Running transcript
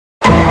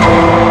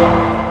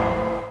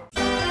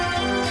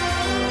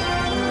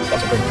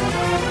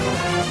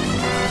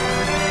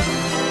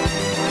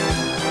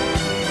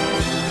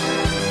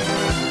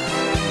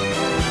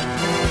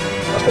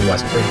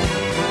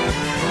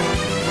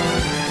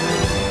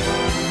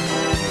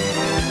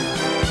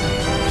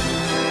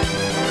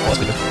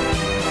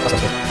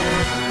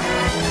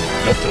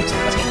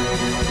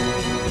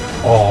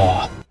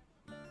Oh.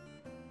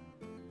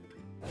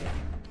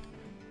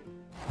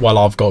 Well,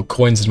 I've got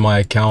coins in my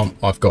account,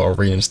 I've got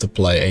arenas to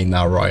play, ain't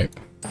that right?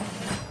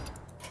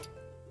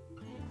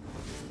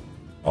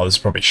 Oh, this is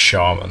probably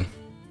Shaman.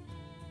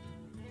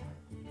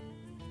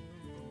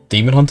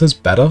 Demon Hunter's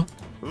better?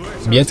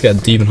 I'm yet to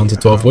get Demon Hunter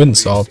 12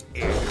 wins, so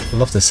I'd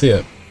love to see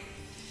it.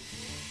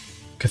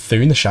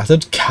 Cthulhu the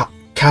Shattered?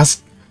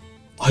 Kaz...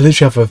 I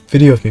literally have a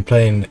video of me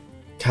playing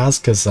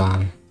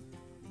Kaz-Kazan.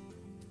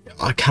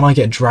 Can I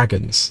get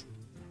dragons?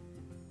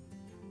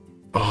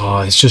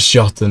 Oh, it's just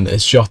Jotun.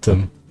 It's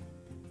Jotun.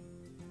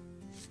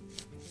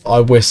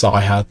 I wish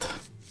I had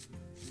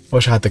the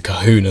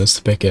kahunas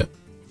to pick it.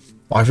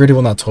 I really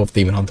want that 12th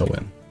Demon Hunter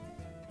win.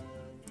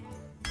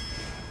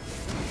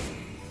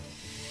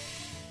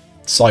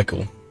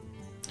 Cycle.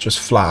 Just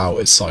flat out,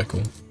 it's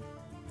cycle.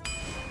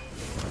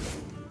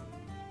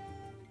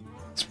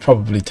 It's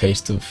probably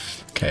Taste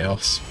of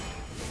Chaos.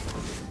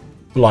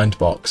 Blind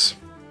Box.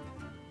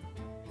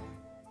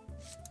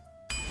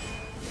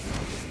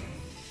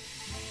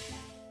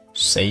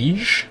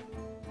 Sage?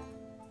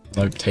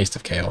 No, Taste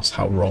of Chaos.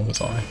 How wrong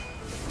was I?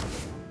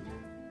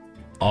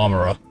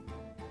 Armorer.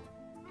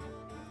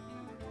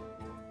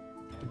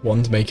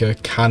 Wand Maker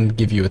can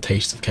give you a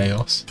Taste of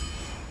Chaos.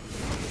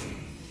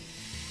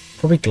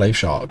 Probably Glaive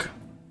Shark.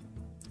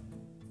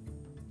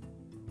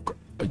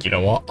 But you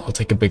know what? I'll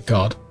take a big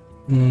card.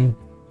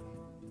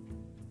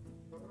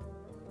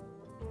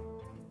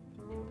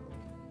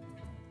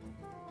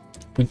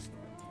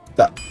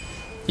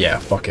 Yeah,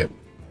 fuck it.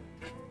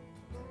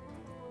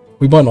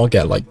 We might not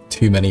get like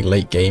too many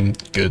late game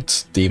good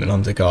Demon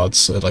Hunter cards,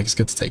 so like it's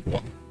good to take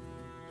one.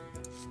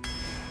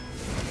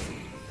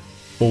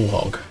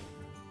 Bullhog.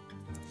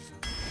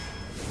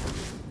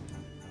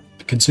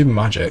 Consumer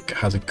Magic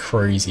has a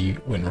crazy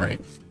win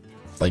rate.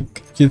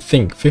 Like, you'd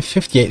think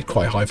 58 is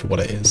quite high for what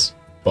it is,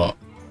 but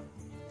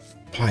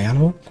Play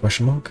Animal?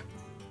 Question mark?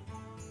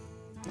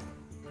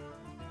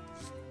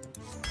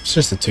 It's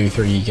just a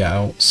 2-3 you get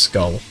out.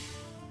 Skull.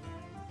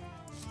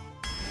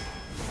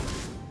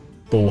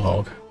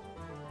 Bullhog.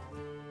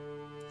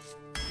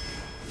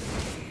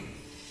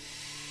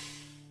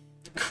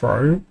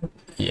 Crow?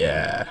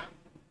 Yeah.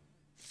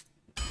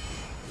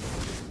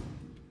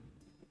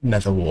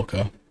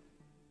 Netherwalker.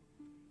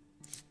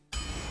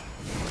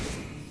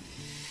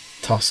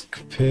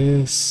 Tusk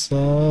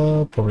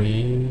Piercer,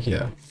 probably,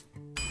 yeah.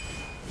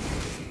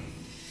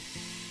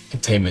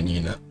 Containment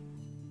Unit.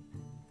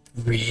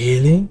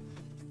 Really?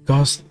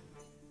 Guys,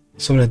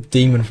 summon a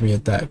demon from your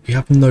deck. We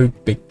have no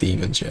big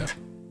demons yet.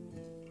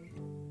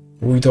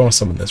 We don't want to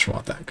summon this from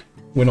our deck.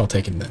 We're not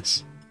taking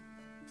this.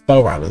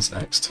 Spell Rattler's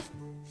next.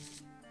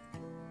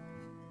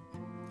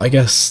 I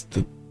guess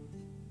the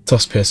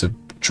Tusk Piercer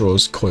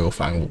draws Coil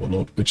Fang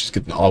Warlord, which is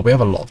good. Oh, we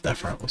have a lot of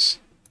Death Rattles.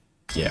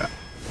 Yeah.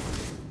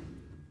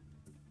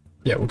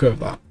 Yeah, we'll go with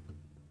that.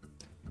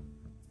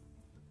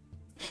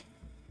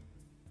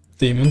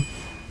 Demon.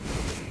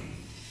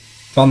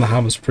 Found the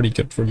Hammer's pretty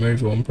good for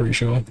removal, I'm pretty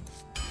sure.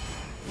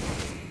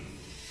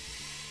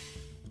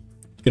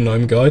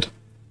 Gnome Guide.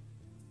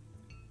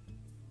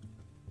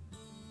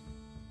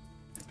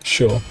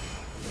 Sure.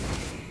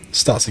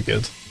 Stats are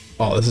good.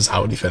 Oh, this is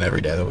how we defend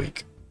every day of the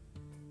week.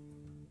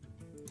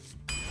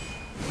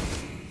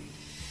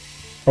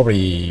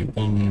 Probably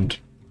one...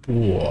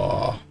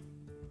 Whoa.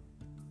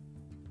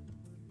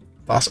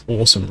 That's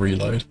awesome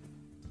reload.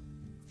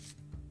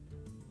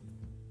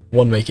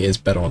 One Maker is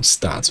better on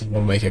stats, and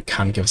One Maker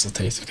can give us a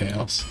Taste of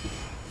Chaos.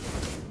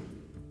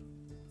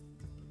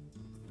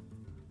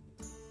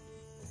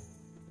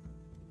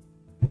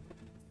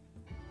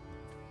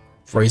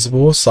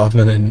 Razorboar,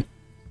 summoning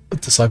a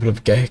Disciple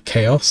of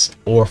Chaos,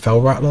 or a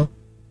Fell Rattler.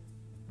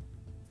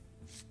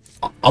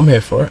 I'm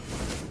here for it.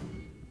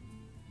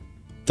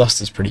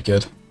 Dust is pretty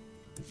good.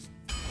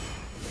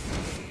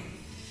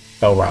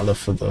 Fell Rattler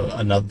for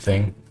another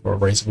thing, or a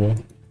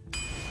Razorboar.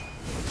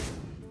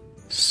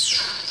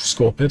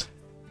 Scorpid.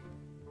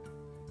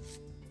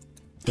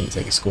 You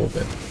take a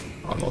Scorpid.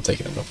 I'm not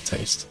taking another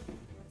Taste.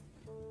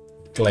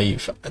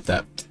 Glaive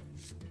Adept.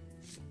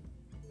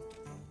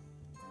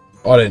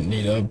 I didn't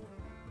need a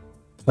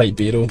Plate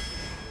Beetle.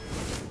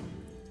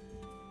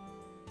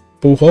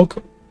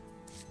 Bullhog.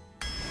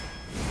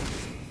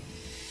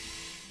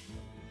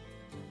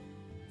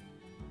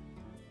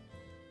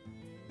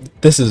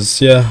 This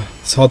is, yeah,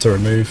 it's hard to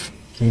remove.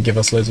 It can give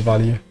us loads of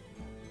value.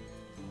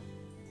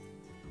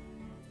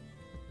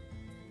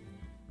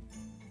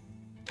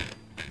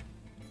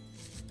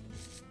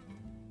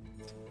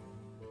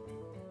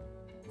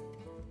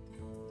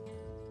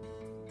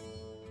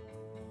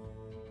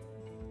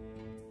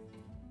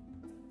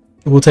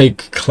 We'll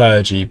take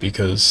Clergy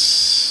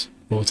because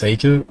we'll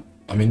take it.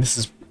 I mean,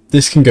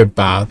 this can go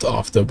bad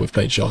after we've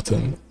played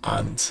Jotun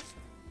and,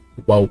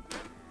 well,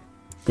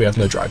 we have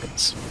no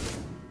dragons.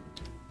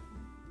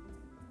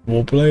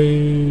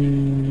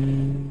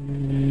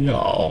 Warblade...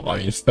 Oh, I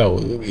mean,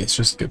 it's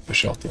just good for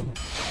Jotun.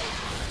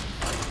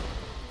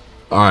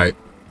 Alright,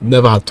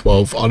 never had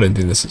 12. I don't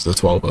think this is the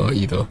 12er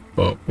either,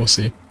 but we'll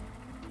see.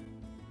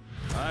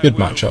 Good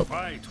matchup.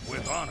 Fight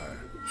with honor.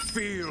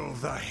 Feel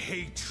the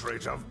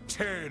hatred of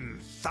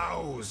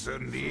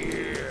 10,000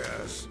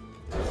 years.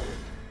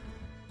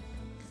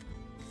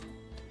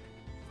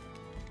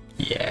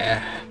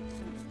 Yeah.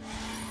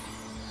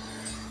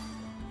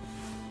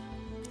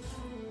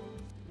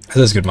 This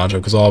is good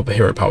magic because our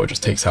hero power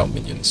just takes out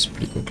minions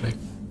pretty quickly.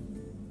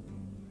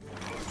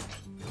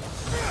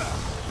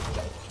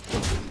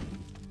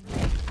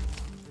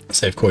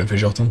 Save coin for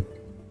Jotun.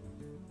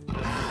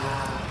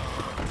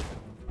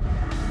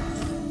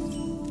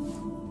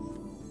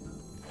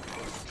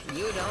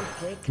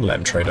 Let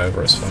him trade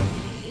over, it's fine.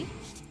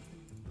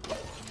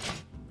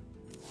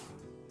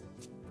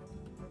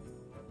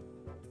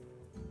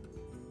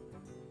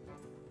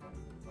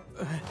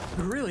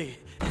 Really?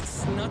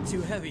 It's not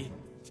too heavy.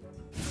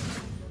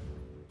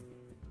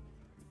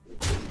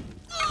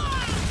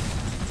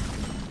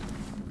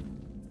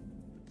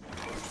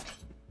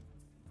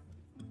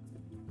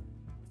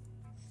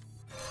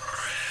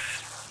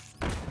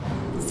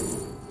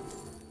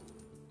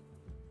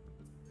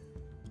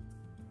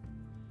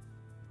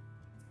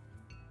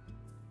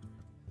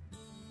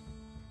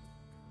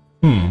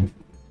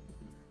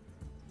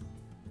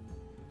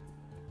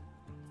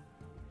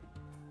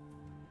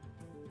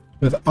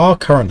 With our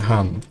current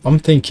hand, I'm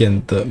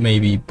thinking that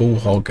maybe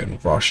Bullhog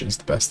and Rush is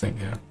the best thing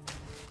here.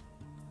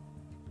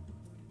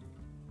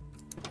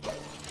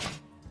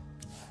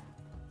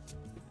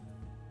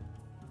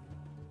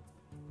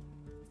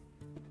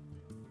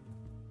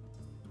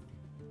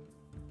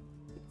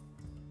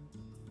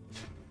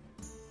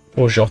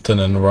 Or Jotun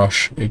and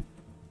Rush, it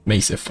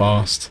makes it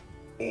fast.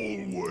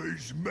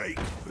 Always make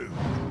food,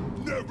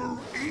 never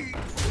eat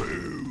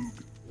food.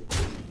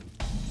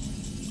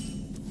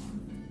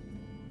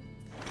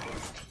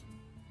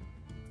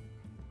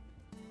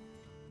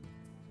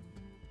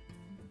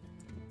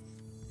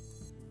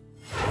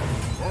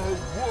 Our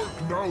work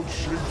now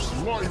shapes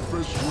life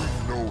as we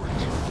know it.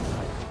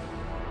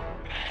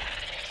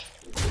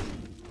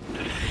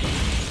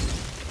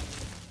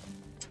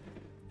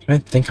 I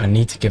don't think I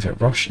need to give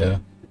it Rush here.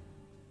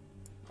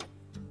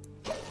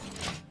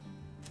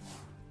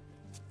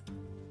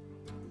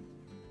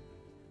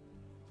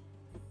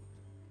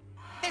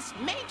 This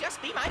may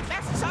just be my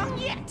best song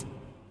yet.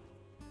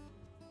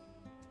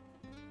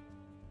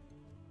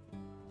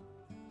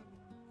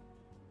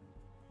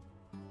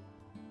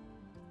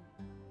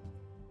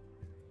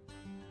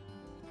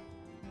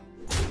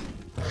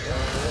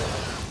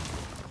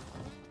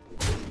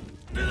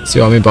 See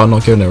what I mean by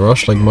not giving it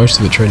Rush? Like, most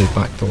of it traded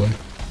back the way.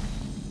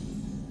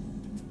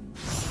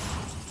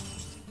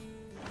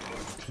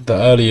 The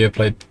earlier you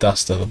played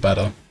Duster, the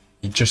better.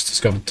 He just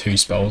discovered 2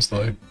 spells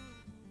though.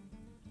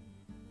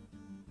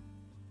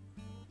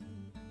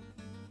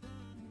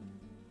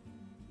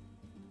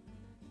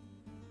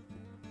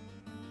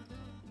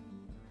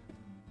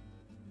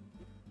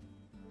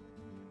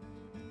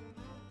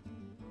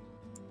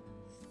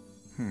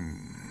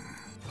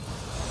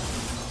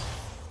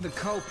 The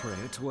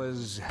culprit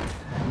was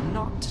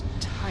not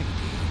tidy.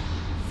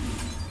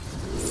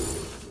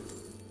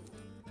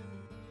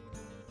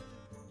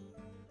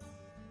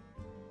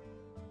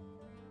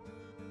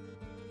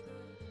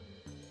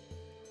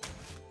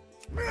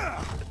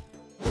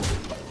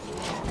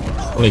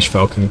 Unleash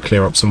Fel can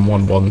clear up some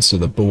 1-1 so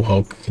that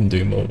Bullhog can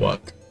do more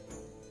work.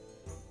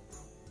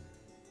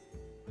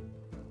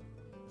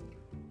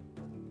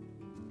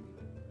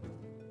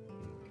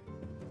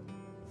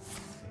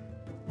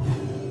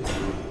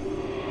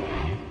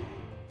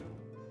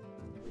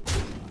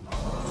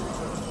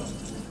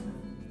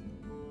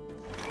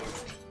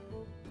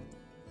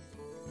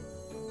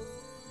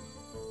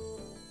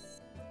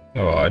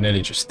 Oh, I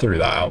nearly just threw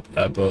that out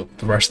there, but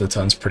the rest of the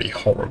turn's pretty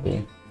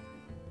horrible.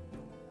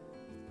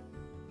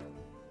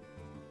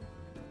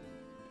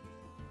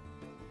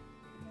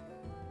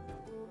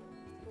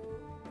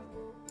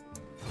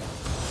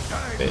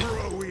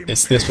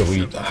 It's this where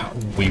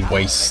we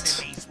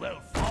waste.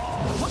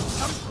 Put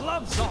some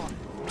gloves on.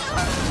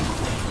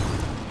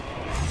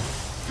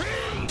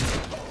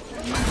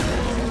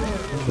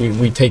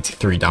 We take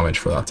 3 damage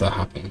for that to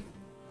happen.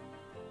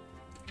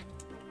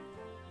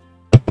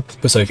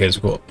 But it's okay,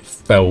 we've got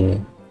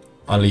Fel,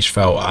 Unleash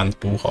Fel and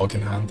Bullhog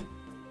in hand.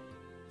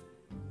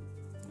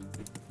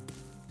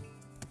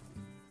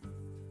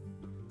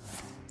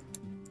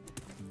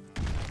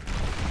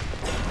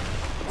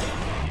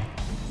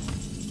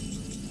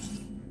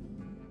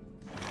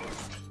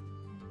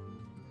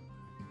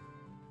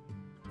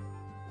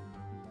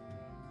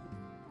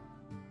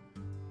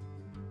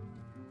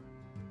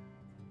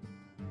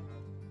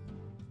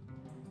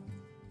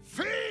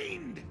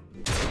 Fiend!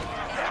 Put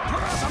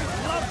some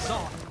gloves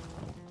on.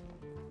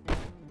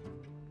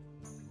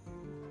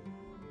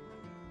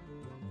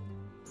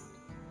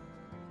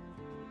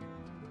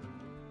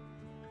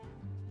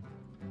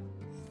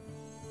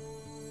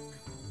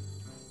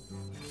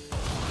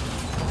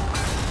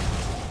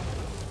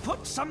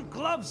 Put some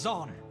gloves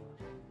on.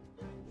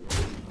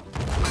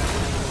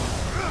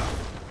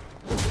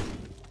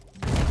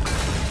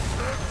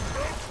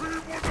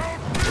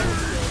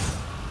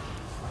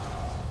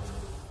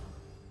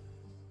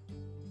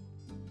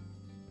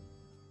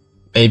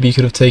 maybe you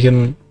could have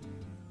taken.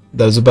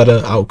 There was a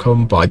better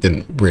outcome, but I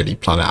didn't really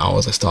plan it out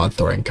as I started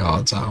throwing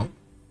cards out.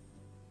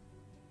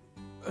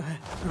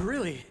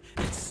 Really?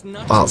 It's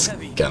not That's too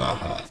heavy. gonna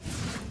hurt.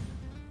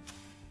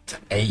 It's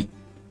 8.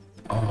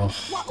 Oh.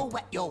 What'll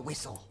wet your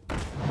whistle?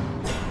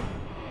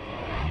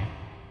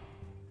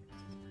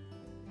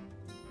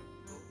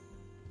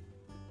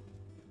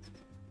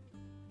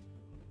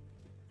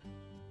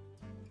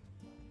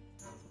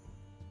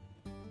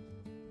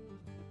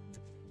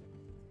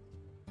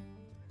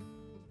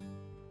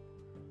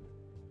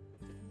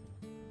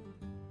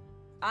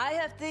 I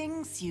have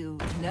things you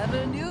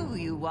never knew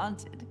you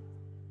wanted.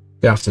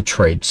 You have to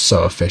trade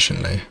so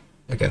efficiently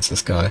against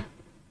this guy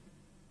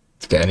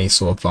to get any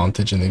sort of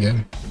advantage in the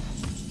game.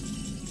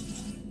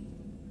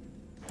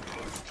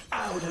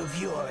 Out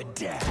of your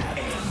damn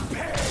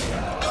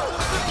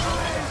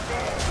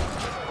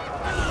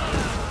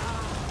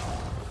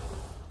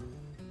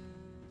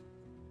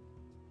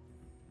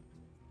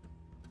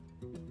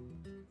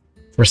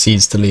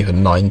Proceeds to leave a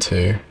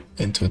 9-2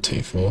 into a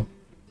 2-4.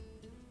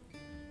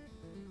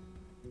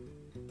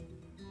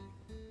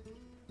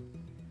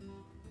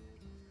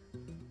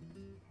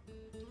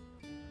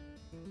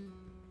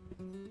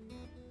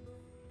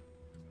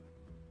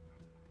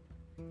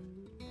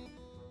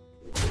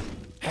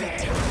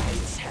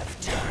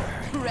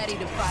 Ready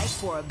to fight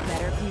for a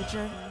better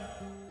future?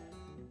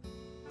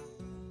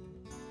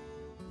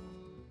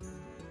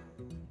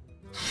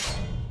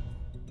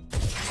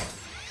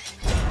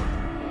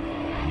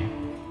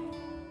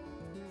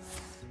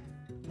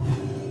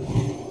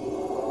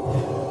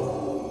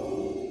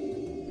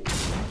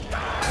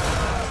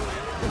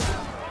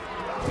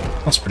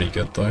 That's pretty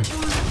good though.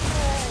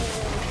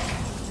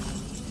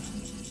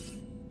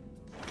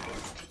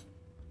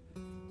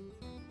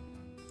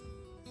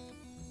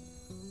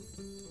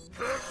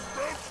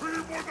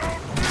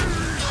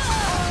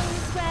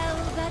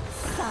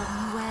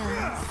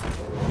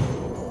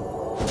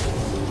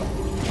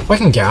 If I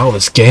can get out of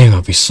this game,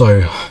 I'd be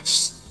so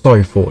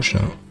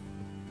fortunate.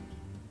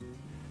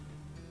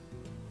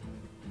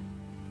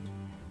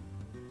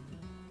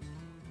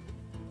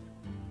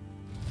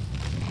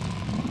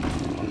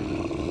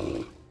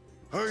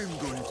 I'm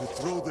going to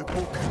throw the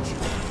book at you.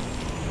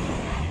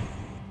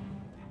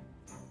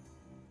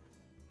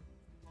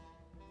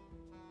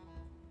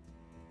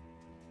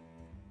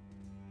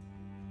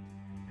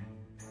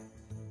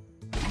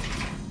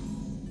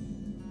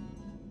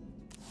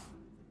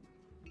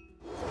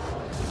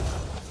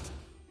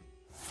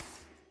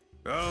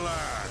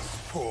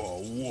 Alas,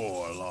 poor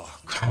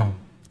warlock.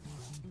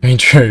 Ain't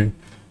true.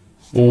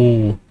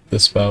 All the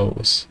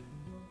spells.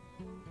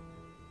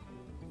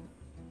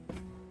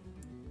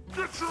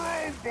 Get your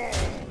own ball!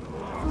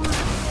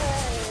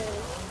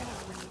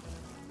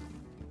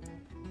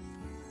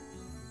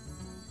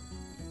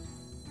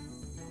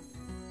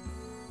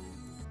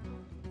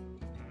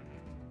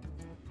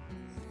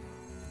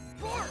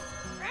 Port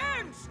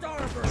and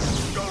starboard!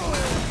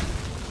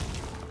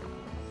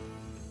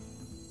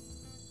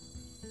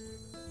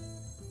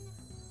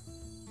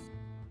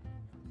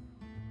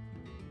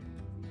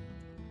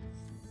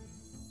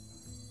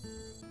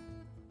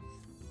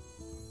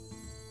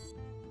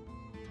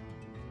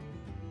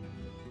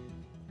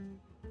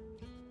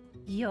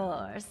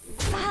 Your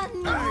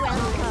son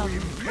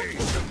welcome.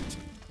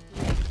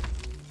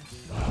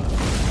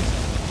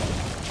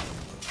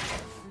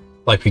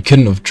 Like, we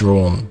couldn't have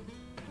drawn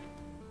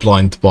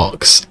blind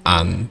box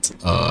and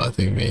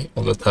thingy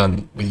on the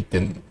turn we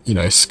didn't, you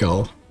know,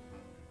 skull.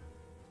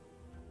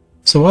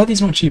 So why are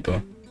these not cheaper?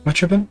 Am I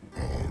tripping?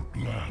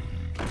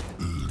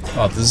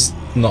 Oh, this is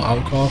not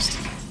Outcast.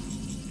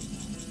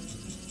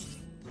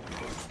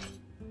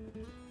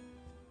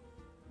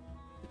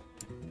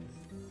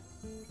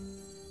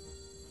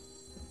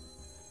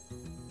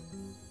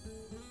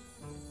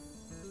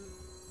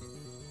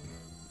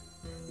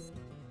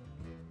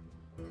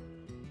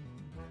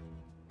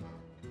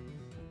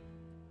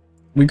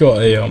 We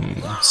got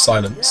a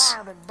silence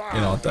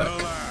in our deck.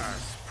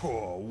 Alas,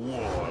 poor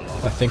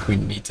warlock. I think we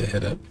need to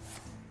hit it.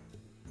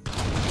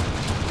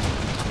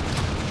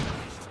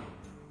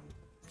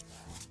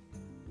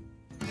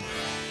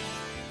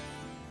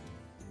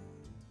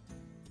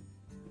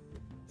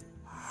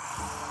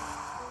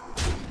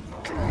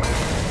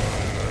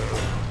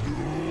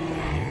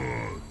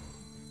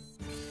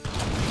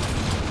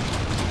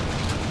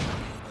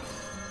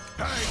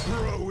 I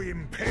grow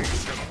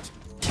impatient.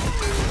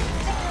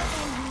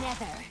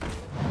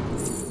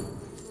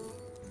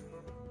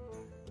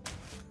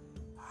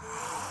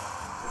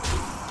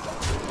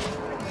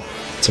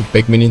 It's a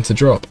big minion to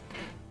drop.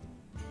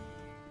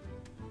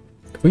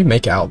 If we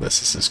make it out of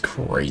this, this is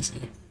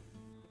crazy.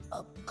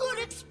 A good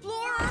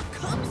explorer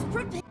comes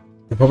prepared.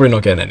 We're probably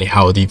not getting any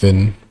Howard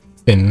even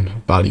in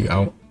value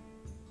out.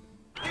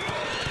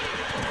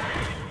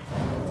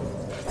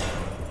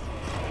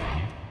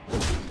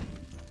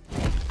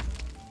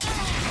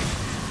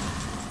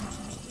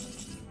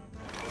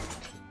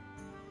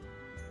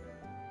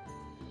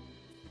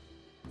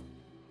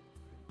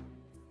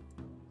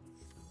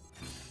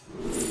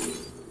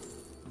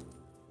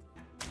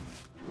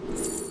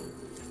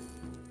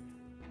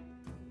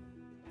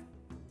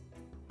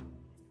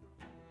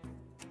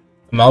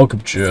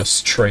 Amalgam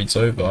just trades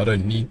over. I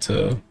don't need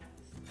to.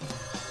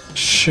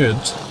 Should,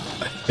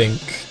 I think.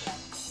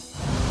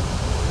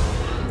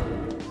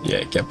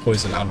 Yeah, get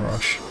poison and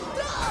rush.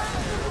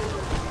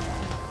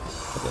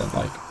 But then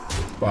like,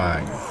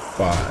 bang,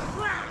 bang.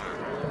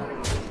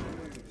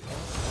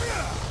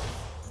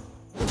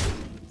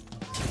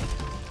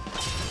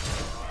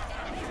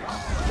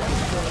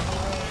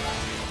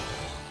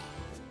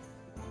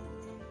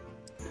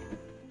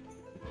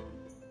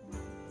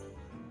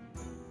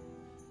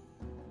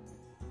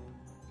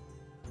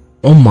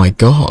 Oh my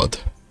god.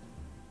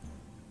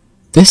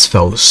 This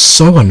felt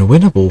so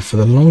unwinnable for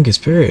the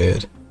longest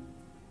period.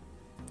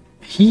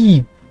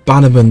 He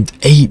bannermaned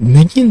 8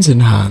 minions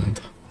in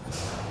hand.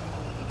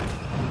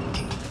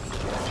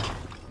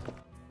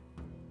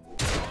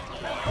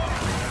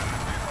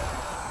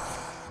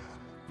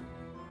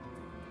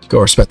 You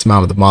gotta respect him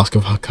out of the Mask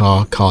of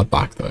Hakar card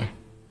back though.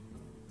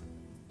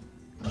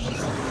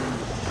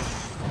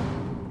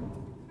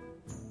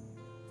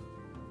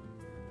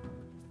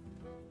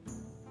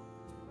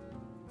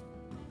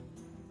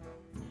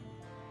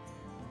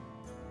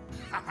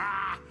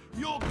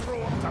 You'll grow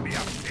up to be a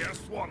fierce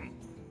one.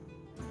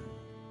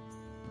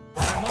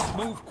 I must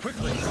move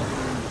quickly. I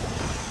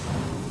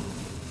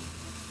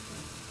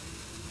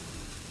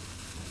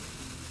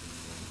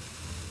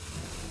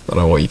don't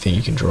know what you think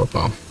you can draw,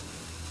 pal.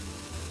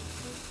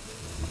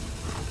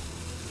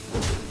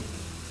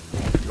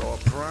 Your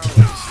prowess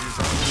is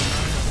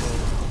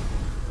undeniable.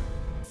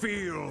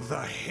 Feel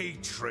the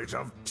hatred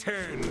of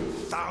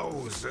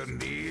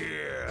 10,000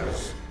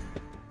 years.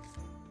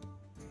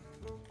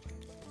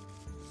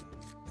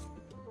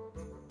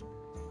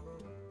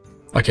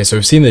 Okay, so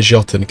we've seen that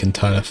Jotun can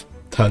turn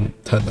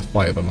the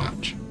fight of a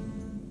match.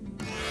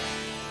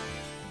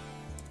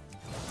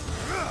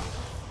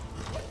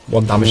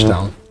 1 damage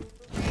down.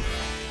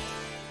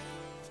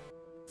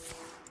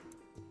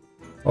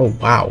 Oh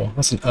wow,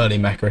 that's an early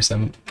Mega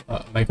Assembly.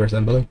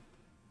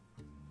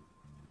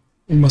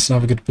 You must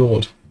have a good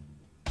board.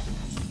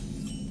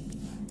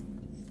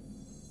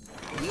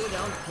 You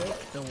don't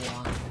pick the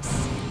ones,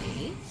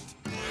 see?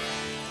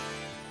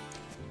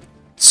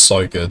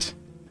 So good.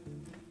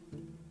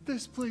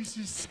 This place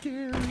is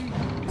scary.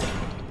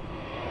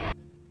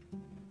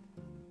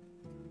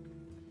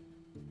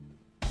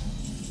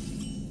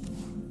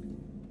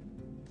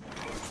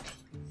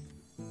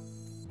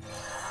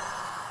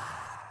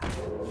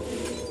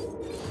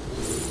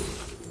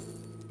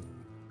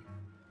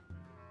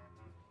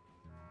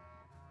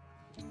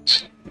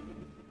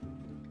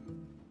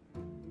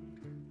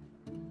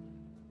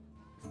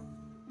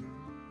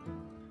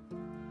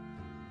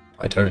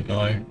 I don't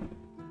know.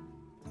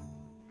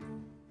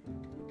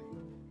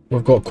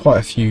 We've got quite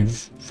a few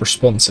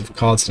responsive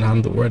cards in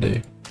hand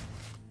already.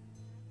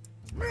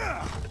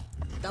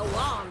 The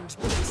wand,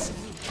 please.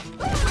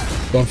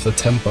 Going for the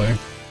tempo.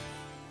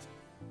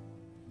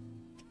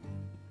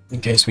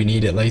 In case we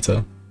need it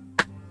later.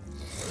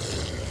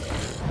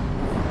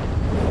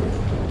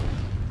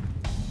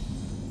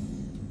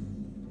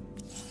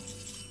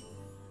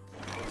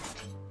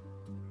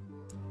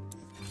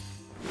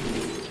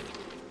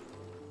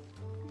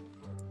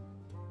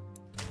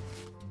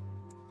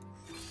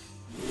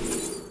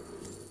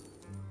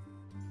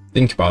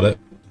 Think about it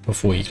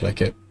before you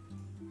click it.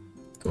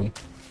 Cool.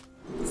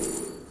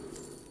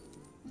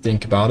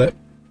 Think about it,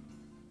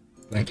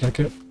 then click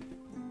it.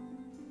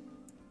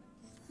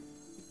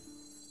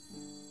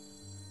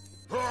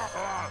 The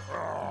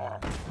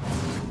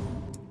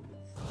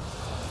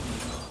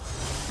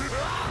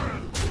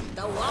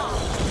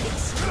wand,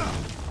 please.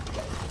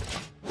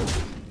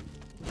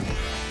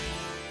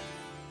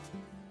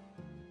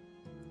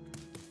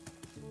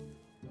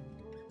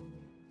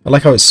 I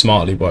like how it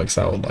smartly works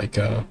out, like,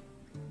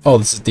 oh,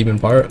 this is Demon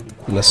Pirate,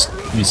 let's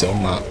use it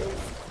on that.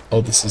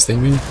 Oh, this is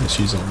Thingy, let's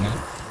use it on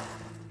that.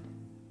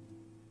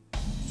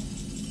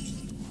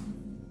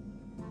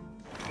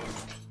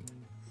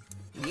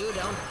 You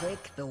don't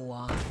pick the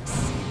ones,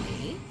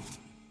 see?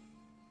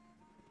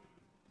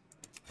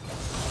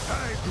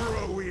 I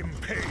grow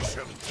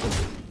impatient.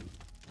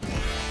 I'm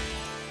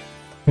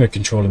gonna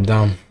control him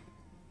down.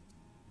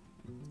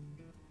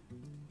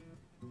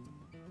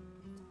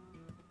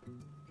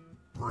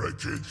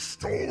 Wretched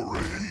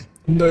story.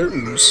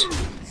 Nose.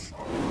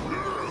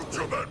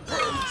 Ultimate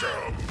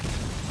Belgium.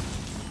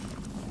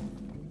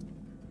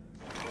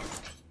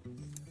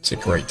 It's a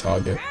great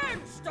target.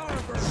 And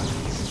starboard.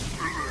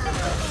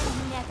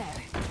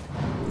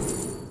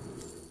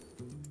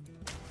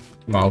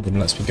 Amalgam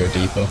lets me go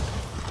deeper.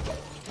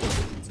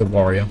 The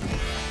warrior.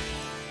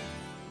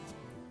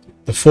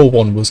 The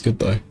 4-1 was good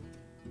though.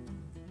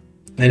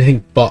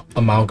 Anything but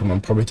Amalgam,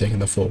 I'm probably taking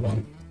the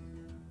 4-1.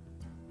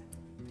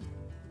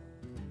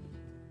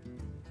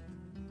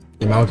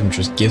 The Amalgam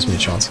just gives me a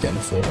chance of getting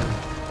the 4-1.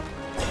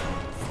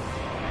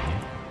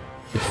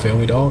 You feel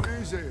me, dog?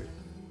 Is it?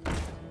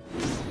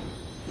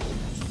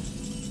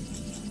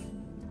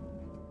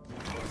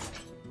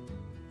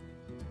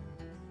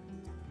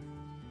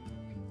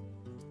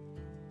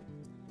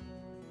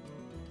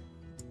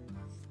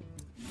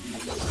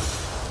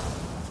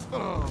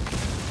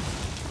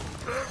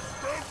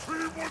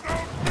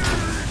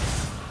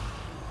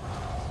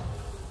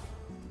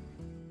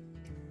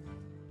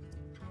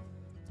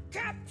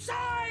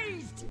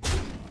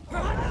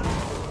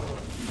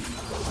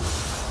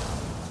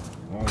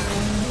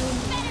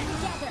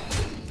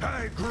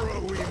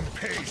 grow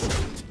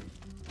impatient.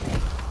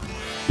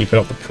 Keeping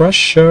up the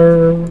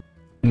pressure.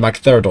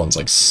 Magtherodon's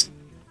like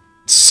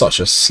such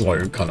a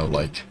slow kind of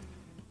like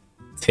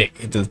tick.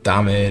 It does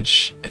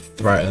damage, it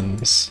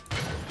threatens,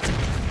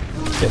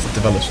 it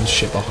develops some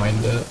shit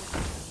behind it.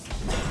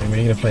 I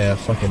mean, you're gonna play a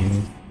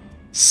fucking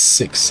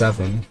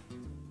 6-7.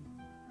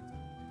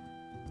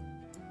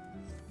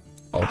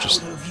 I'll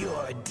just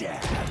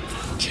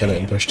kill it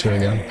and push 2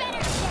 again.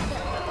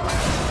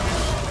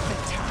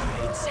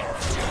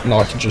 No,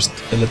 I can just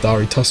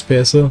Illidari Tusk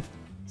Piercer.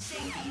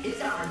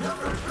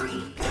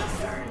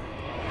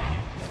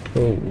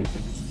 Cool.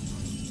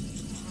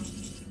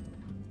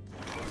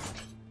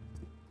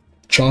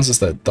 Chances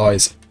that it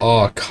dies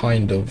are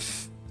kind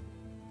of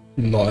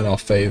not in our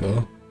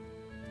favour.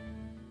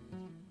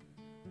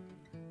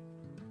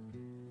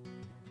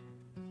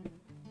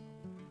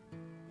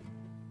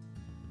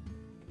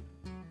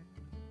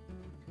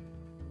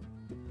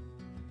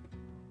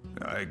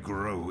 I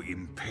grow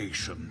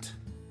impatient.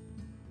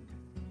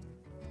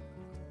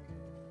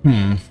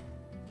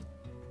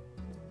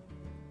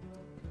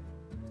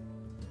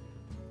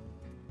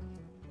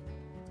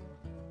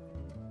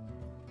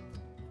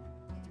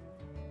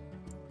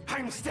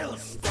 I'm still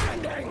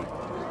standing.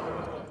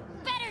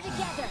 Better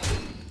together.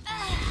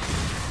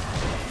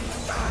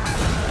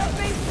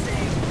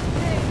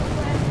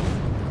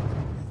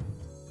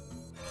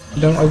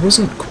 You know, I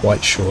wasn't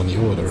quite sure on the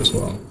order as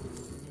well.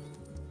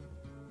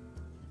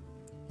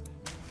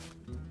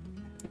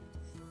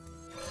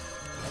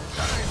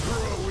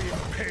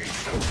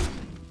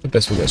 The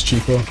Abyssal gets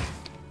cheaper.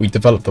 We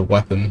developed the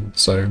weapon,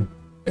 so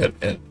it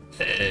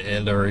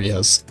already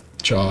has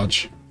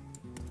charge.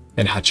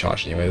 It had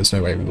charge anyway, there's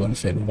no way we wouldn't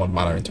fit 1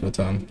 mana into a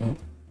turn. But...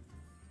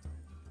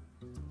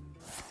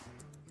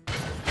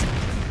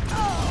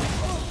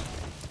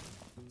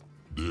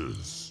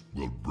 This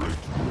will break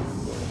your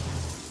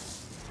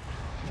bones.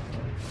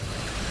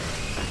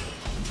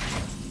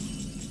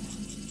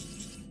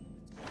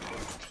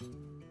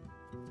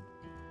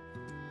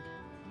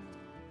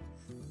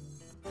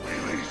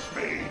 Release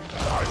me!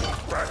 I will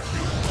grant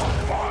you a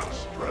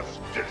monstrous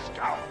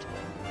discount!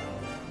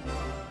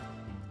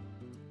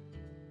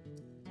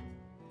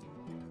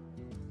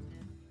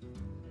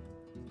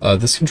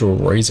 This can draw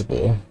Razor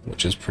Ball,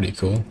 which is pretty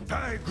cool.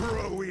 I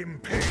grow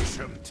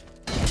impatient.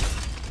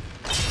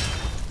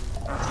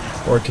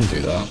 Or it can do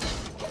that.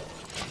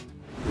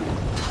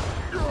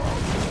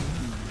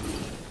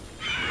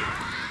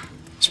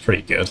 It's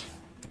pretty good.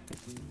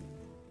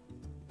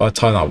 By the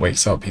time that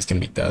wakes up, he's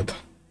gonna be dead.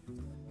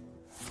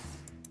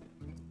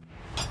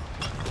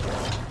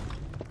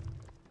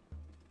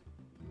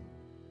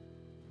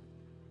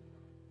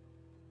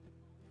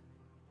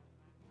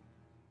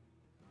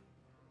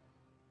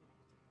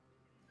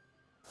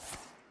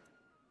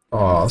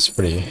 Oh, that's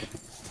pretty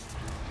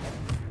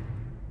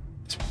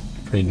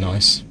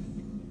nice.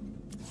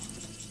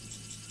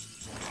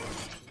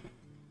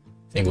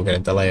 I think we're gonna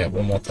delay it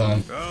one more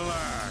time.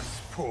 Alas,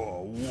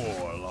 poor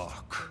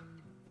warlock.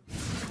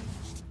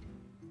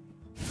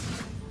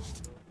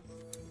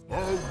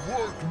 Our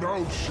work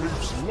now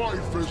shapes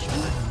life as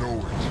we know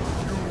it.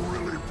 You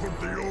really put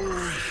the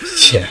old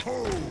Yeah.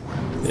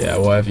 home. Yeah,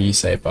 whatever you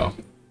say, pal.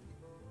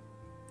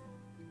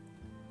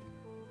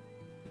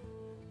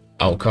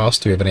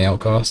 Outcast? Do we have any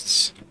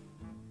outcasts?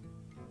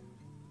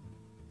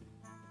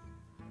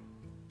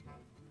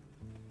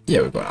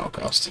 Yeah, we've got an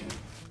outcast.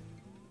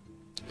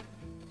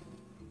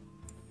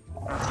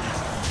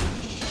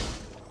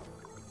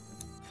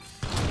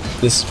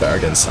 This is better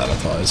against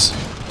Sanitize.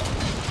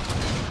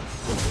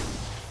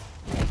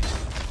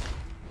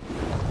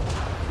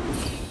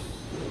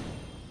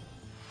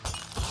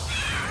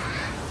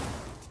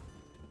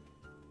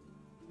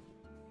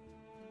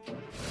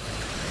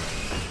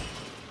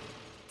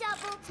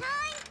 Double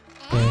time.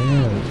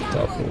 Oh,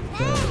 double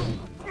kill.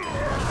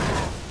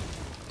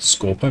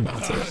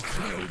 Scorpomatic.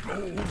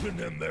 Golden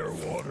in their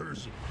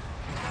waters.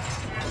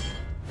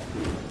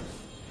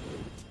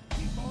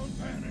 Keep on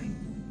panning.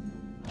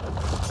 I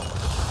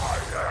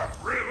am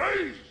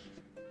released.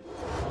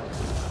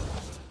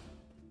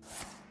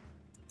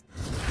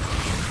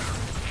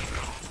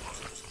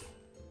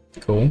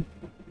 Cool.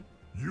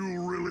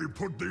 You really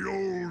put the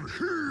old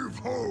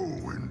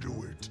heave-ho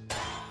into it.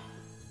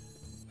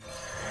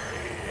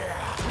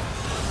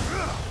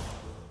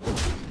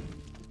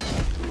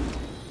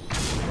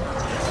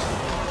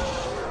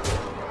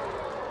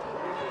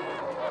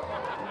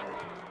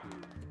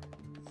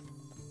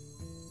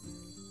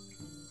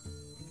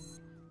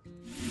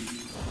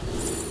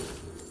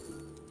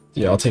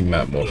 Yeah, I'll take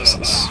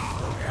Metamorphosis.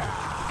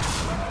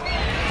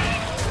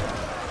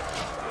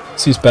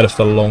 Seems better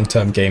for the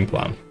long-term game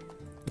plan.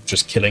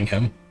 Just killing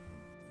him.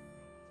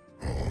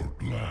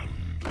 Outland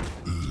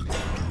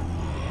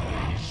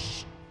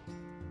endures.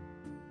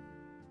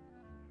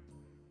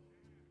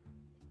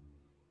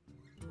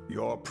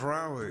 Your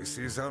prowess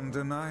is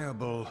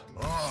undeniable.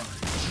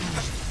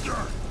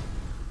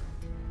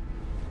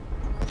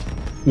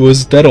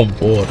 Was dead on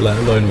board, let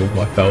alone with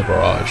my Fell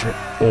Barrage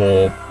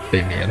or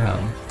Beamy in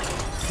hand.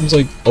 It was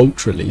like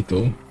ultra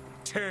lethal.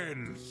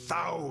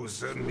 10,000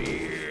 1,000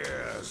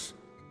 years.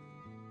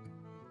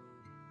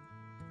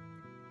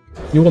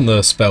 You want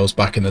the spells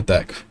back in the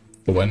deck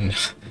for when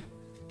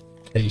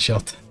he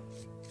shot.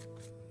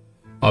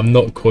 I'm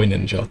not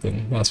coining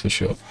Jotun, that's for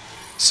sure.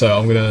 So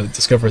I'm gonna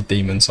discover a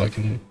demon so I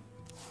can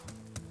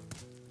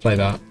play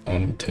that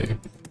on 2.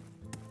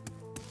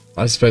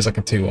 I suppose like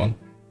a 2-1.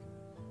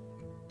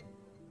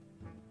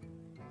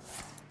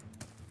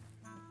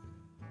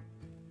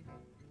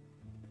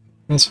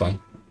 That's fine.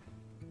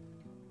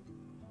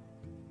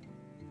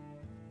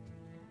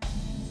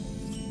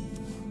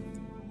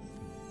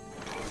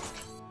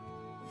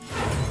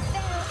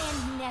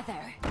 and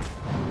nether.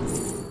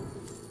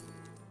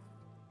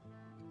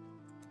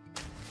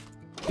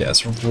 Yeah,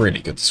 it's a really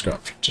good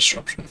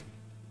disruption.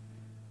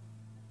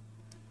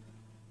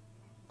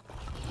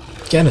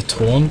 Getting a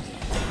Taunt,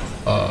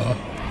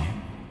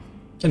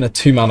 getting a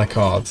 2-mana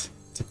card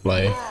to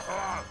play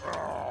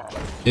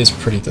is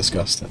pretty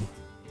disgusting.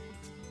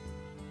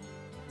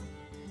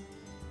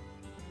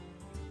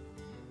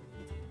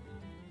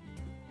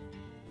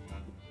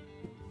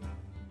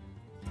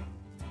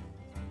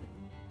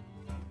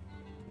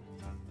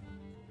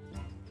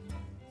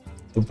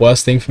 The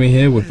worst thing for me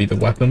here would be the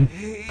weapon.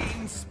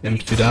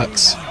 Imbued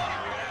Axe.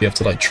 You have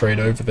to like trade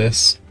over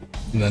this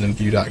and then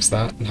Imbued Axe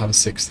that and have a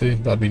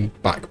 6-2. That'd be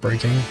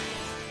back-breaking.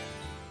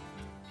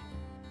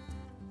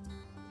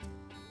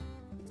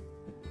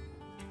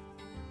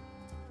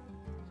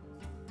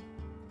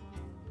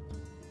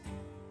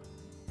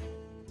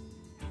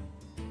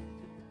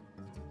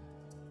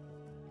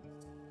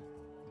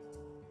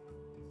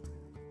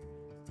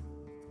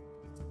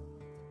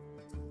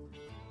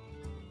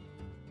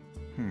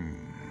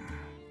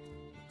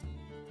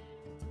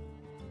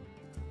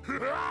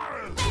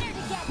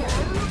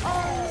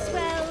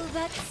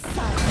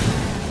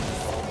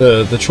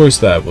 The choice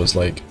there was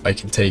like I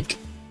can take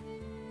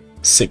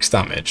 6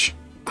 damage,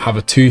 have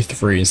a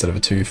 2-3 instead of a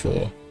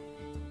 2-4,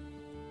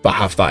 but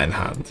have that in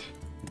hand.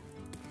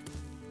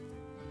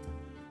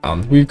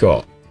 And we've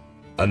got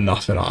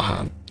enough in our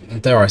hand.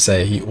 And dare I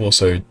say, he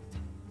also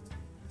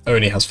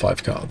only has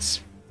 5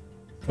 cards.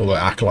 Although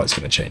Acolyte's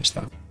going to change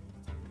that.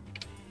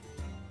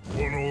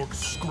 One orc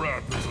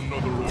scrap is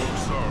another orc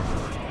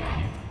served.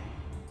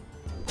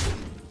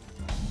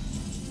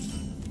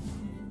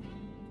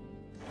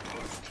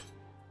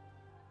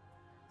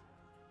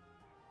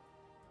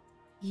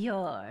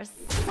 Your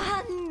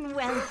son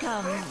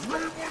welcome.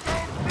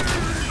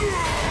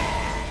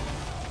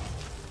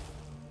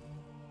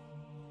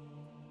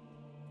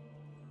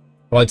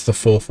 I liked the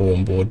 4-4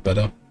 on board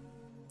better.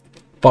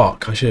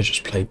 Fuck, I should have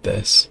just played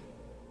this.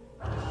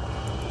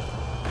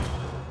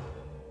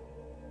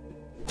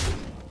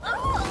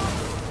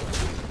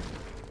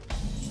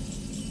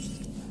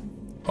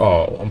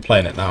 Oh, I'm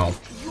playing it now.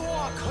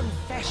 Your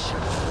confession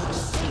would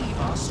save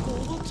us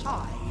all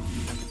time.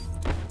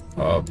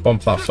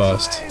 Bump that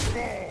first.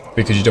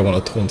 Because you don't want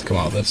a taunt to come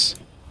out of this.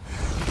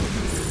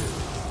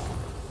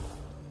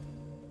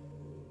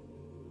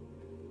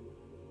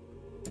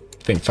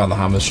 I think Found the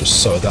Hammer's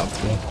just so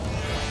adaptable.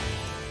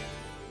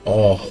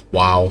 Oh,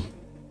 wow.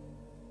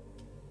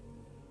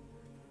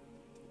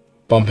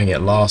 Bumping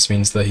it last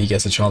means that he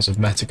gets a chance of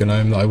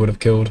Metagnome that I would have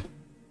killed.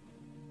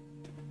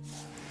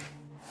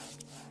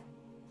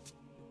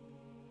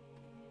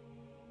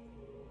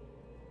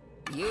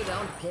 You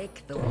don't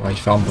pick the Oh, he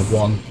found the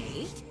 1.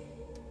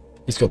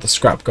 He's got the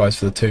scrap guys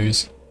for the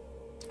 2s.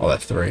 Oh, they're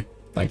 3.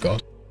 Thank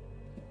God.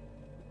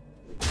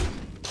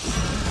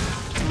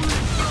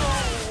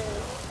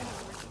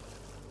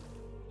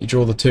 You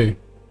draw the 2.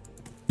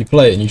 You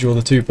play it and you draw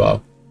the 2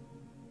 bar.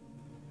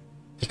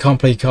 You can't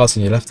play cards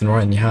on your left and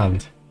right in your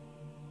hand.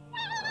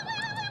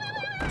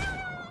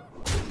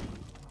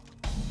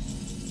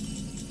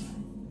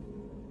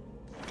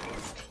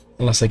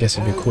 Unless I guess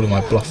if you're calling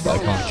my bluff that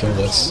I can't kill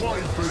this.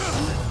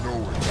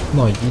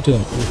 No, you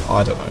don't.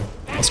 I don't know.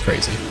 That's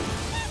crazy.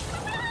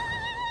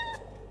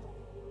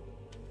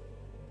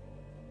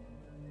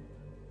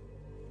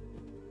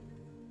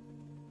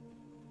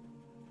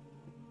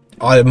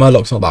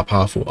 Murloc's not that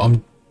powerful.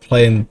 I'm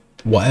playing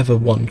whatever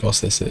 1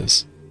 cost this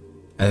is.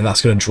 And then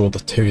that's going to draw the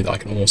 2 that I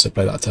can also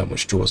play that turn,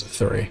 which draws a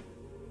 3.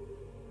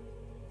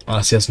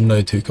 Unless he has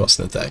no 2 costs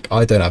in the deck.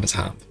 I don't have his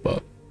hand,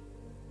 but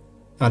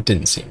that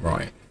didn't seem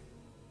right.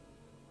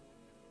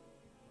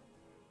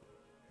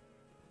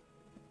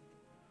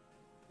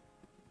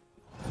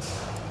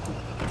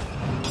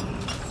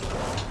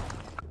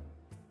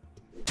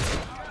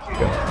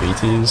 Got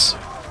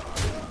BTs.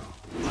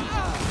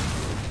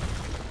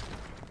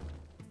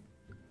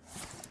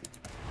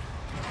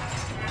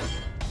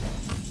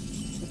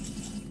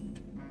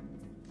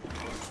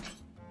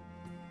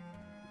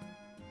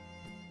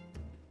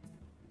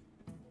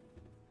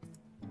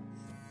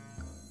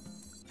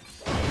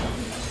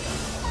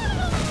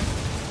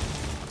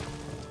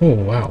 Oh,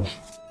 wow.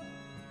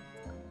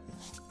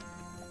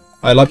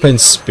 I like playing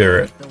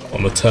Spirit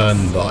on the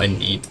turn that I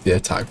need the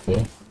attack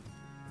for.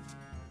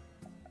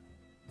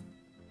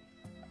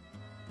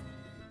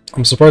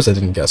 I'm surprised I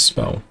didn't get a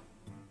spell.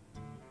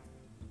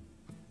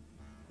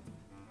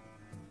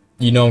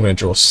 You know I'm going to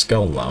draw a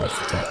skull now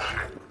off the top.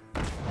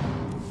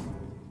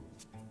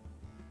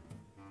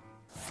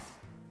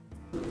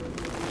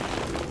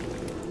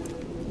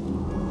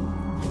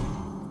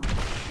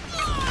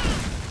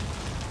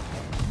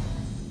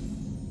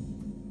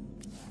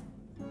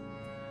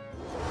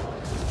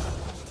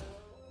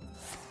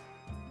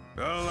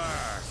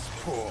 Alas,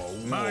 poor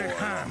my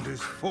hand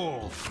is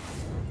full.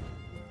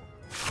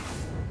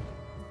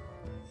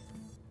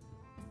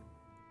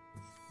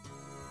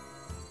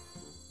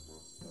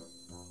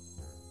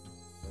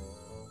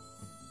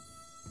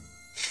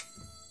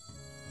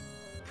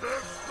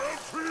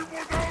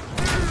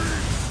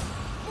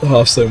 The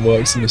Hearthstone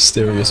works in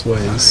mysterious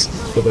ways,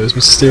 but those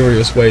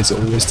mysterious ways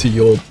are always to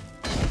your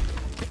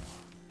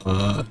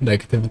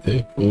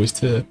negativity, always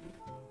to...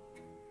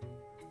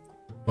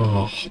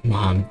 Oh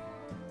man.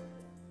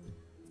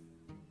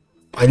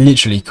 I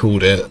literally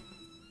called it.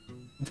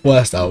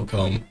 Worst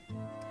outcome.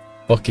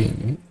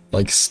 Fucking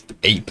like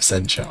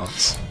 8%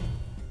 chance.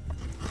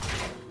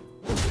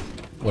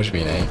 What do you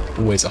mean 8?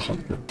 Always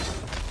 100.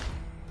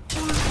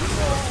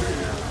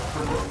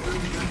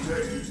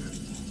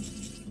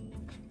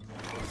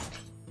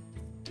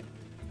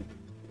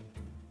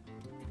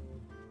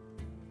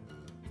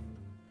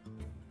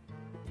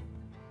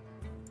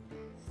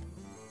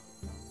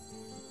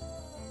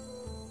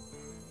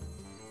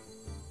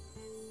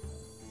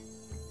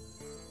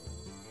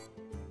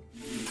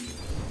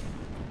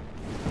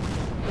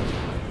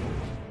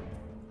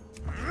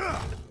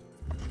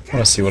 I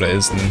want to see what it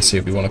is and then see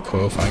if we want to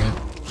coil fang it.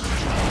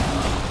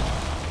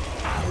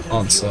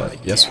 Answer,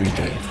 yes we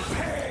do.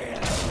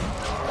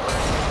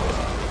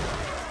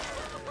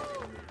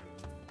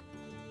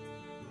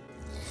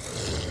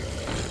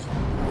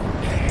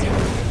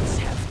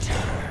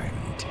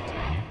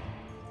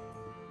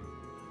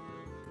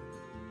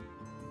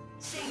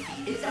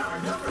 Safety is our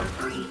number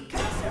 3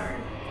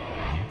 concern.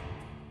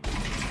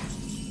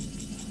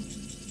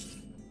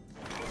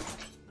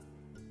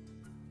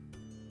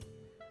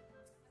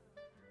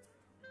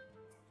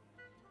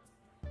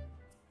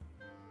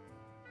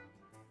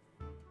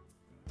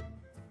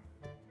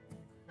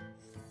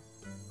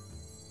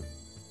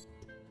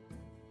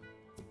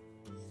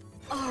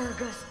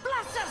 Argus,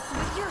 bless us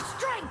with your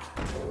strength!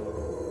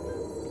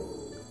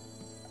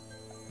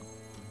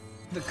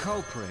 The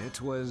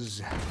culprit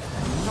was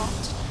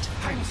not.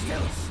 I'm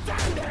still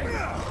standing!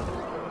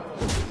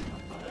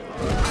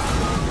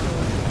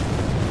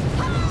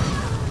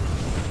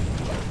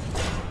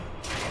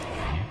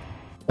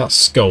 That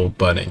skull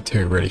burning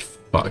too really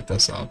fucked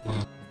us up,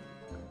 man.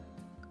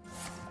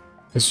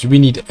 Because we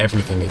need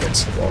everything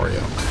against the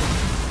warrior.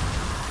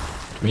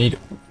 We need,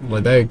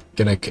 like, they're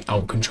gonna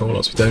out control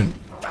us. We don't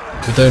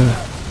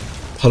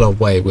pull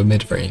away. We're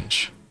mid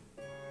range,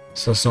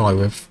 so it's not like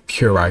we're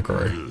pure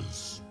aggro.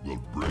 This will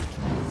break you.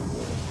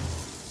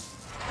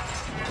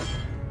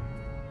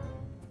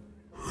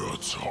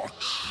 That's hot.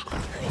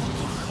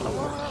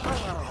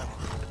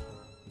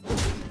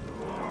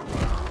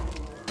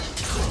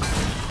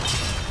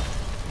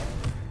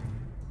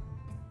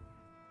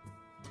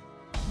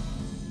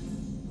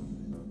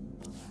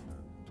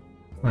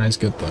 That's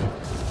good though.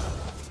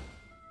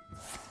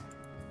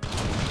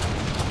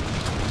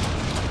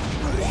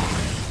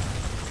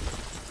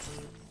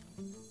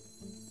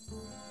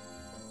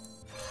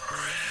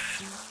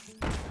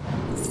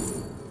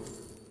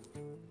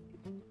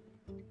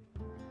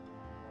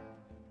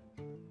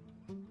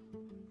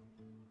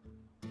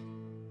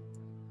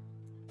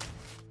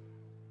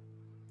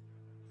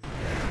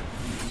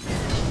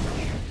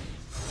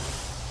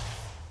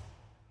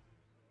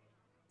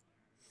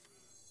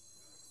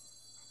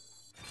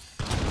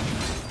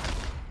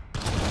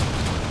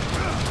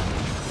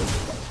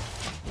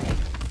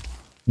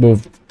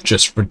 We'll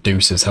just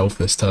reduce his health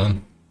this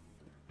turn.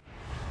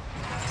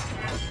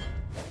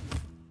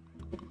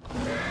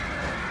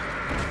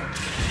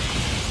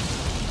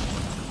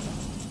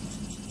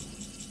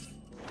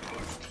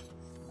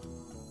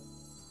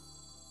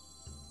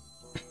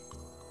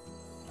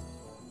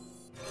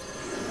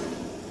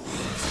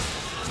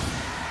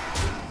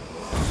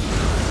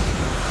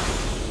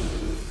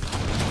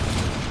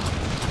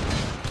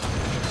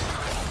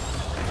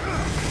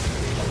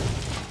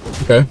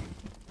 Okay.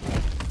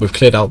 We've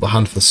cleared out the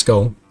hand for the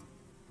skull.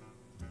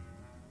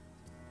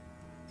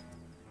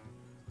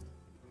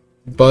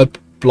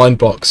 Blind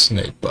box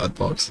is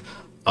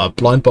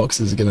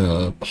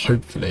gonna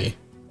hopefully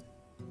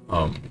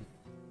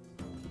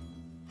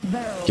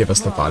give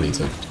us the value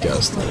to get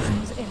us through.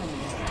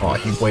 Oh,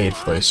 he waited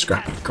for those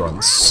scrappy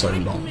grunts so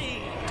long.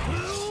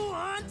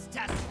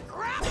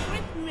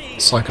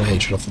 Cycle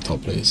hatred off the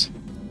top, please.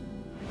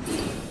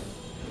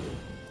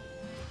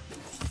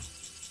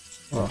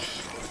 Oh.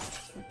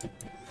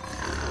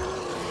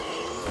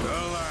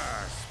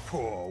 Alas,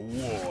 poor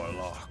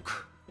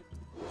warlock.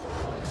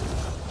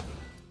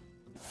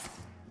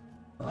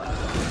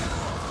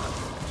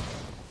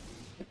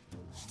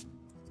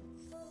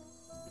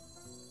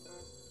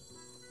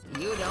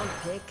 You don't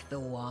pick the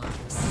ones,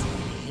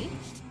 see?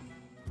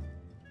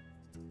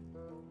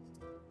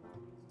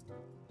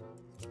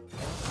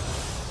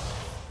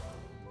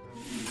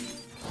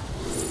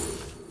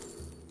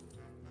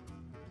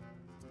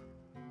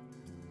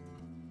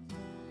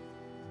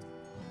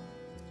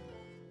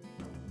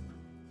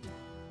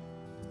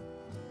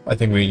 I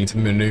think we need to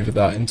maneuver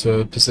that into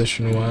a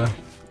position where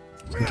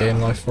it can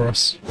gain life for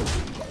us.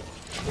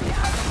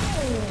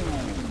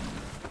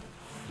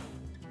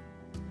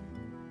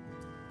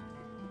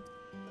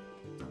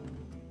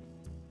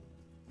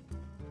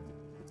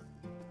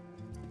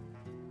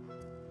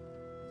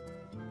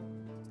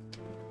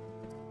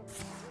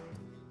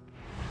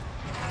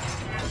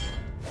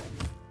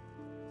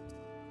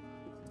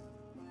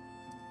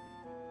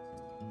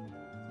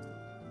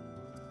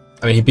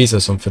 I mean, he beats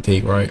us on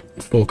fatigue, right?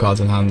 4 cards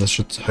in hand, I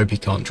should hope he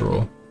can't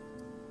draw.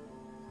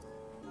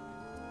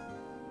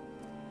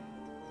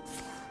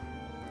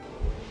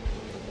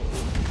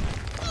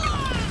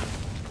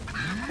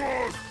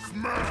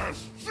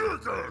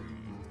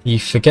 He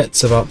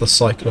forgets about the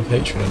cycle of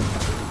hatred,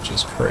 which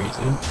is crazy.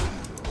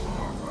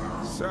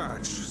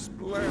 Such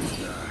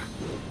splendor.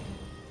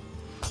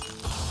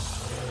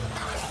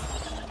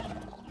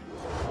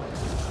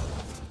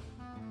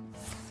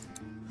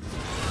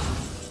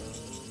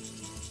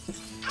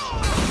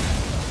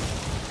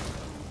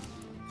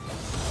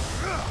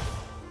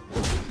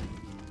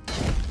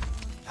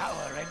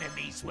 Our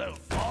enemies will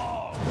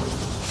fall.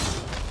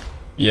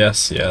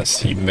 Yes, yes,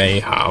 he may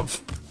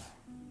have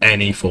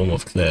any form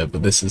of clear,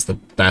 but this is the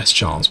best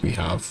chance we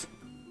have.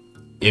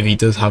 If he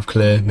does have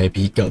clear,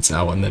 maybe he guts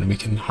out and then we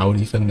can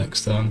howdy for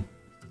next turn.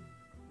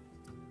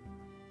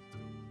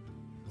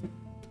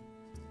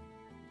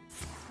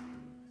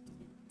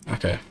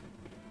 Okay.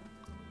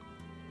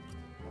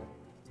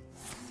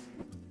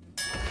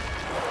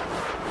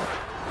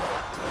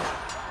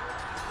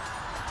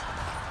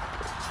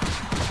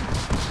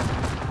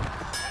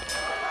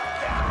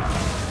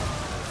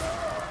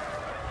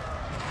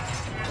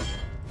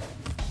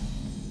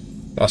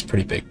 That's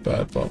pretty big,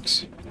 bird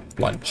box.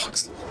 Blind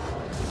box.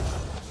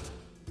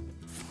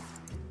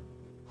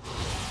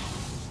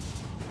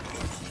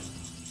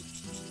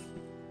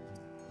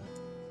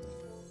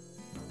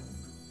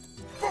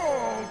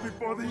 Fall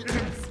before the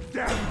imp's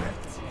gambit!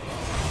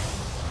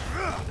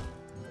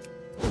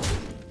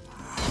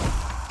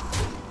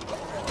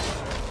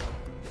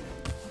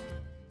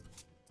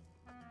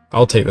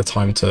 I'll take the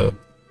time to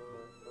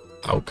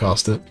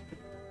outcast it.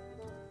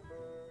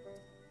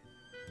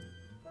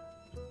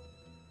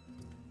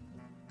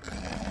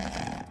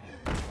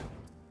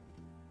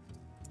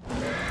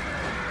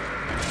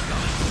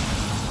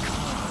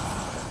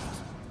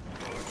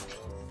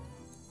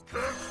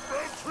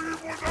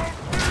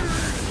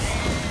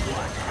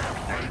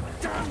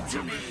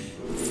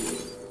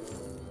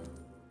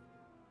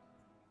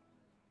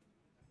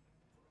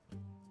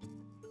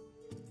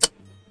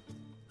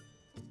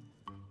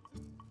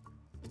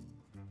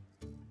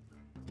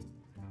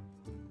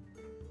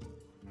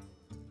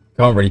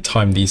 Can't really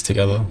time these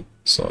together,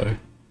 so I'm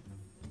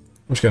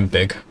just going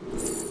big.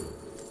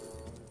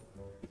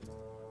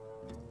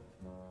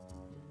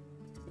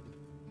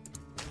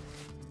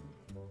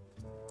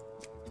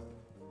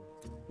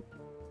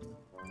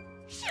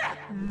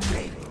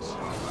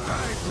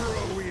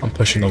 I'm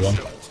pushing the one.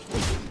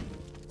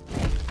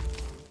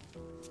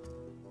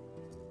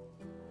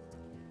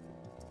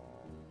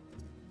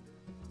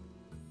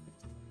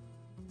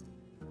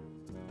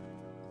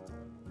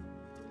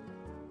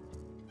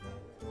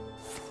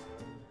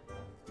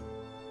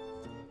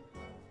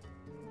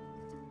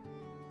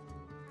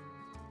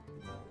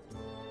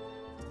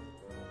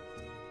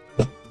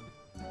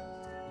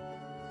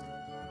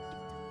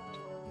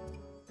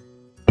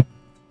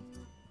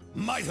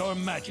 Might or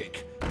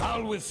magic,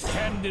 I'll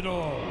withstand it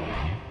all.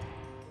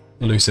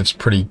 Elusive's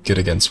pretty good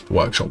against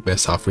Workshop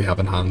Mishap we have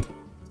in hand.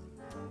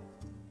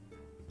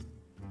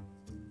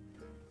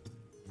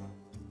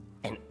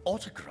 An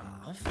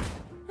autograph?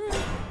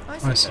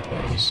 I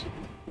suppose.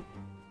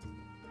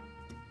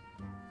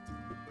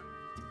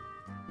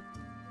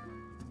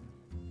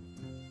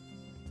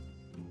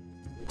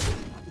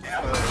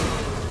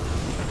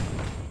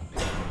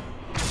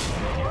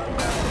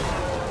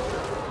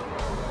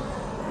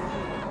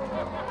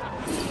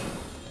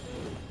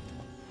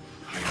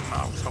 I'm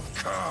out of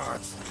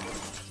cards.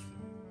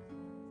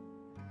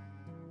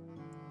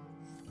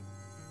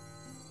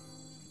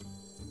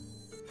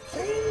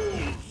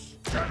 Fools!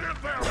 Get in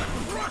there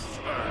and crush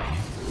her!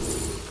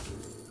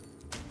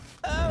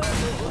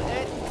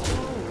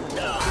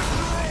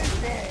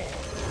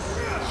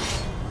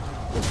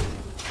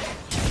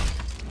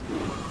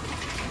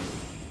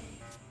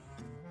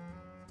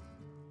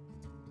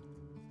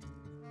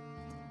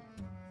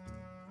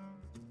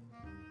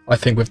 I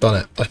think we've done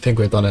it. I think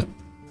we've done it.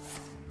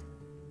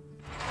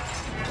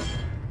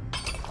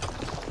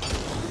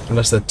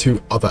 Unless there are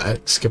 2 other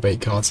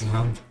excavate cards in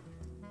hand.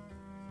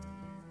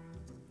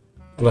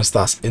 Unless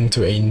that's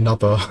into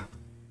another...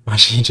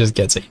 Actually, he just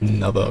gets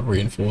another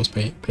reinforced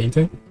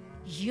painting.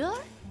 Your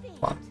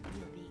Flat. fate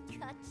will be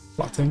cut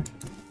Flatting.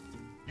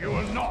 You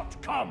will not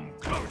come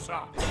closer.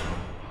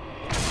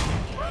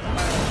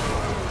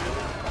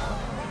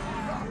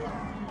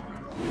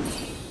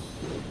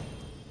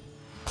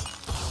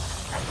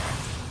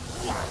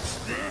 What's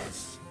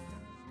this?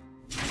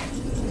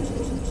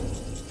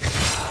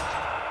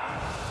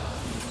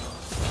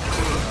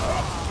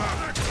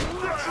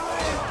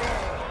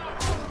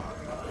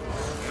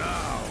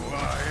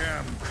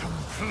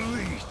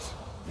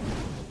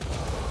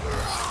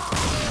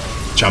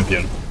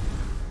 Champion.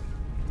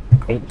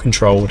 Alt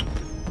controlled.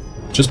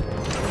 Just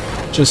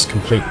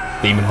complete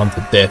Demon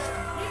Hunter death.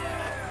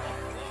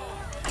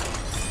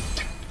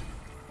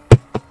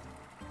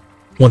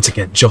 Once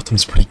again,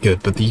 Jotun's pretty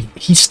good, but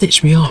he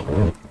stitched me up.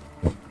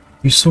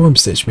 You saw him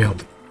stitch me up.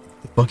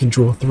 The fucking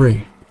draw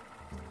 3.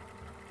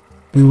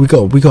 We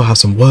gotta have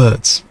some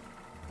words.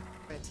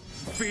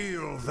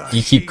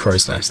 You keep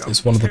Crow's Nest.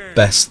 It's one of the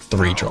best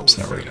 3 drops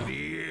in Arena.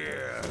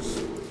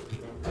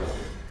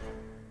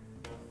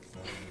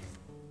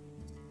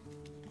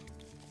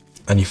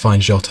 And you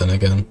find Jotun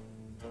again.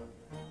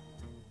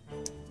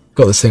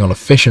 Got this thing on a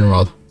fishing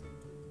rod.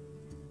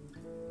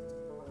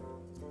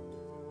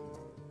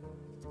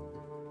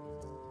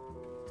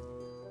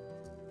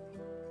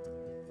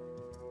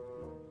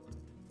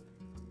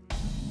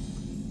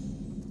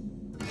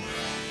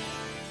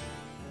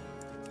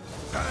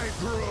 I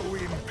grow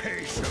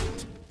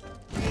impatient.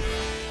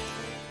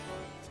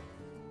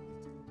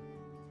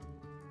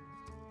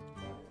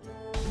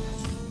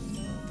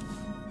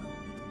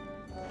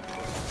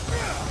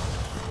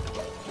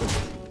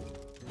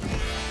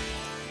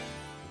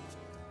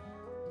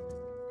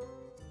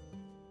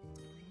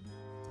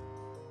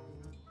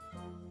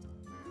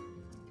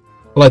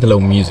 I like the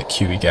little music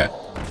cue we get.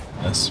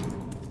 Yes.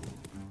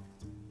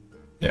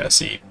 Yeah,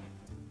 see.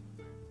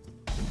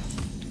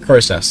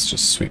 Crow's Nest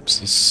just sweeps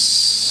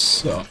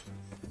this up.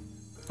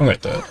 I'm gonna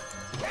do it.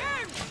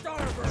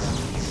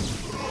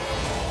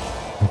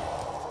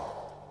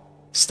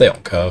 Stay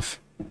on curve.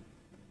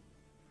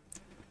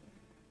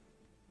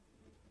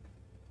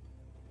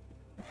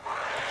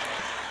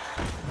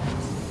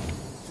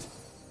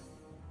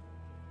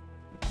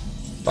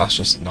 That's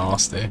just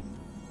nasty.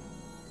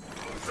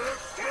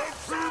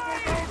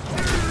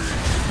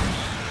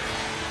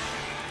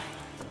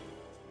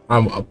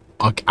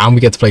 And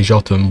we get to play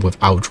Jotun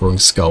without drawing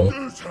Skull.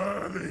 This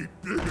hand ain't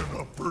big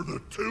enough for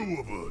the 2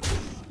 of us.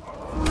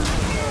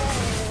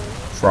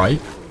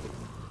 Right?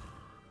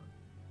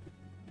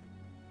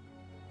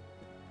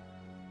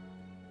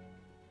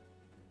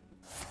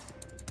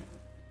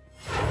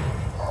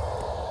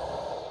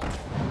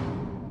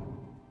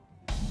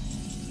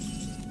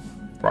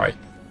 Right.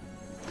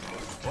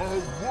 Our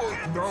work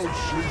now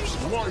shapes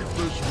life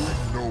as we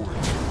know it.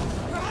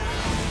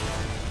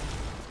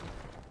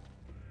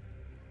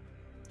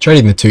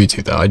 Trading the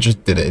 2-2 though, I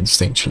just did it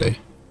instinctually.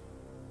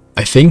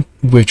 I think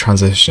we're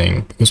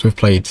transitioning, because we've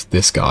played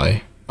this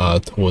guy,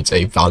 towards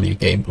a value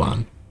game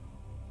plan.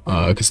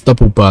 Because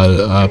double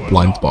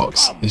blind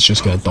box is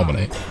just going to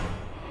dominate.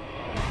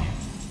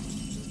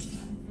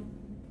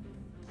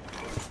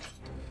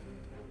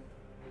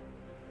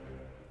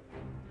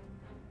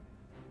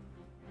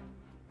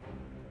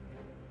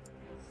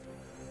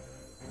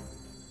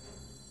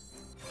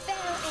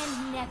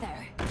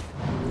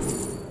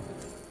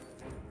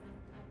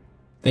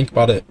 Think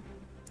about it.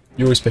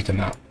 You're always picking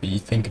that, but you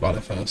think about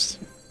it first.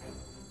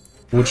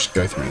 We'll just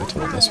go through the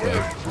tour this way.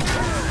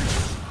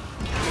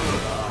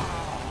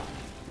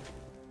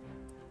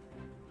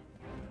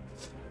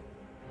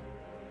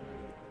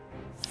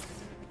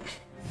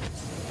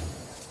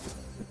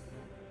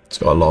 It's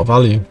got a lot of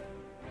value.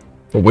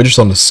 But we're just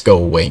on the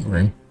skull waiting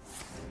room.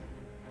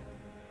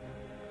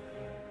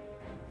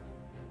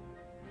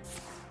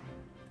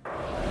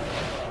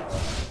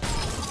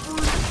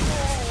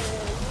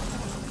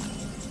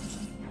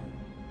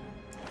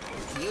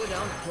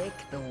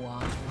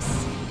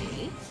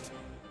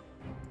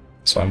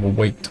 So we'll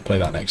wait to play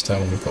that next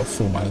turn when we've got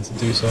full mana to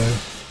do so.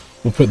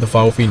 We'll put the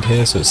Vile Fiend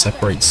here so it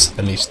separates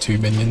at least 2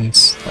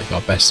 minions, like our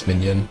best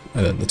minion,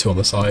 and then the 2 on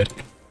the side.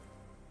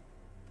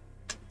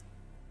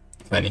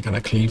 Any kind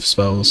of cleave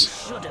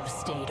spells. Should have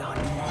stayed on.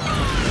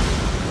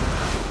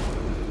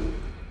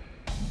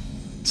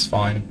 It's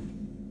fine.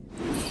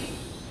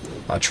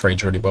 That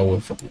trades really well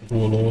with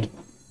Warlord.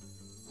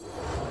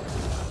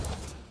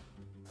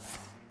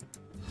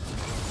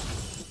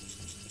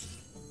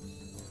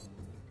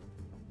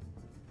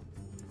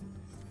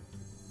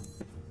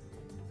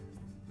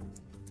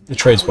 It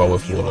trades well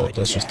with Warlord,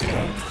 let's just do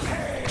that.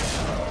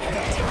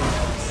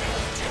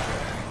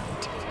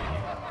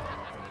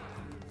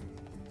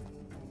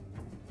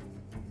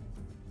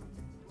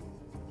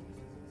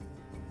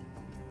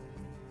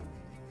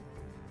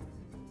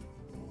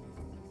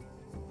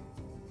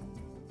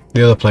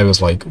 The other play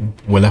was like,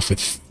 we're left with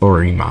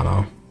 3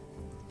 mana.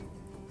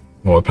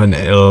 Well, we're playing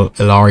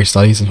Illari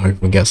Studies and hoping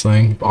we get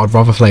something. But I'd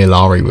rather play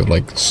Illari with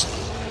like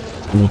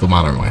all the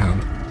mana in my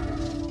hand.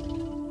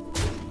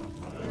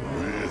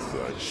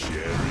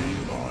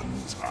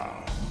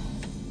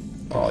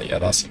 Oh yeah,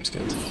 that seems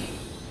good.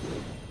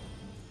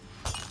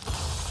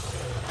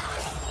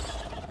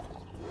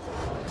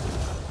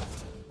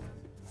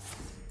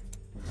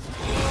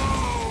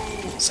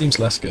 Seems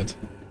less good.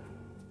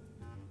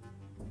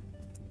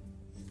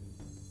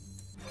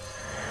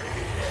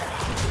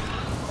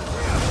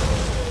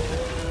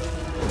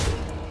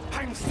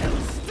 I'm still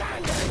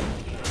standing.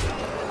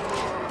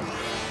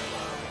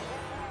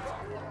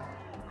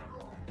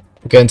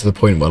 We're getting to the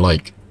point where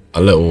like a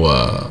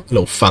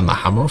little fan the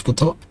hammer off the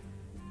top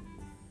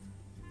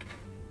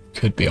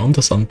could be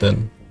onto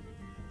something.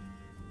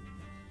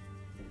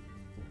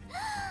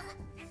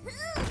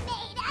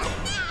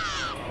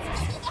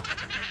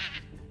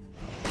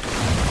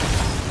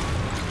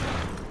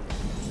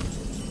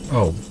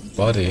 Oh,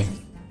 buddy.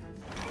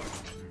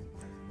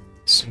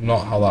 It's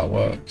not how that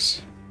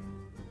works.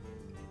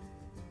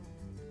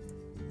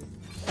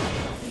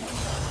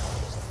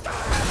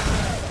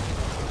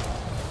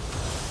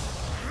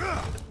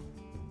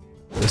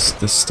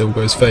 This still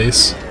goes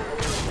face.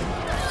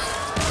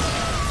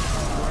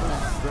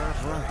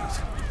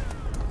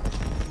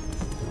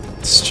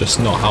 It's just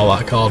not how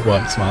that card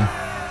works, man.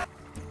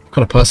 What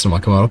kind of person am I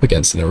coming up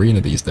against in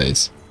arena these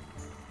days?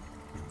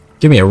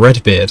 Give me a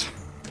red beard.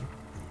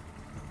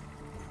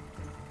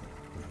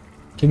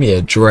 Give me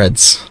a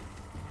dreads.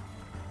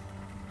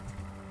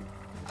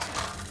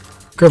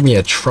 Grab me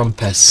a Trump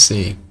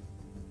SC.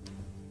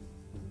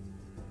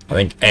 I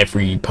think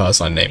every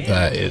person I named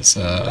there is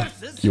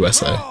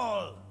USA.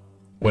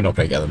 We're not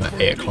going to get them at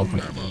 8 o'clock on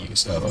the EU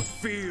server.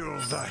 Feel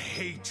the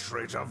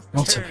hatred of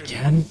Not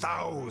again.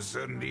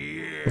 10,000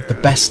 years. With the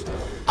best,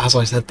 as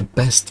I said, the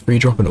best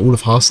 3-drop in all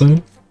of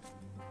Hearthstone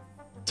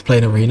to play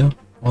an arena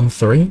on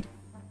 3,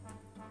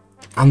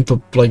 and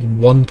the like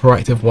 1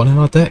 proactive 1 in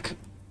our deck.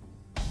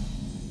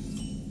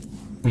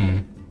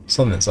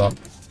 Something's up.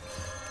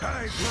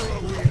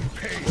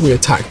 We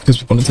attacked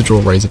because we wanted to draw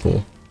Razor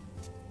Ball.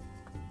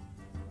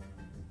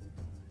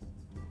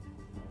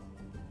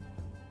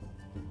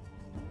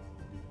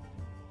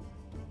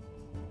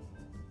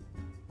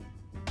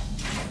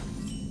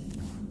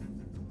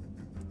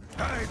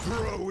 I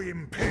grow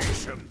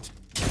impatient.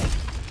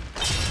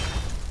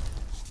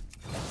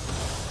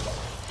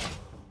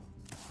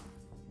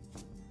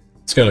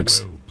 It's gonna look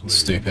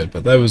stupid,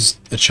 but there was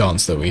a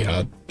chance that we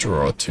had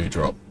draw a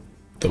 2-drop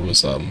that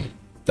was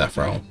Death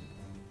Rattle.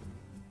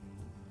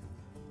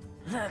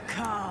 The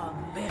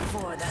calm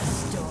before the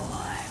storm.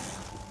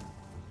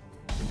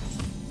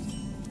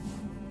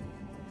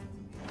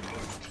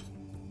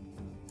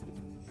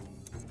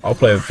 I'll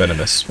play with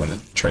Venomous when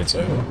it trades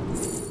over.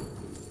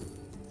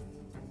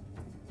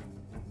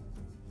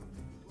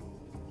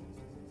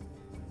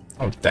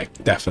 Oh, deck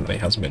definitely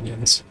has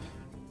minions.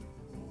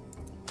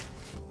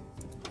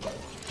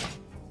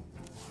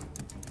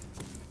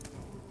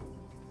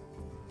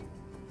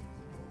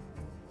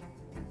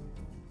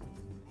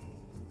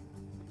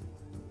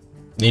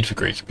 Need for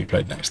Greed can be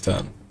played next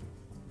turn.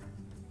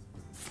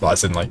 Well,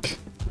 as in, like,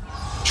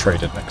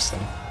 traded next turn.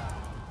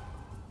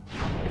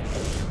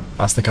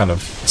 That's the kind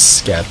of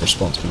scared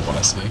response we want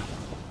to see.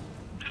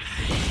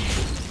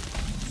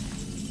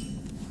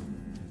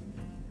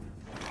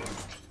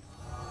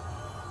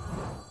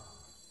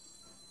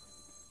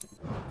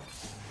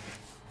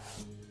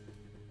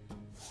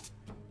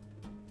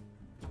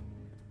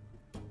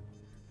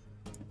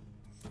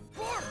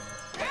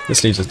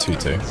 This leaves a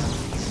 2-2.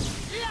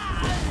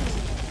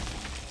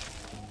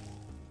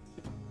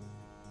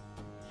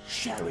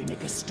 Shall we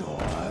make a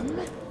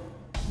storm?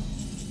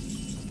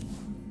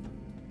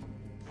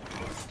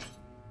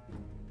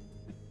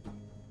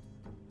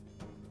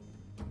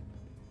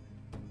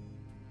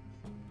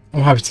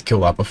 I'm happy to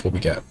kill that before they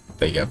get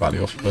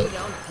value off of You it.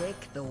 don't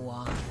pick the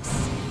ones,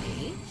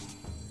 see?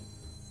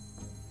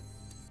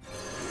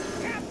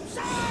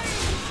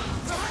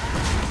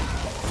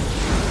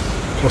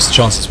 What's the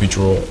chances we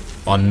draw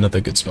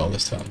another good spell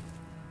this turn?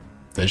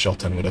 That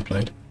Jotun would have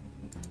played.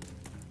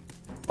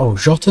 Oh,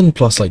 Jotun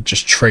plus like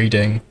just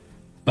trading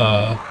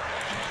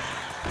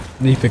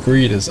Need for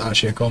Greed is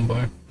actually a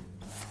combo.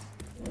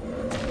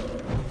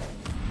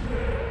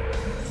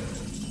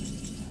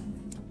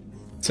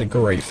 It's a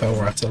great Fel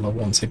Rattler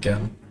once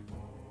again.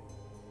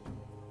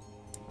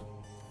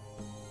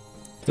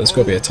 There's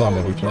got to be a time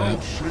when we play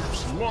it.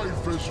 Shapes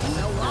life as we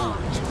know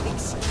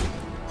it.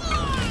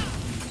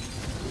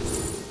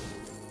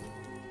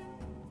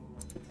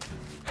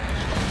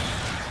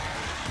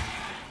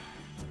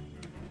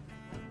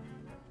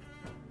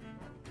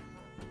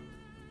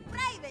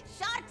 Private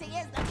Sharty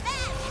is the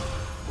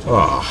best!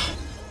 Ah.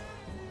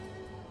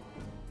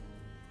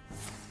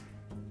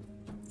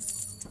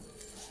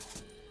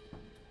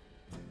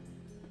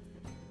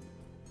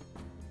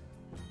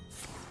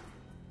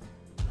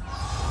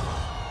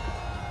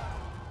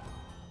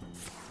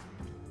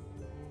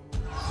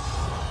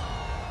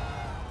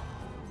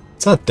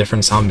 Is that a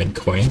different sounding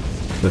coin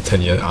for the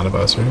 10-year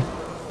anniversary?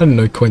 I didn't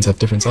know coins have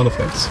different sound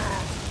effects.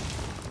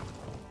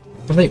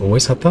 Have they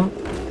always had that?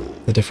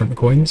 The different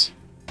coins?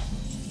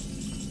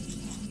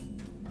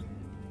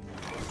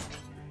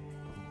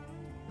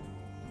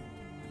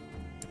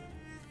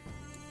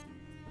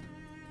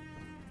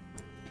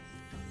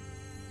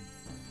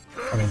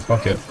 I mean,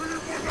 fuck it.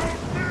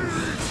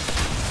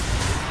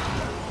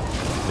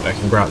 You know,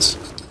 congrats.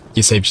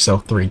 You saved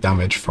yourself 3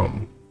 damage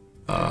from,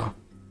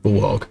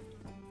 Bullhog.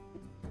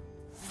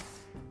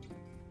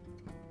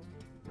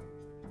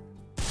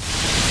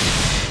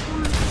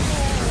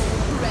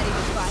 Ready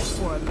to fight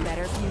for a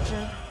better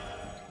future?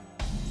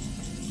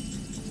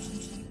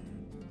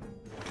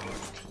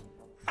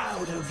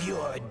 Out of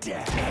your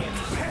death.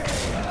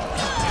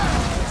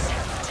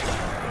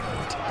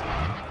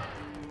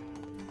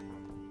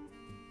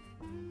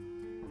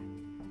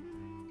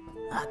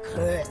 A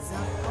curse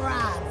of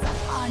frogs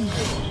upon you.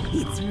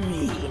 It's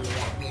really a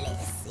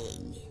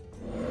blessing.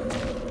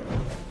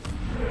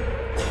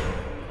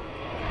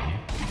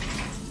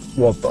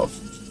 What the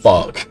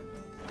fuck?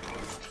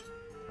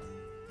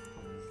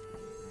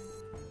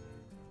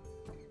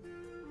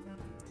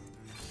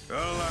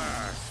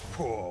 Alas,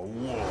 poor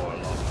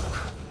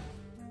warlock.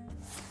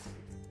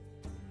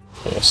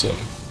 Awesome.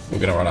 We're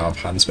gonna run out of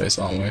hand space,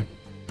 aren't we?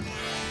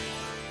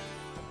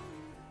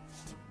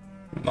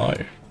 No.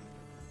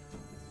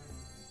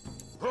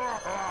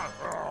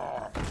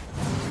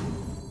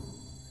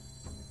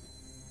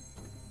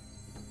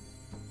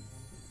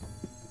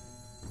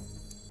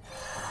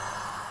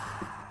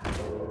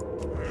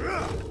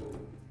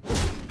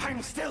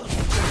 I'm still.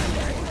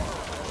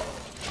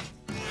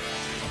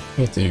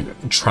 We have to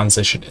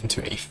transition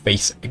into a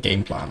face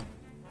game plan.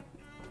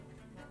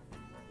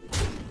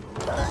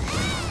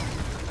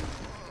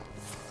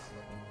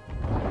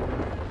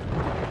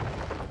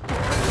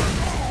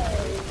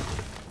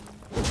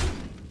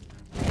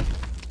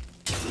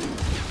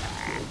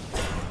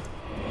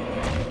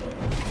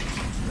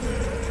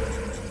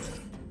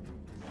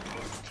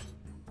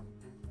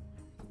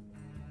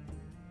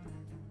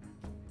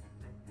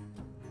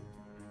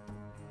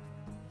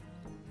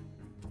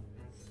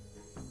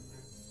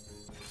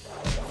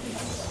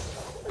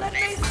 Let me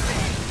see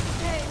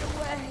pain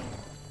away.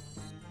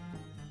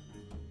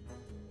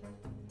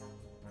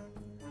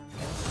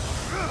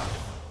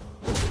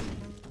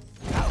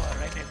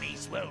 Our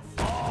enemies will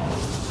fall.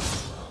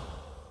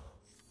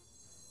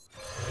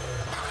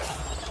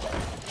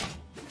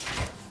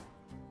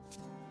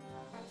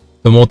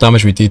 The more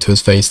damage we do to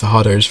his face, the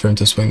harder it is for him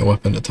to swing the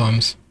weapon at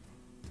times.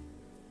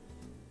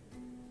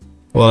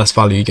 The less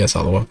value he gets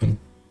out of the weapon.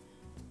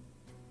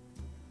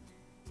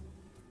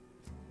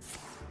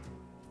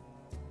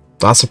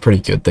 That's a pretty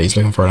good that he's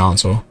looking for an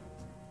answer.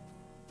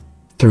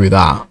 Through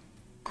that.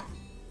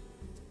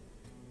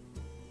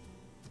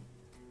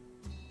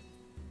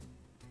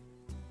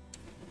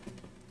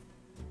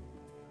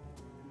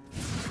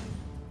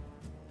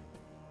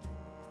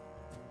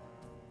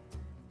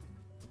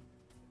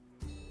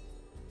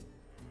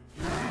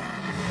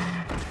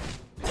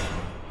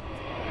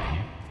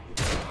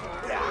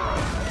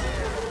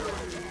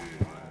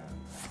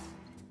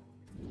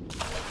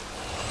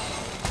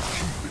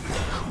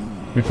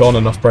 We put on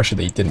enough pressure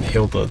that he didn't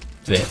heal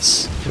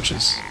this, which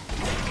is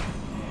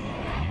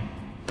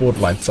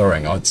borderline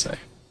throwing, I'd say.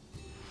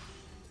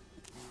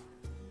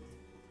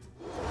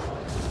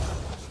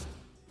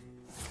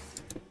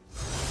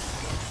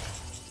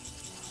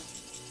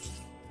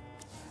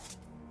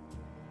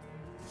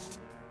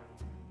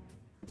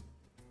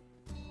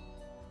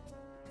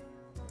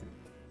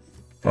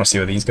 Wanna see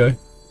where these go?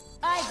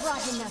 I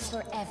brought enough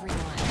for everyone.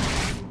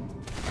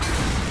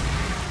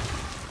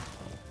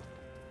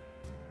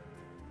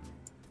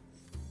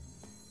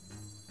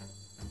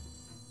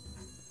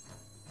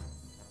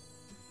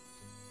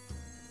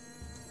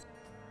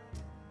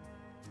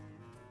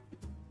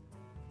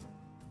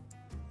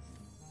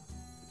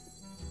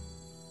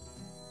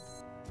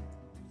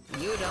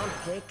 You don't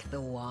pick the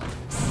ones,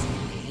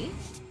 see?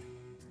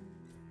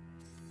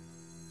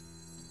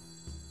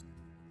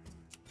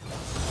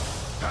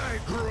 I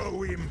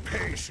grow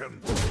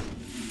impatient.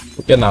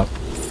 We're getting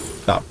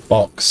that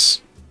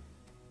box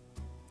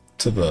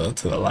to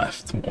the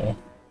left more.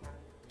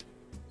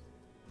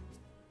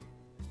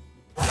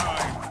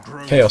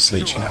 Chaos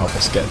Leech can help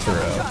us get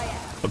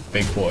through a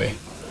big boy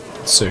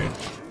soon.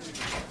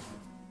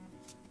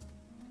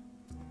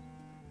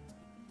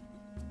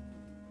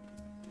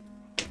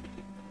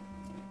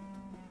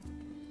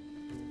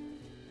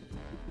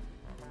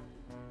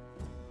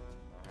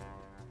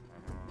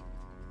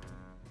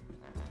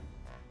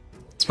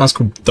 This man's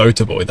called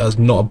Dota Boy. That's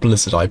not a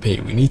Blizzard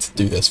IP. We need to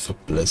do this for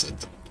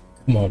Blizzard.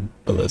 Come on,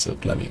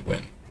 Blizzard, let me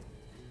win.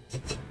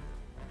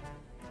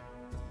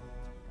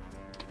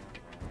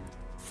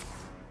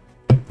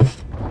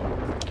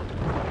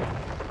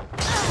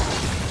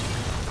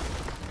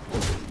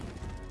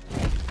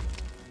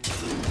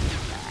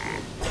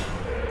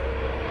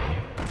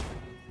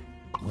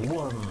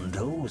 One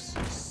dose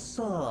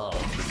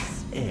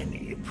solves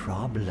any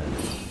problem.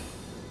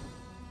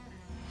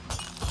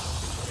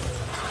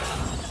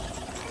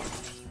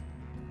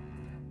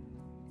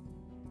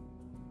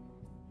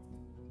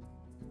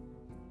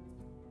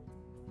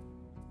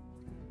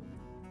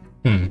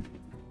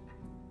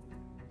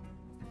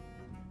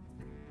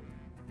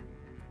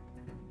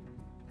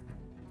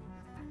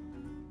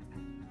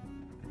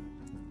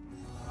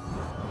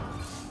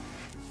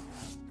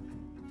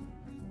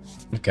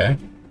 Okay.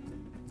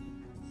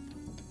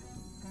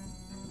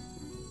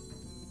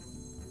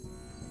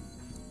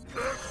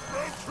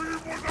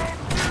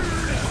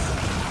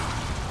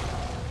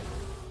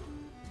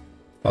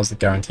 That was the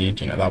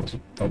guaranteed, you know, that was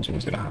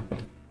always gonna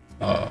happen.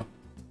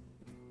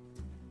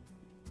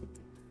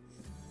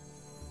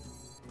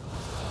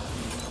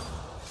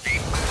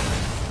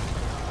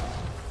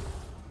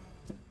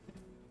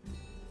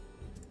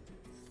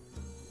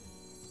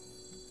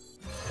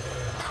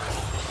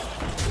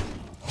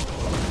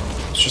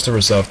 It's just a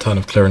reserve turn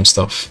of clearing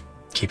stuff,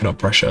 keeping up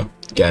pressure,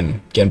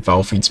 getting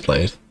Valve feeds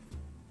played.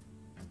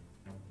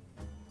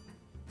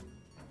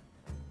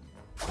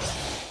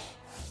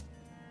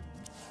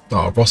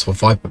 Oh, Roswell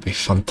Viper would be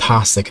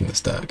fantastic in this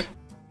deck.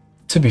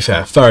 To be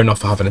fair enough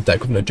for having a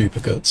deck with no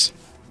duplicates.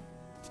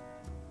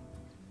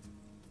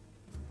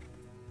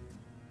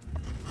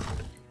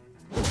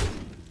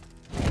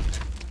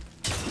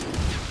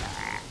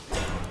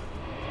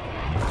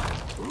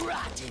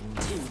 Rot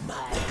into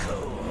my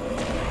core.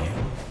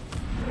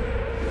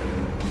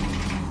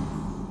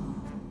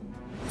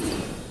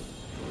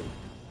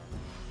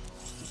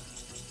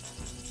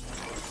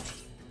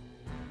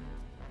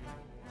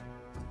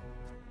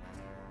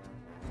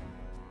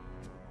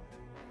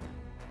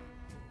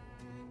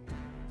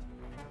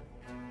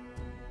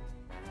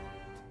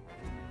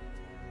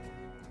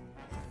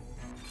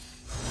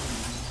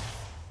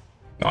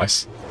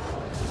 Nice.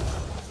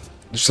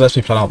 Just lets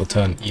me plan out the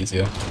turn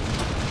easier.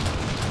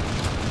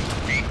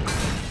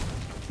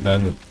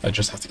 Then I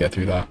just have to get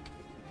through that.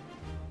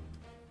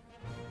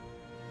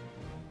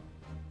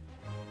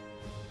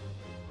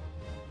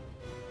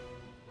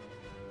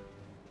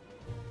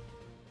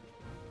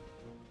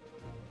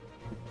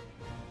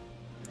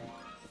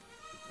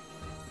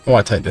 Oh,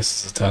 I take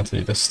this as a turn to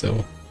do this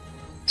still.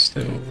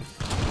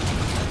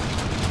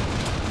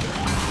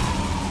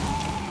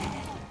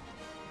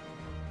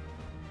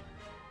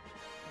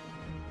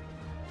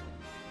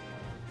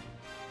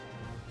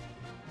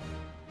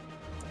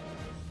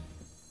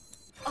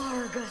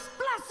 Argus,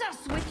 bless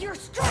us with your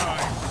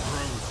strength!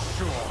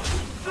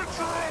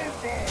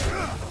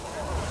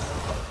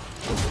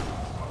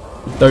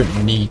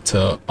 Don't need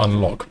to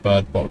unlock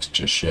Bird Box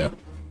just yet.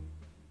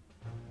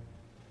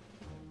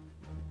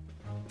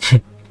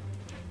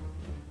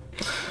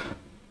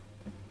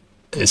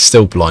 It's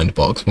still Blind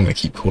Box. I'm gonna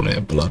keep calling it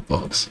a Blood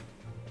Box.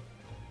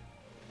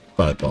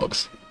 Bird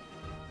Box.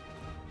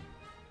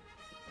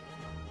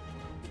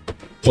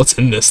 What's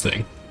in this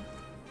thing?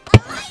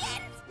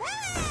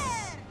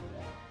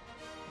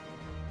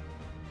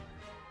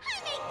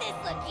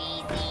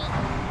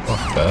 Oh,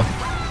 fair.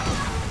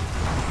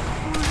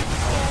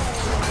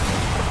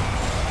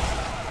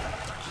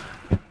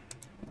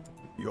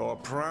 Your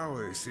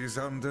prowess is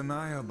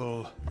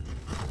undeniable.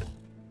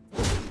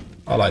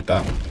 I like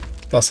that.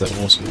 That's an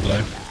awesome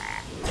blow.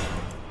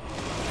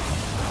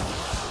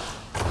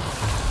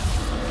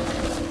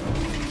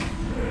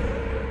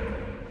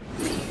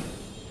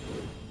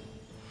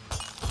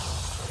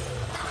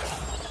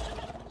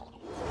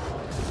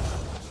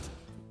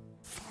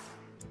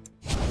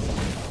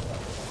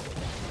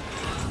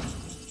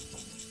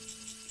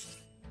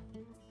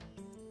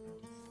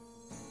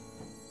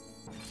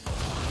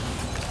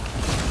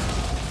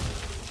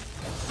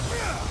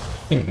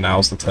 I think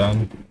now's the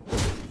turn.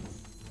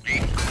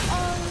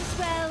 All's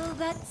well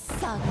that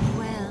sun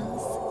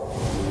wells.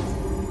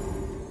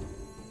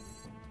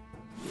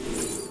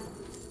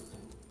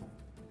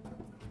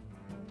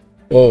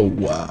 Oh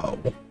wow.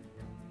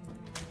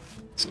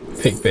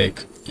 Pick big.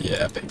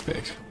 Yeah, pick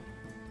big.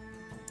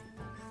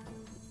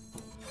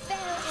 Fell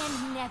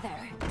and nether.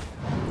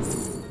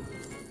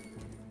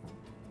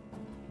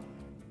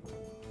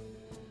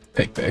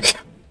 Pick big.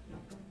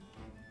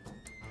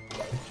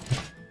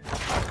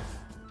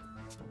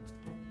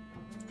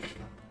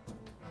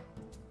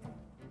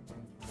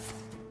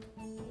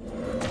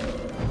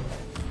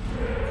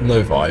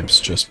 No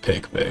vibes, just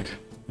pick big.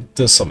 It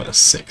does summon a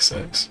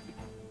 6/6.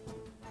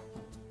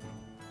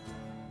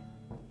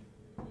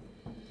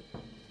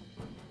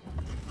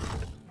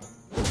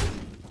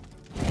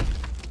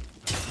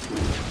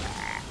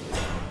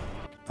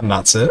 And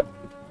that's it.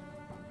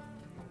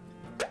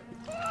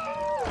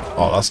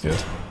 Oh, that's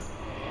good.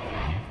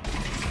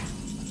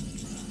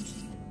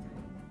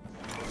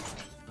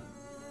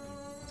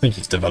 I think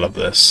he's developed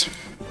this.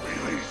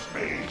 Release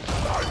me,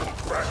 I will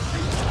grant you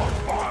a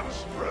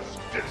monstrous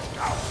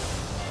discount.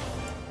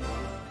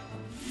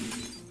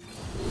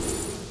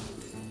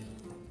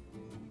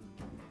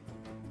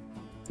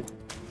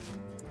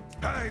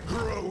 I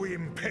grow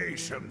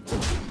impatient.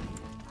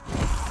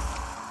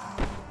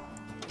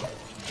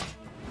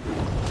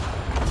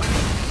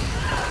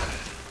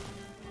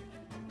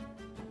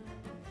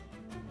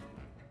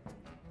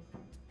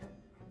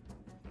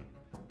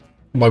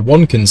 My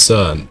one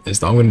concern is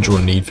that I'm going to draw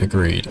Need for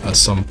Greed at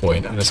some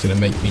point, and it's going to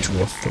make me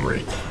draw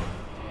 3.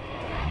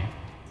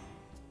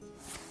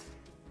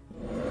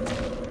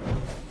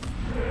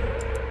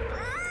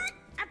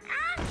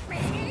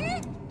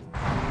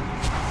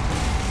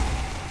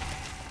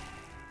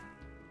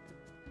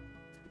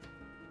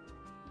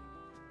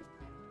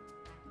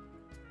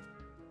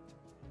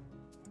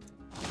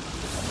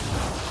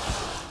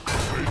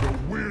 May the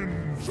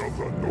winds of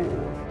the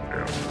north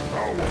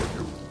empower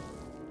you.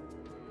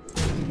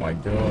 Oh my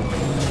god,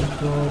 oh my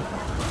god.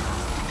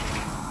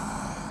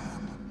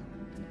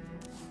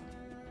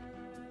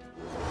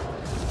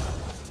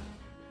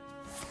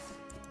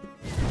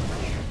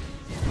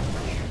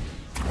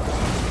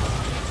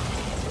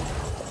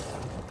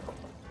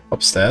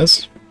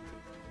 Upstairs?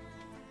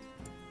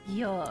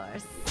 Your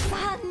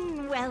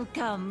son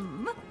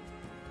welcome.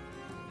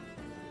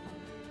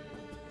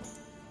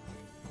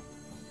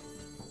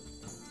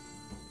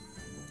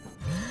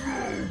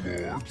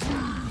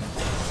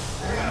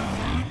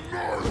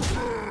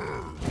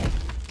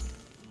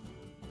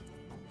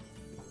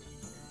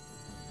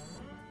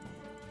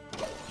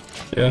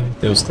 Yeah,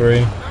 deals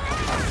 3.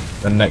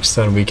 Then next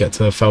turn we get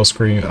to Fell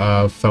Scream,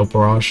 Fell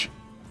Barrage.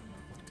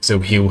 So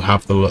he'll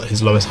have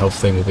his lowest health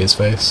thing will be his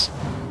face.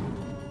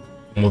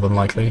 More than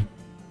likely.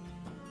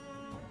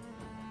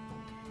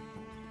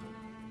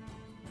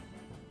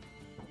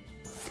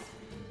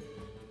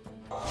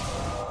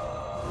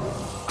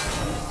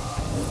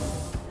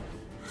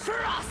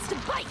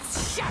 Frost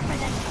bites sharper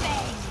than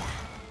fang.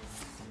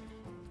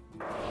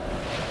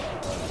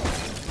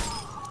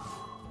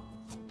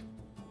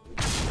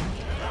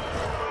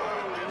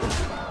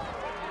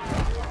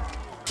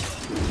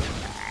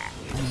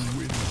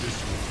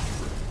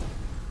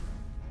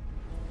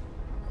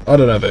 I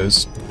don't know if it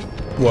was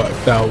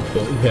worked out,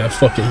 but yeah,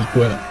 fuck it, he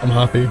quit. I'm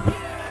happy.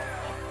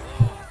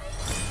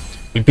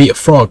 We beat a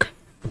frog.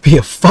 We beat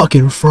a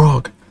fucking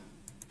frog.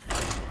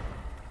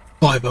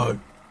 5-0.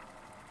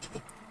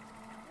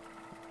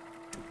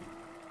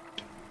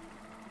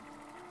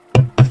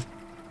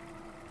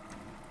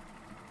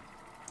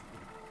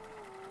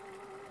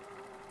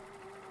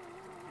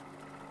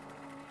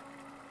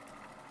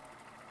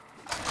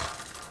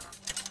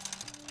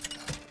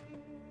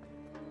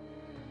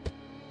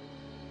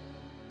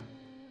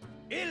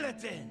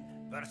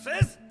 Illidan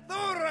versus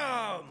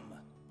Thorum!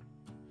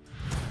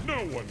 No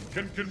one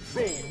can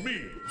control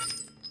me.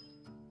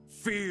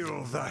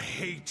 Feel the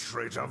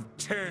hatred of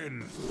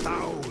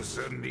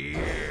 10,000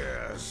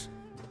 years.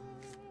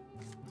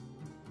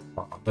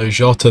 No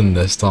Jotun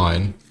this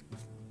time.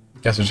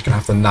 Guess we're just gonna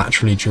have to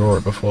naturally draw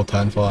it before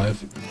turn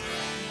 5.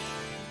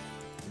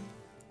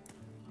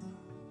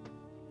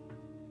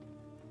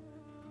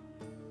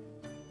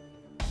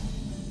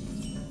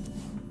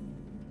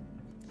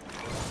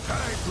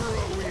 I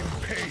grow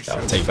impatient.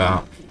 I'll take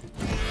that.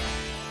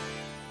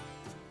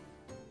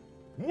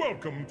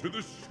 Welcome to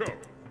the show.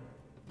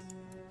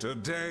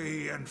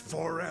 Today and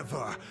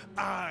forever,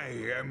 I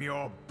am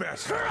your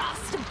better.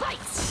 Frost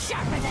bites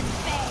sharper than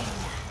fang.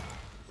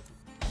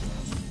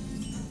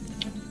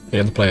 You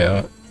have to play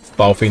a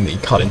battle thing that you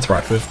can't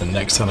interact with, the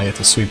next turn I get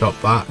to sweep up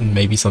that and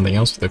maybe something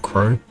else with a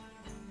crow.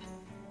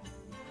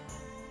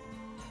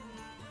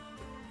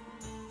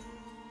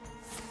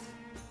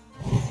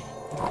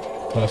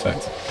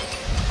 Perfect.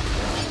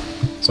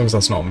 As long as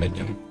that's not a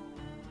minion.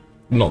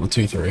 Not the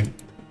 2-3.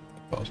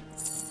 God.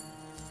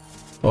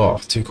 Oh,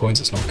 2 coins,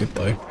 it's not good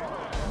though.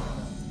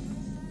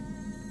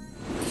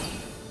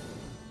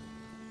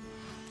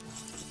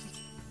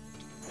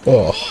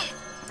 Oh.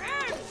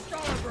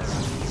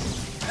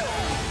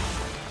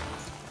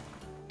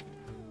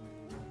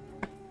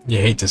 You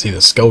hate to see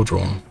the skull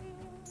drawn.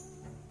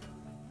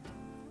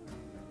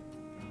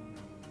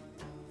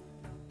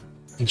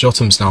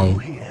 Jotun's now...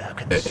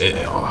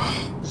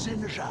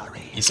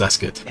 he's less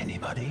good.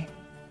 Anybody?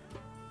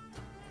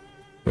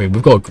 I mean,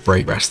 we've got a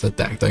great rest of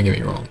the deck, don't get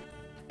me wrong.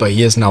 But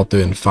he is now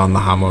doing Fan the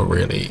Hammer,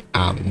 really,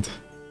 and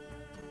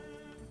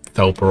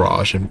Fell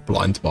Barrage and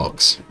Blind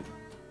Box.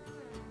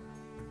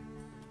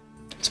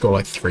 He's got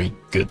like 3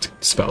 good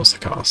spells to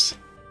cast.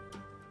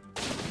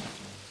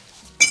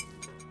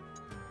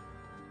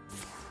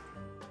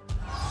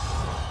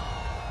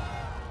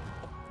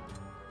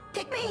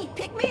 Pick me!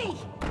 Pick me!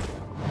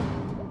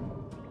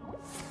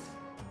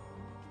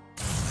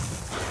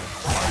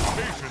 My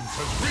patience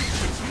has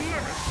reached its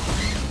limit.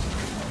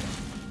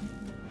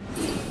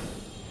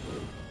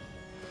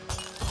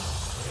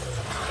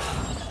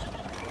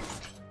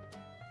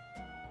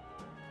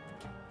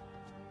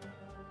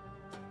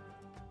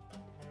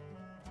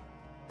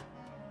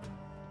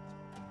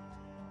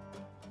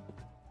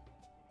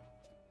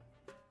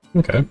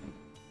 Okay.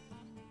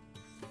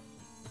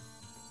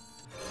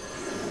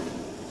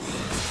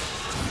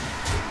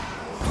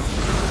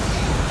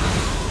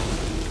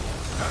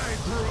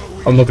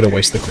 I'm not going to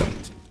waste the coin.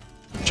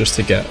 Just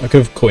to get... I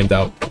could have coined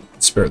out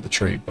Spirit of the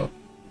Tree, but...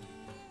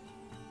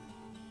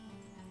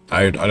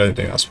 I don't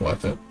think that's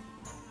worth it.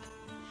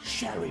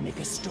 Shall we make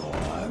a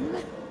storm?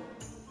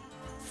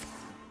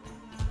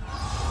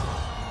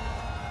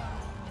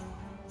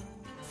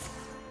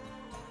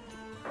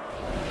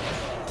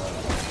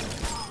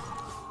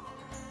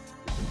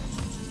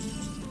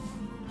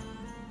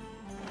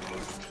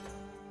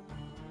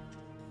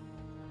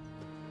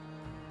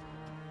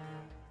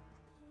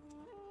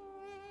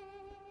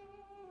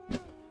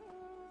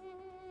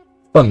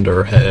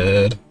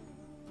 Thunderhead.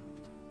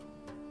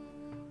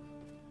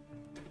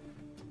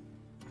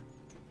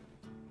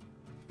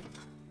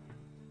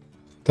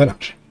 Don't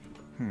actually.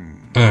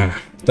 Don't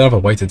have a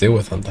way to deal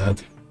with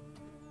Thunderhead.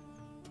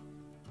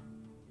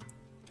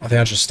 I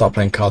think I should start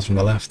playing cards from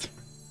the left.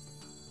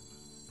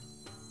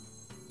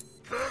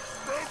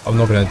 I'm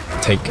not going to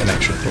take an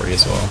extra 3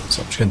 as well,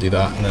 so I'm just going to do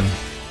that and then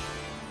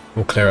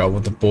we'll clear out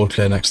with the board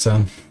clear next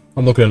turn.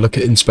 I'm not going to look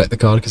at inspect the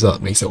card because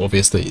that makes it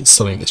obvious that it's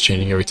something that's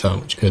changing every turn,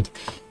 which could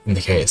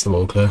indicate it's the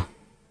board clear.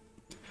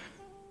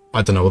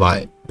 I don't know what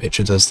that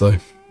picture does though.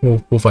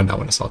 We'll find out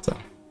when I start turn.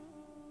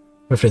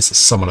 Hopefully it's a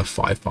summon of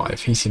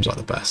 5/5. He seems like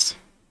the best.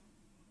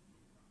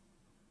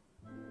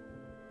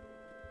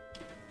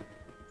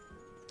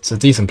 It's a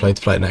decent play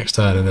to play it next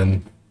turn and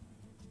then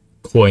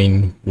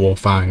coin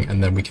Warfang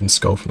and then we can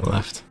skull from the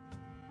left.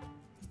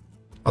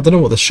 I don't know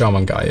what the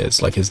shaman guy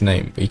is, like his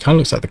name, but he kind of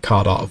looks like the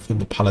card art from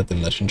the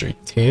Paladin Legendary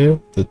tier,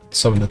 the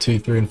summon the 2,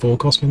 3, and 4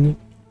 cost menu.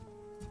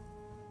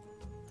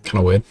 Kind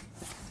of weird.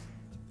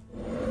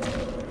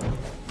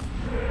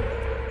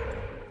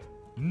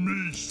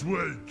 Me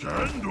sweat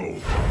candle.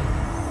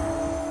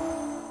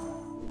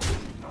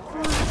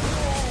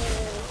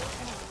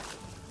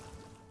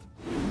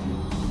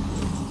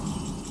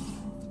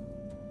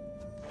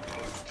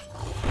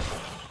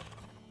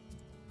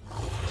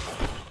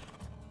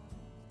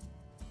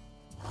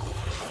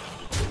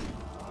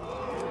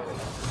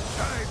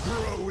 I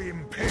grow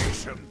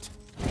impatient.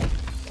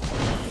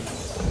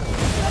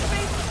 Let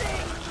me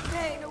sing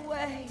pain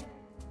away.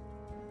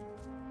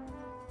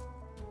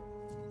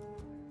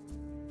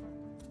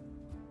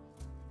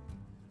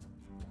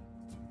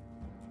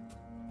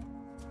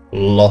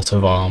 Lot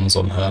of arms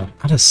on her.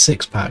 And a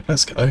 6-pack,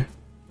 let's go.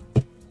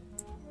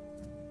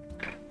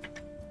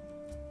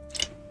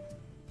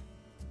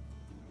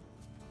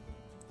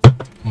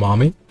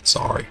 Mommy,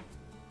 sorry.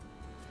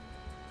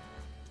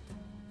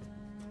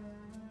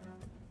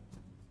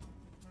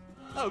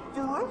 A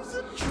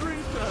frozen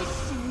treat as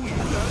sweet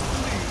as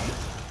me.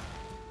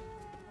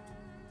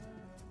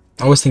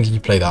 I always think you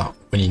play that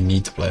when you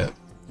need to play it.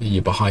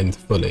 You're behind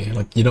fully,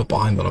 like you're not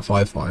behind on a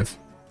 5-5.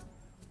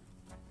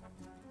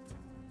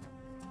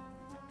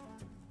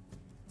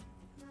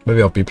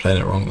 Maybe I'll be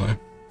playing it wrong though.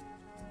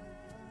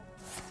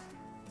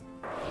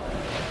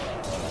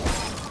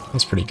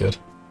 That's pretty good.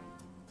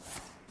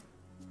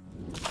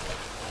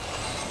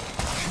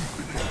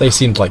 They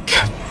seemed like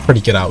pretty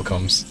good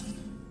outcomes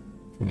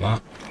from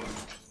that.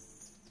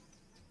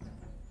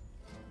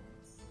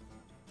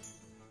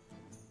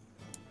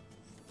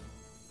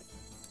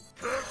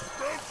 The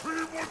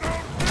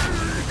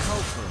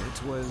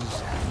culprit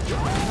was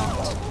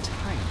not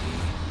tiny.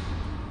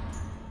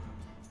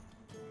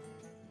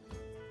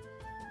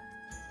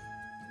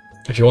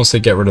 If he wants to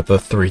get rid of the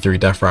 3-3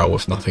 death route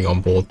with nothing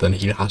on board, then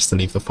he has to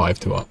leave the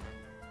 5-2 up.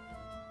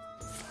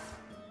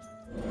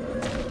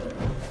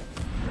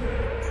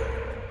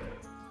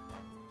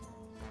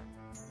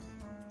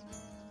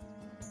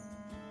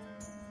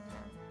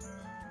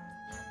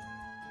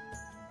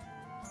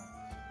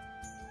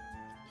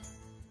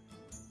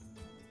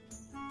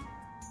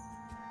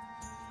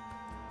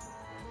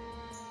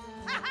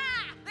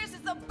 Ha-ha! This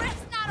is the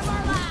best night of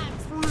our lives!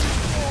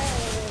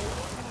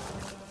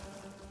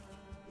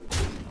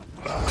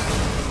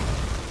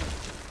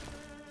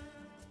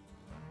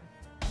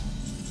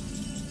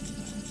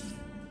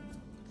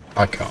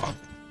 I can't.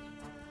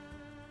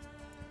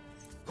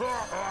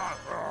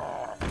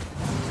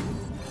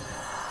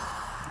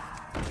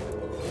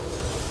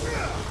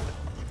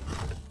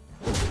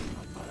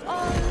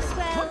 All's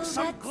well Put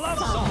some that's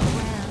gloves all on.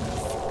 well.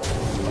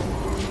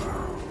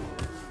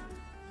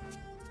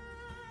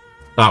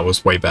 That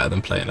was way better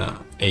than playing at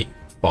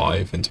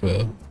 8-5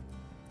 into a...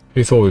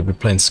 Who thought we'd be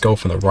playing Skull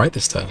from the right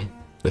this turn?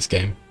 This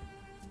game?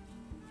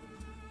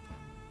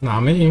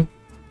 Not me.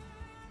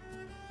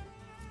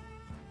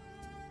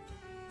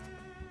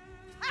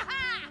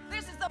 Ha-ha!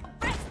 This is the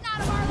best night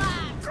of our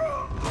lives!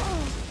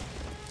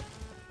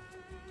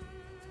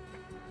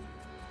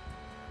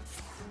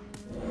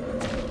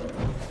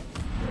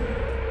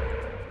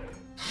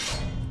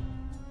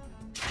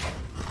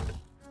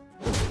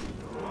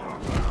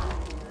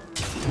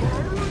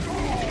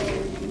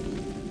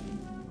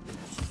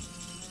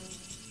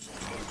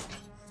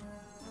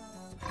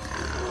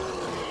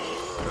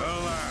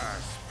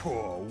 Alas,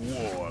 poor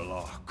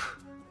warlock.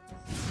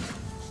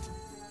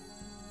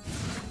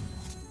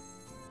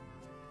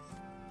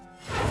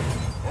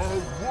 Our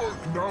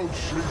work now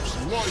shapes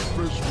life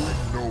as we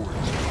know it.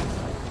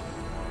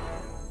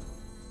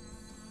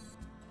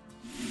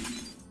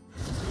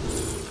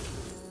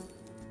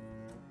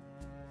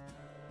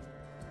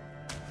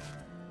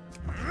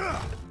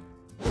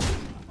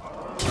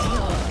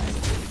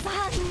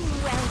 Fun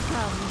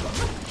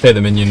welcome! Play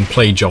the minion,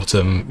 play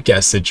Jotun, get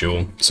a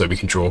sigil so we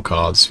can draw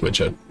cards, which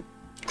are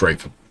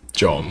great for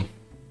John.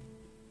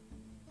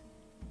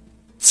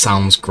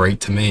 Sounds great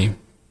to me.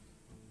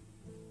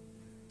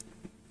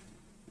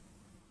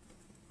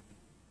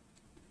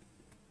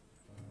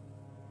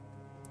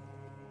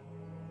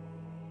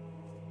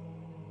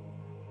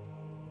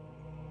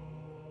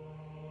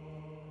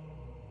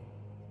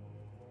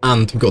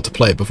 And we got to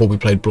play it before we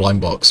played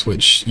Blind Box,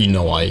 which you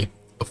know I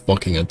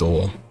fucking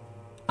adore.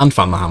 And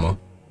Fan the Hammer.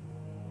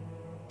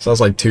 So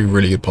that's like 2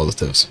 really good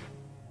positives.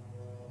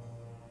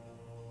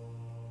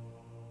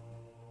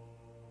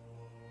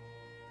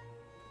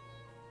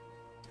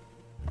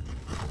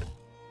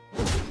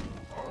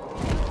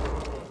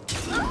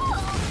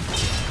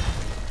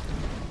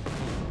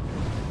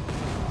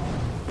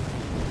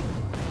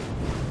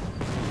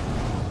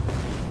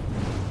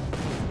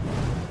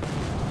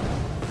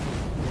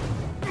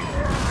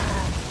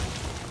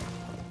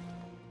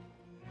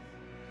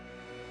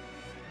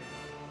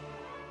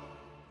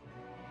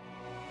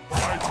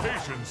 My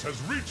patience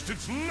has reached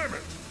its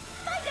limit.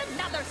 Find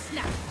another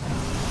snack!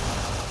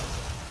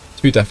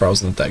 2 death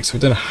routes in the deck, so we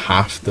don't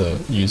have to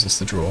use this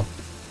to draw.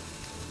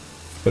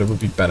 But it would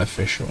be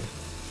beneficial.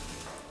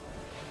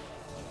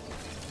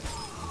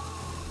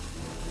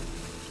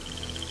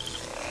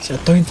 See,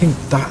 I don't think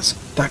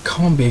that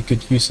can't be a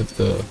good use of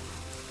the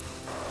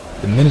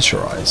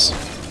miniaturize.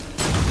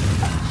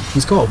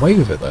 He's got away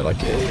with it though,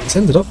 like it's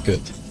ended up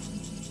good.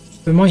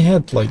 In my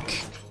head,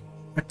 like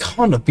I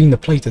can't have been the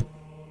play to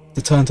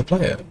turn to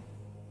play it.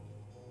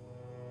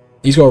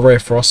 He's got a Ray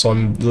of Frost, so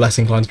I'm less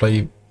inclined to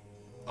play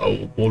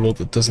a Warlord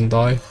that doesn't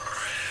die.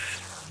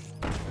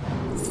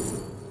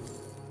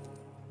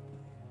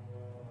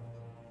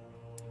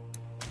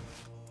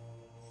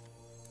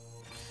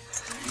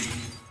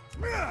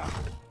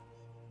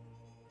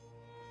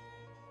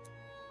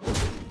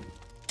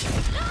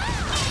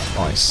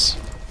 Nice.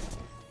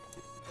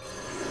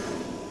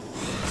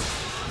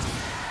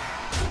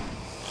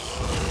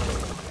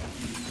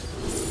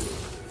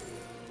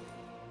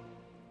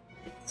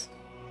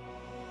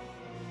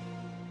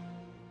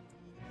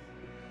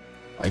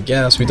 I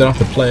guess we don't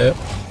have to play it.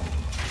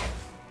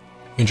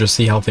 You can just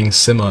see how things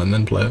simmer and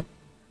then play it.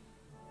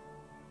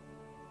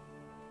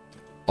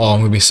 Oh,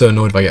 I'm gonna be so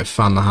annoyed if I get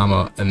Fan the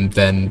Hammer and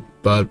then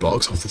Bird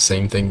Box off the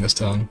same thing this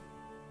turn.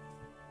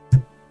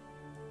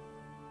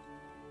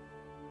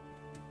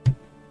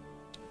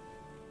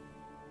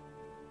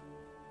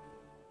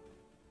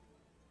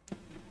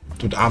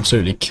 It would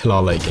absolutely kill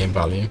our late game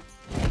value.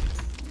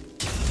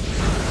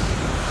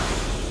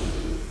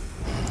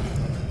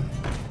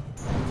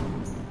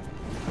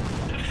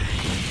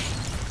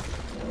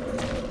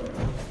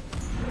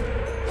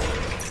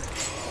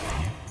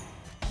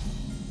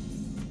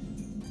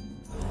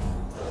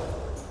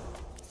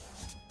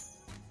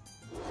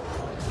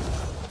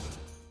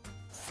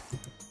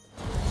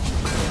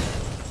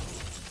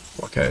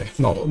 Okay,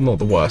 not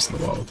the worst in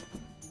the world.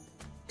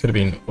 Could have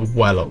been a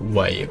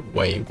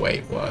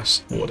way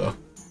worse order.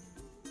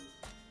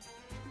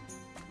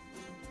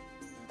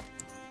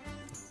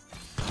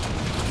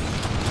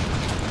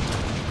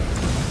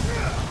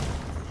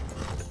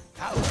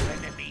 Our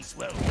enemies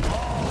will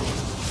fall.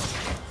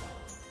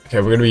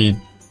 Okay, we're gonna be... Do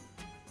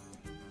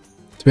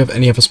we have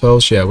any other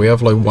spells? Yeah, we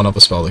have like one other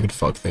spell that could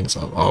fuck things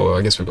up. Oh,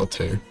 I guess we've got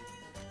two.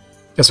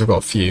 Guess we've got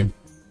a few.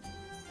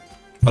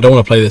 I don't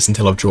want to play this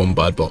until I've drawn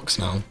Bird Box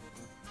now.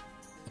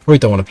 I probably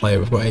don't want to play it,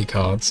 we've got 8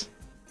 cards.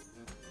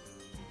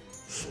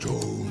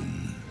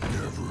 Stone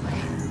never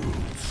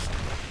heals.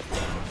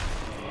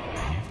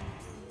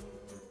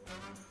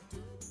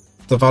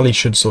 The valley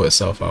should sort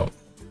itself out.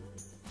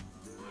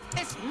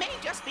 This may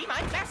just be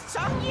my best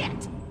song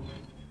yet.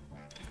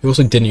 We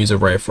also didn't use a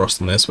Ray of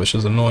Frost on this, which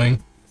is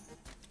annoying.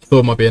 Thought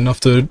it might be enough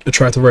to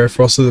attract a Ray of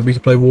Frost so that we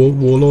could play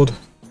Warlord.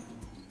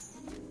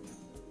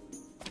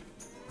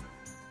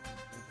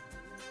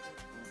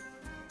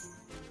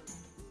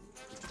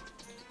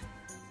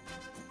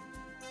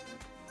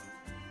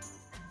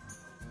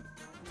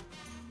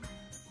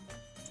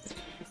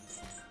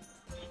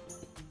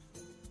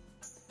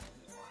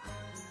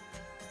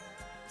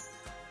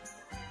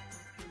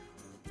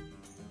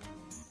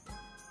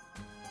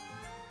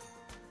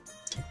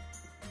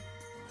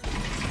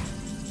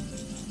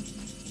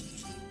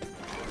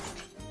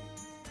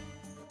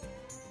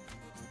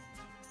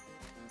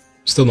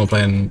 Still not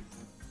playing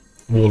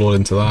Warlord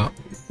into that.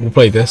 We'll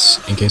play this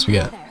in case we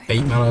get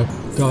 8 mana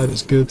guy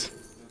that's good.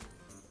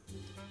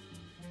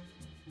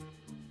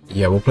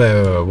 Yeah, we'll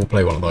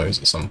play one of those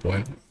at some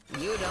point.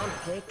 You don't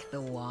pick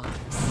the ones,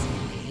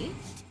 eh?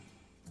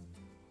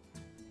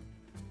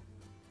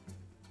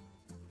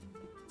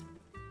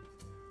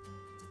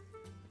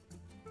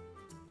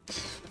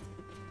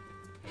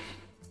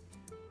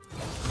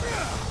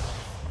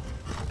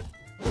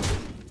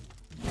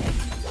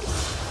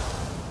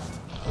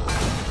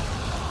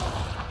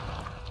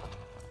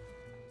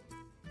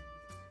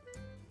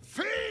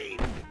 Fiend!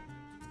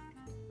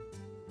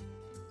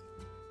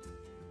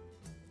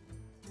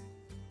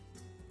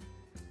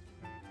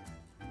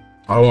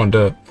 I don't want to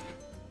do it,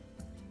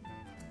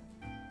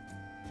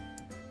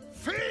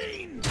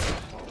 Fiend!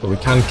 but we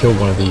can kill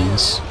one of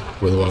these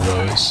with one of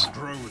those.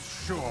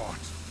 Grows short.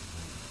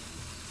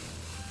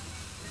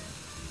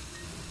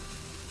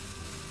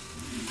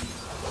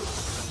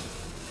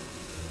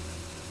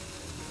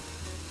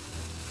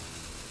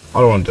 I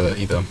don't want to do it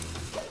either.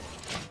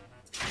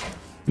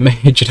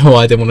 Maybe, do you know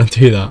why I didn't want to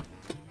do that?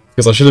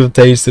 Because I should have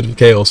tasted of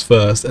Chaos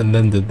first and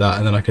then did that,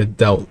 and then I could have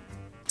dealt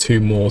 2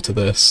 more to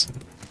this.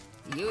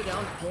 You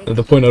don't pick At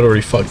the point I'd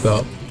already fucked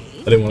up,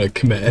 I didn't want to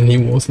commit any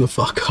more to the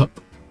fuck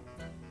up.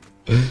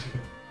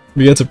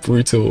 We get to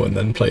Brutal and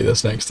then play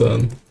this next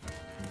turn.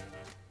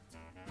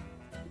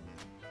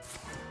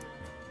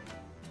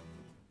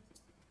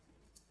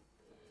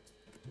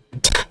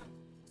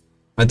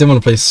 I didn't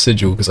want to play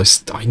Sigil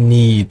because I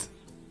need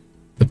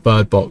the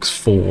Bird Box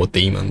for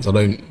demons. I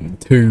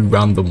don't... 2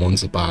 random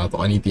ones are bad,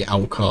 I need the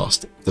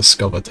Outcast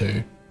Discover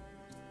 2.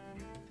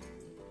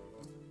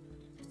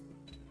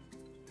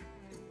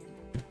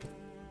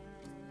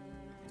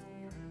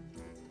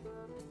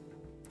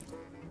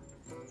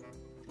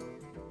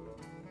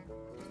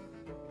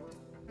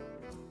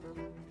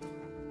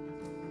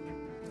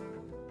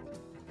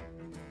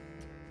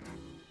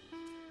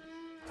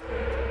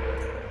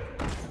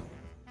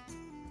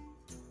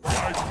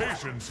 My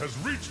patience has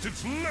reached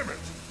its limit.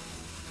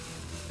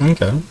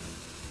 Okay.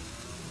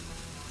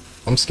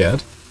 I'm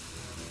scared.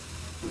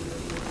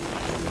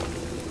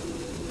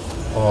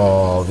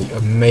 Oh, the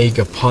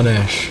Omega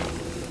Punish.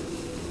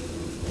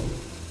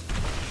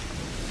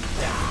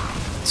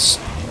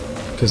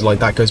 Because, like,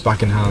 that goes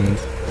back in hand.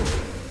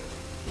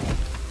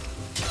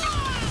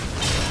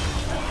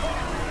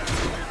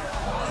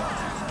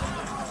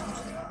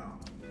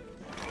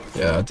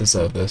 Yeah, I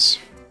deserve this.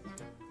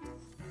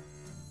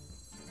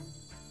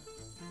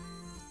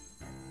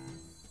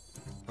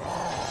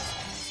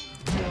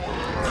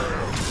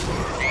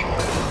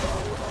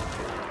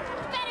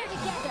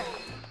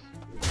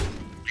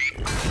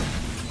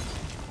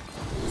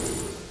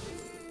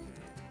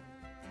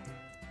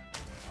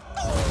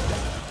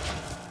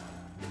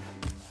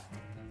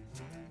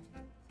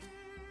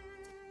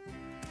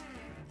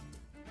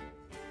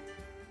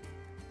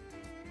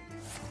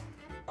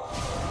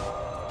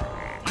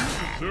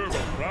 Deserve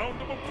a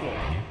round of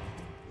applause.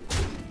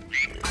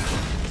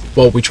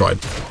 Well, we tried.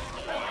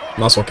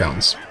 That's what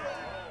counts.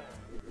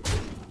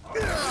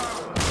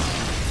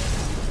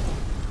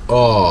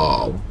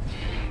 Oh,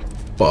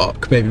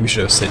 fuck. Maybe we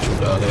should have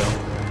sigiled earlier.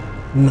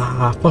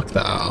 Nah, fuck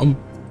that. I'm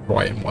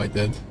right in what I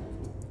did.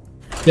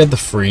 He had the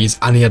freeze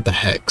and he had the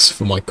hex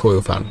for my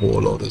Coil Fan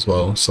Warlord as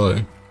well, so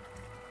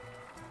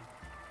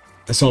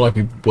it's not like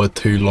we were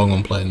too long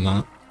on playing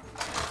that.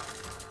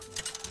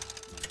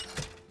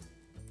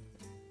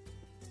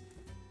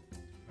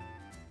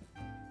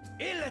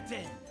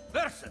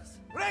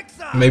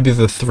 Maybe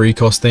the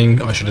 3-cost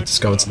thing, I should have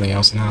discovered something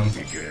else in hand.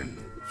 Begin.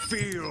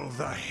 Feel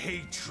the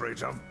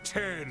hatred of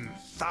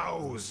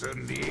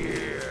 10,000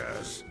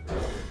 years.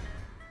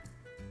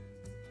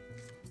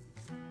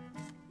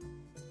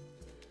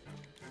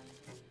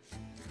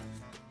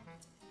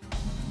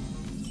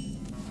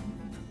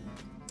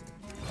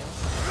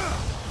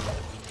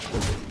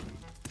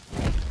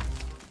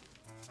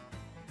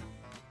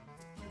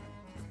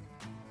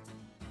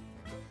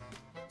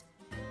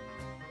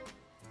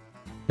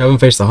 We haven't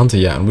faced the Hunter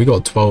yet, and we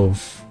got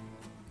 12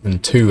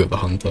 and 2 of the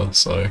Hunter,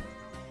 so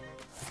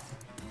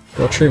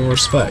gotta treat him with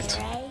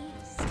respect.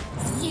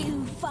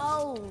 You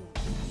fold.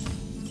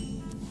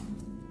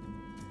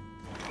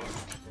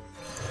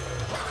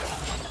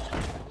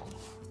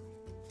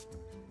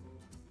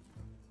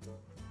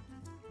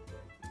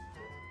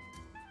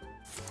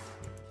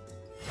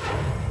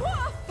 What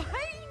a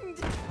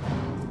find!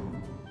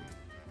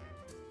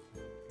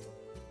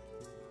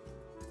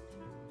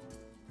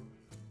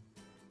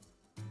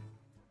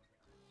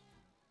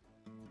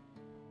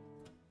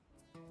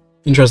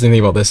 Interesting thing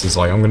about this is,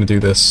 like, I'm gonna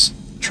do this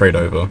trade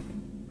over.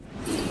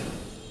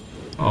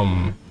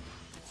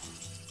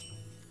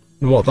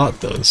 What that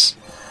does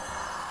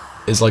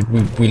is, like,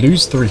 we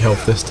lose 3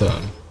 health this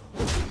turn,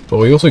 but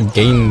we also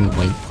gain,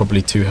 like,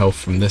 probably 2 health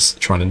from this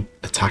trying to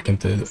attack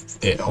into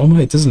it. Oh no,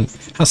 it doesn't.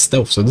 It has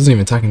stealth, so it doesn't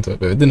even attack into it,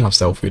 but if it didn't have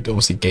stealth, we'd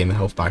obviously gain the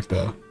health back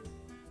there.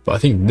 But I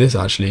think this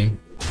actually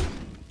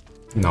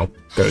now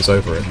goes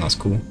over it, and that's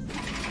cool.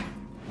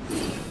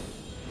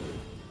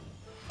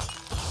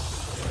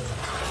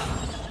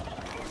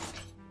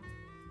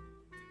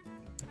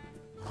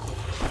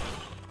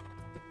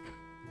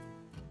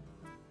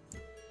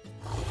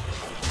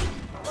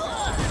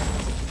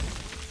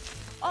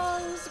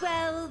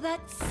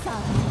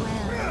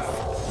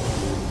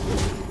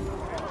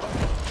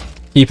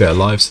 Keep it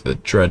alive so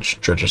that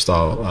Dredger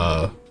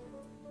style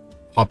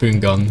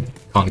harpoon gun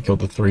can't kill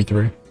the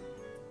 3/3.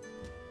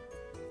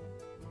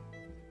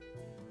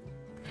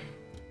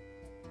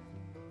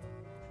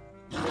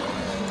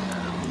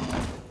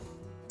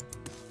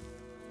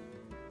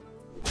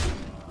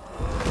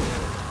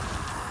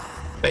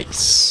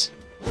 Base.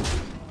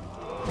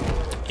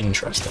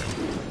 Interesting.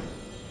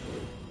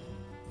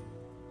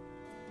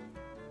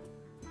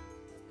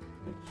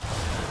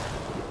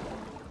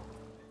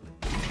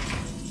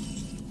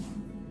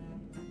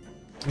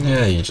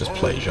 Yeah, you just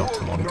play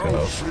Jotun on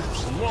curve.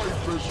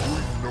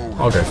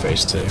 I'll go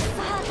phase 2.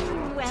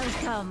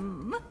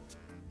 Welcome.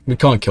 We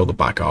can't kill the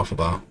back half of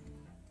that.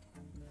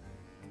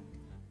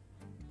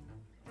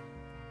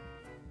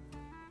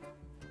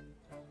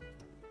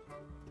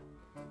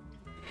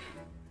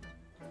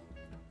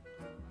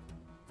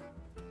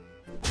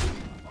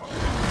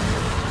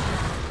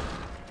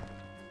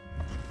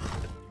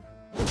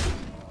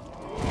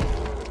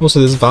 Also,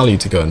 there's value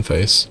to go and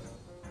face.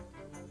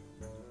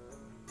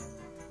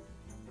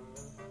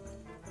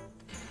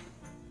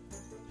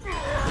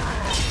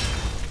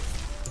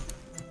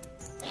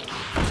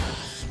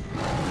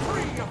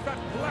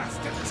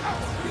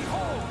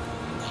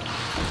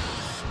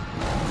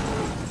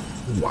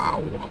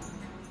 Wow.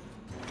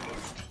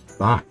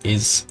 That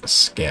is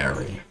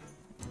scary.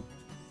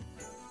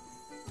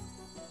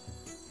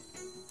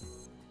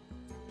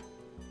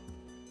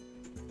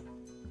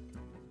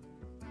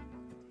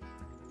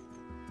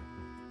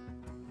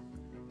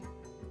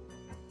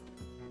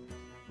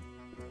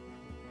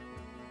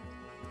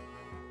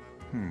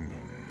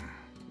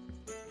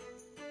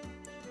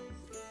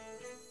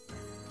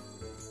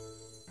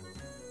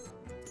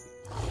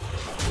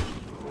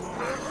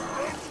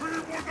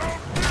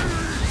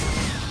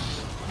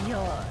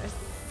 Your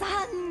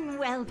son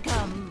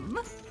welcome.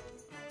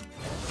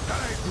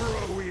 I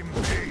grow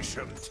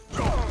impatient.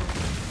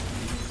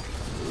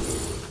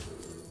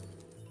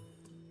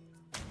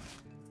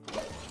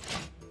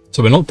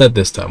 So we're not dead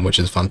this turn, which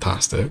is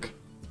fantastic.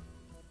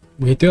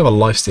 We do have a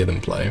lifesteal in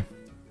play.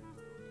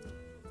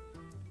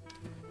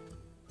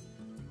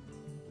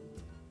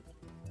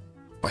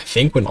 I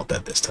think we're not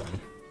dead this turn.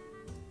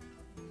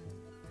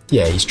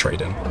 Yeah, he's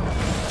trading.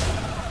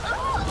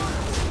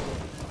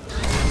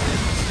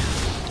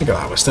 Look at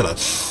that, we're still at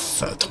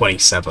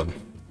 27.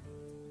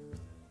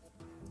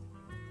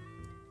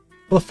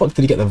 Where the fuck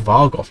did he get the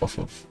Varg off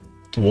of?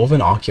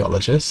 Dwarven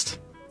Archaeologist?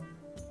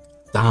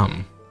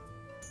 Damn.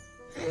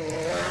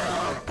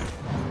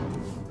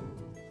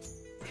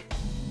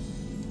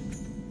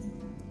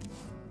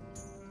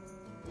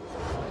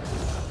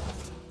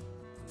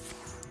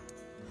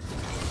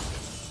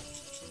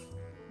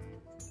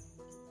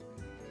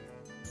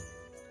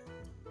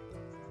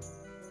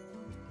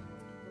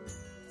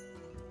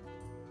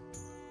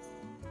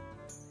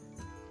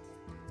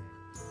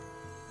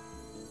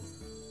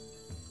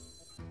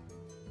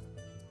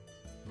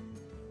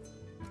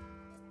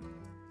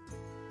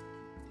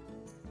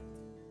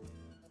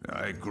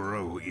 I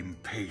grow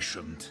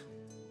impatient.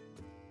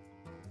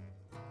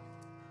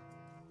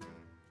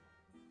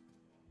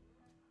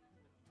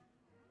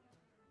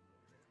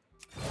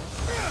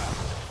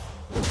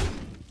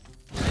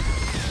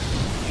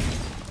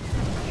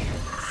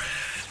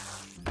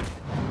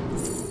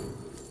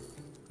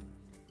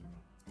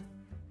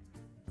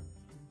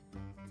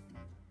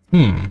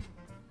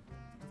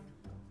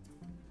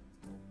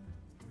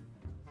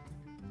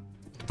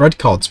 Red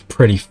card's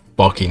pretty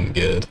fucking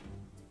good.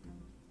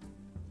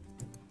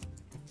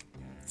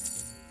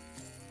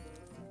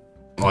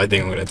 I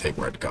think I'm gonna take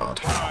red card.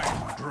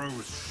 Time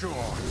grows short.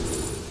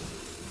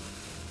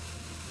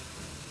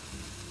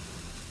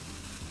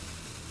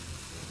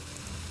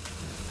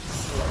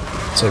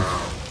 So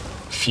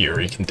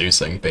Fury can do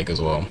something big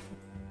as well.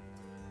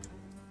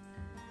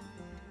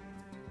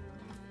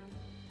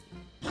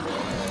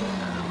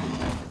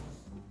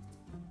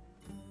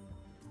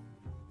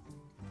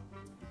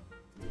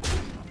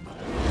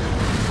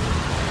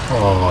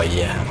 Oh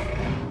yeah.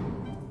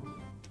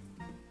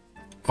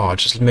 Oh,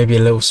 just maybe a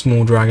little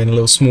small dragon, a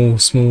little small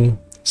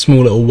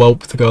little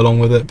whelp to go along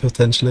with it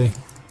potentially.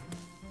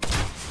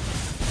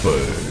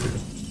 Boo.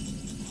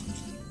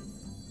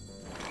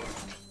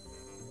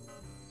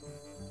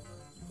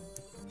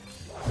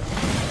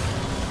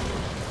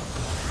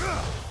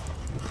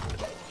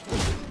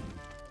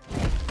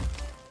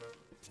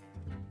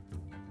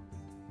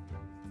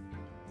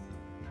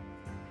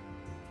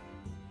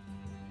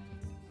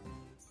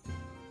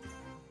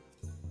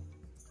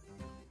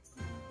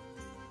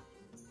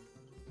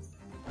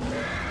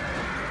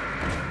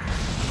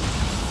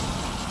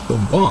 The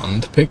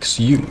wand picks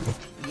you.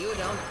 You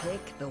don't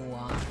pick the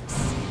wand,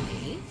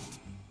 silly.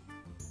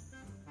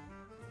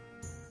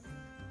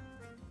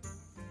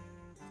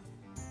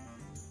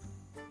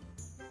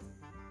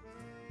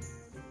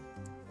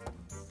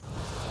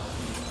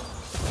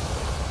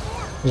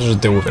 Let's just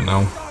deal with it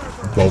now,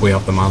 while we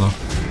have the mana.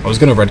 I was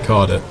gonna red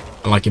card it,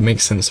 and like it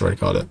makes sense to red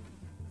card it.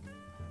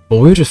 But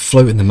we were just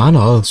floating the mana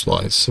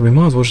otherwise, so we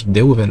might as well just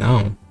deal with it now.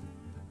 And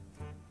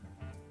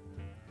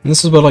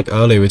this is where like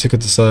earlier we took a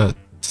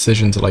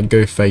decision to like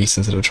go face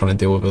instead of trying to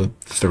deal with a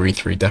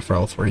 3-3 death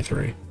rattle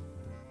 3-3.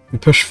 We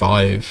push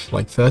 5,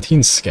 like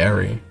 13's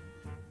scary.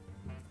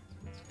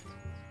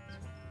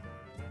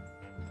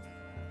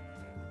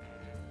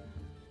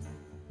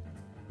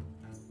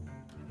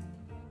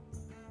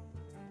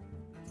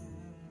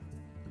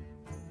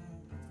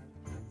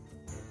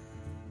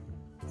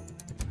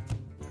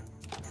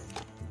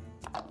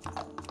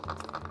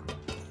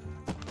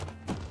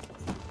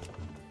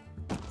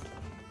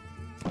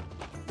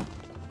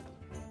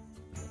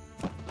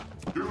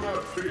 Do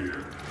not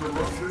fear.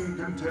 Corruption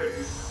can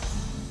take.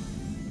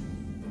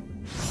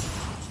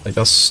 Like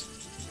that's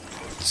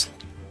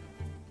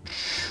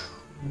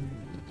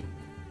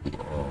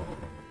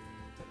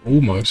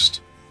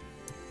almost.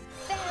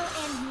 Fell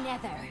and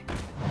nether.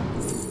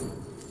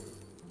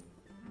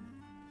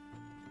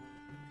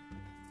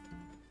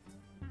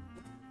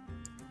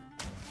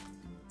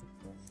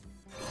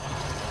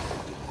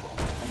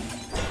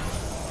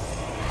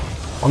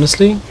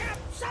 Honestly,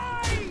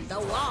 The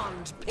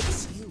wand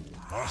picks you.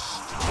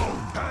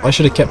 I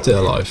should have kept it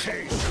alive.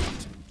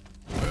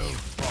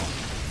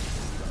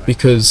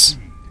 Because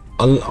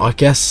I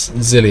guess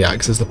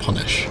Ziliax is the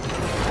punish.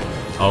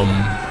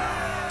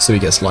 So he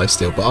gets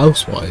lifesteal, but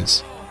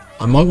elsewise,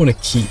 I might want to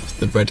keep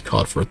the red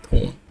card for a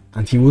taunt.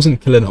 And he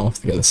wasn't killing it off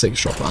to get the 6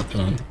 drop that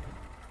turn.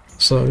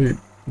 So,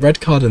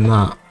 red card in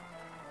that,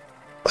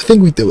 I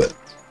think we do it.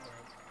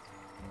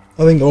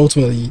 I think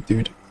ultimately,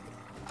 dude.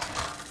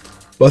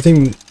 But I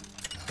think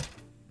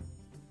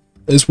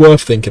it's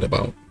worth thinking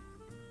about.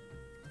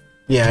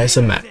 Yeah, it's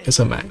a mech. It's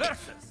a mech.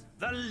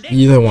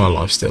 You don't want a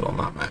lifesteal on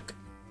that mech.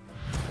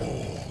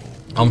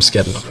 I'm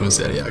scared enough of a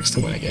Ziliax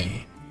to win a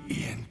game.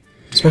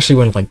 Especially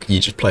when like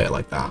you just play it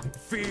like that.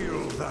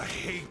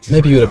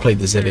 Maybe you would have played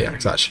the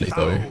Ziliax actually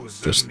though.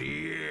 Just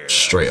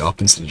straight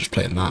up instead of just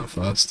playing that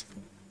first.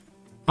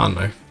 I don't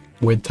know.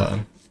 Weird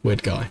turn.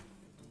 Weird guy.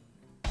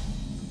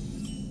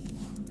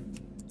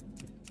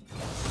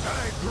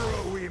 I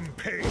grow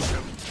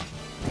impatient.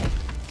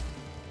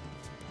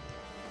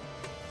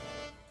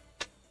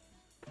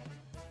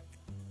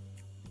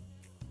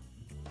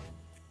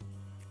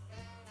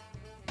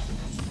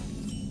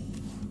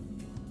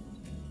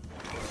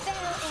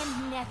 Fell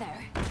and nether.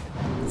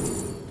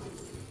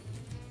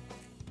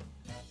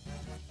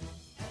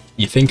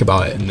 You think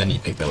about it and then you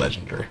pick the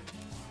legendary.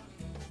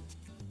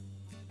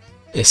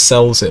 It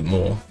sells it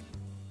more.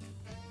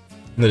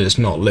 That it's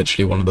not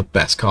literally one of the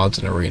best cards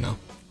in Arena.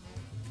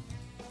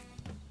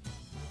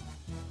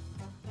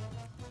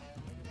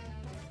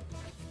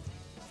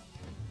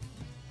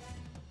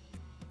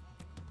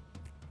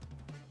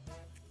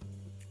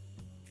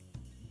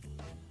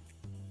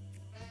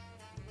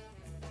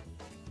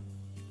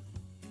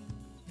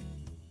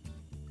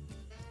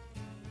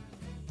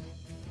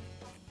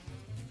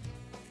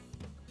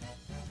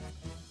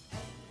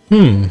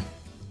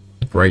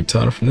 Great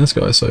turn from this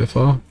guy so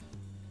far.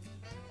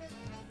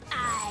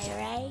 I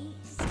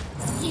raise,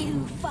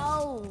 you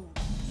fold.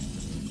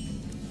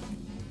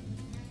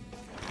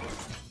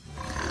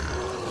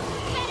 Better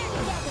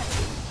together.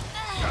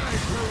 I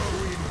grow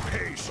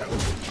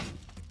impatient.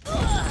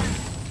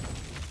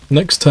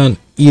 Next turn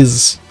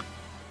is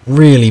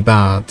really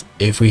bad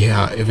if we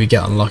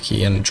get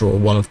unlucky and draw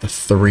one of the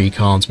 3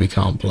 cards we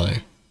can't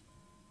play.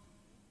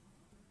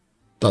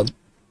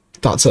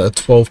 That's at a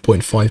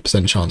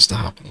 12.5% chance to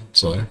happen,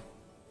 so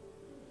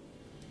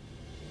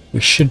we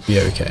should be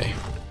okay.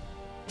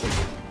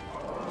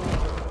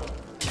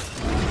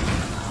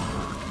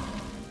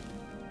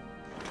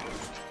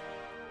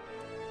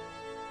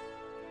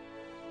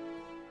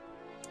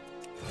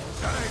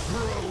 I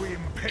grow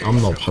impatient.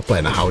 I'm not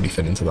playing a Howdy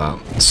Fit into that.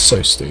 It's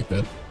so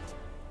stupid.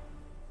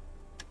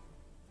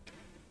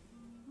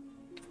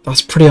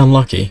 That's pretty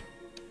unlucky.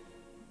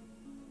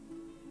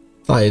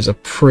 That is a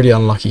pretty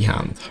unlucky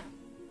hand.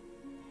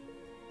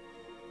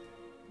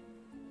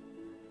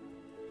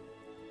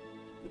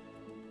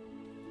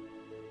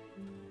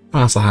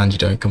 That's a hand you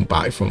don't come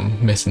back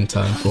from missing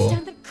turn 4.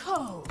 Stand the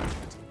code.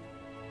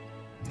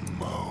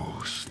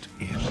 Most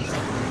in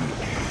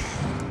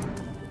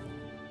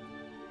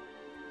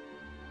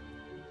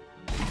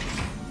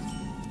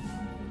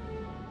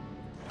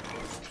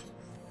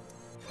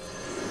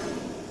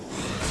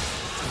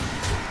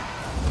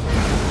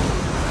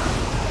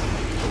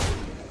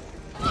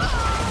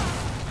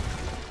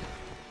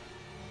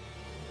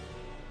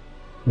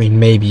I mean,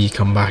 maybe you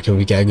come back and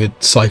we get a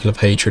good cycle of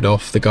hatred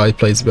off. The guy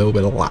plays a little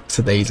bit of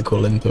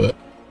lackadaisical into it.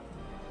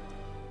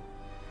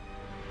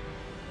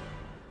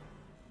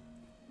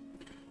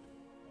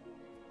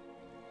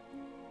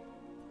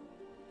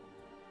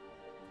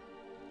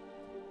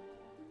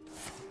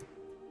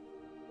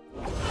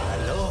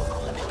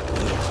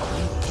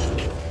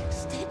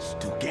 stitched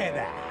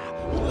together.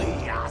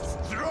 We are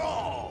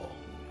strong.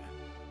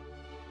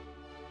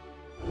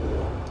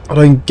 I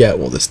don't get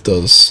what this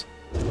does.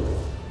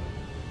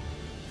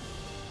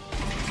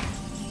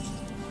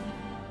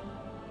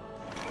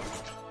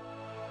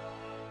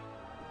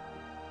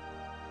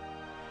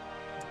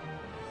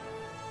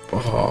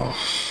 Oh.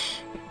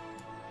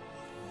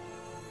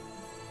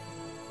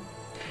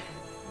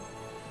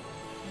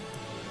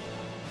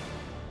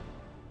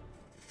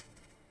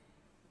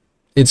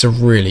 It's a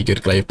really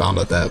good glaive bound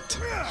adept.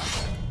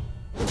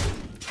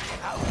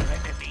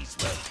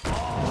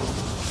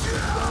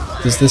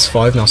 Does this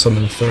 5 now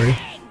summon 3?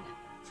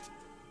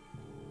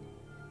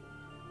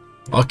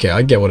 Okay,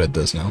 I get what it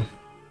does now.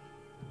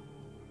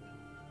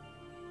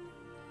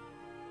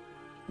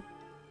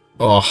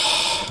 Oh.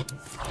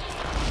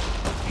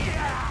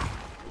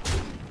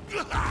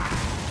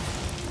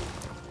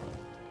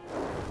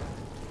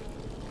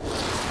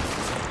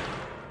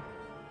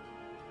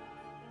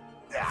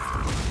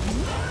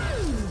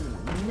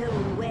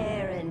 No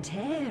wear and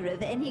tear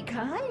of any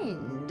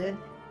kind.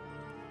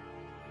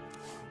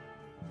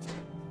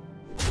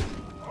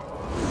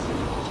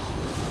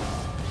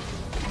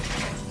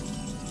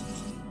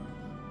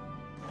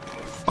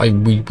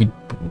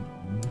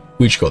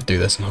 We just gotta do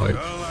this and hope.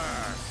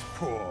 Alas,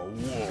 poor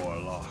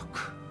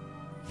warlock.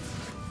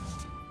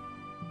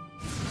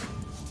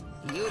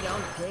 You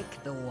don't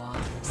pick the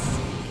ones,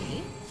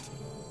 see?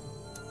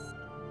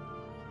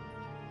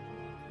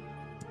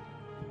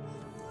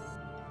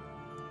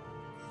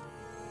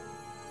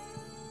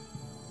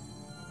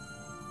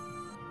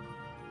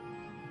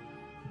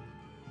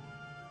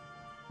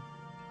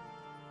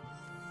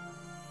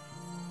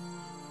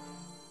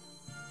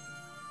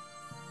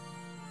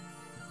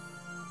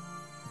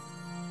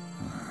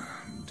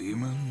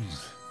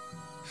 Demons?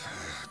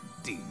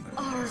 Demons.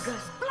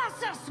 Argus,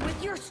 bless us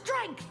with your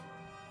strength.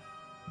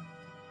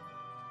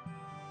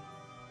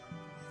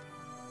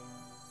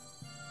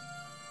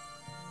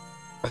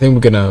 I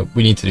think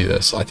we need to do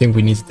this. I think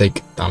we need to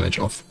take damage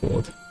off the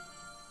board.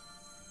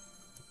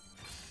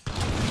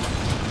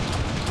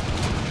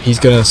 He's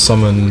gonna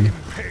summon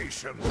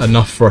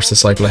enough for us to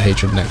cycle a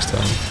hatred next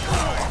turn.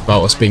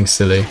 Without us being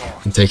silly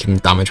and taking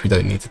damage we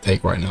don't need to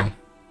take right now.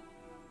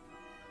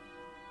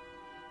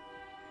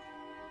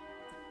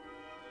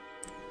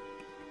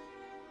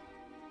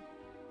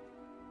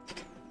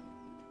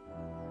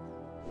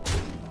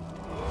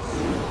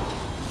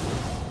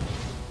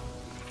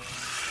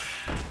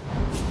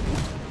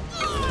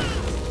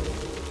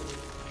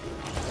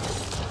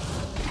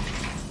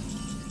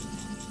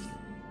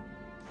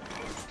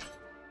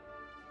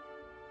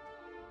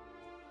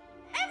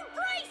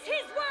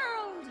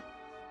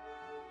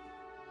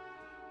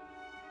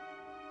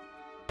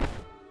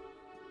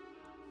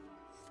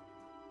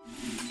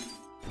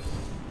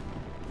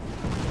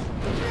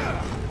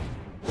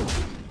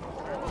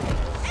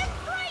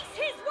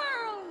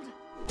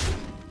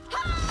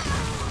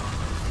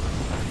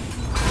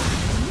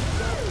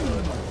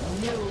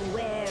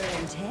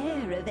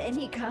 of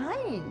any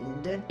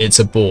kind. It's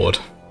a board.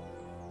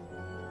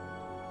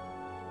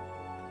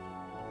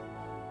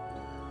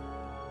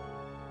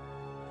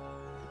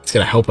 It's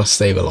gonna help us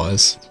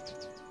stabilize.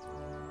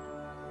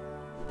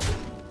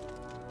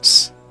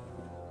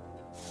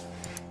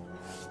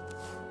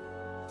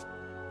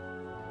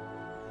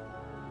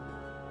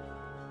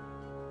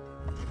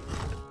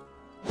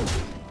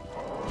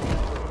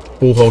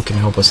 Bullhog can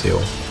help us heal.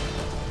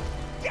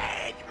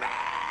 Dead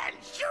man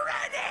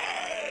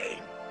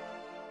shredding!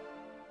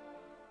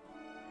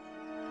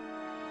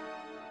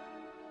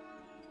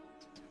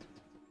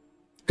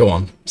 Go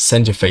on,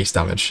 send your face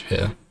damage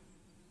here.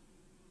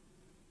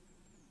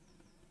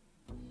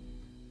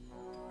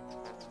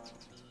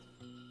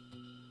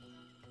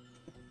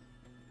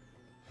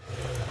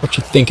 What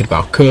you thinking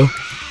about, Kuh?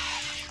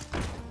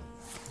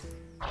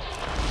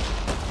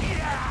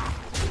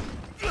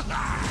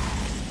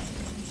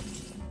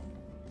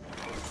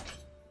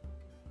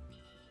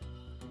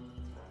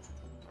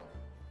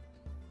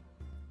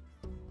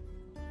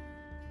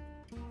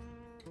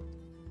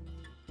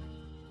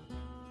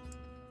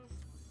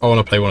 I want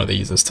to play one of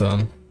these this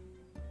turn.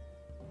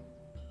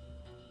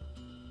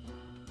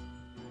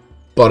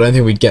 But I don't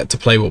think we'd get to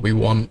play what we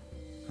want.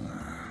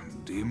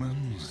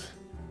 Demons?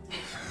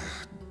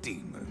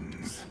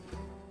 Demons.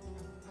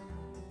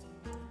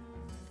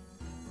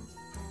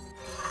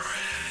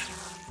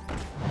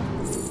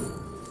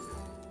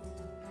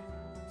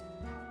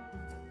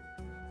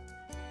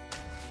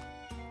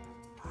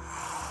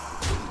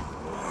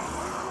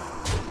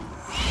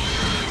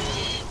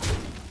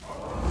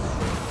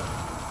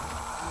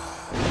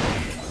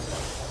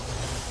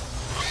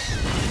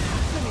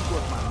 Let me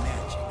work my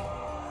magic.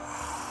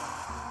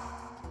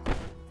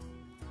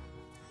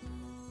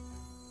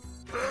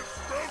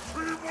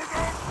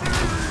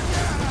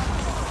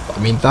 I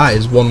mean, that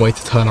is one way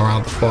to turn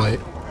around the fight.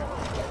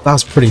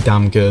 That's pretty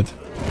damn good.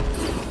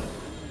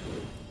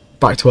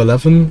 Back to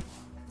 11.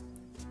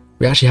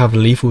 We actually have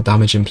lethal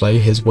damage in play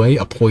his way,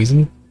 a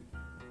poison.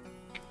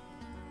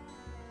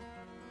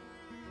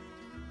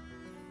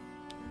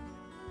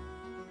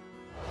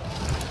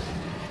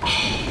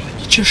 Oh,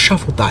 you just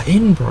shuffled that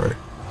in, bro.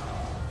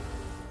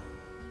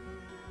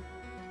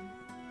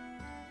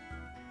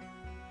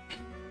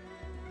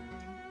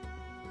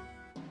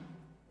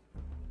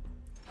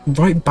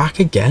 Right back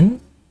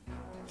again?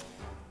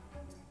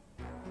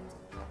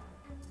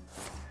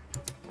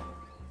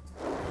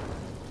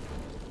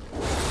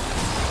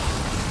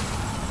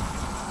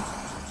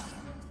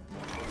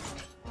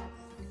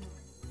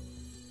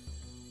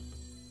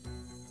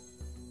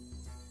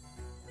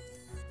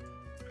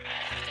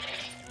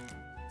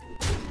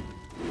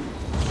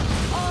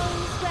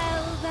 All's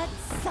well that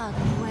sun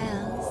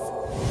wells.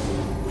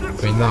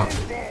 I mean,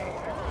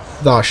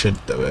 that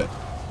should do it.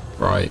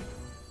 Right.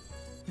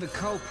 The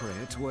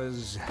culprit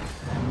was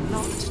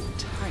not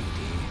tidy.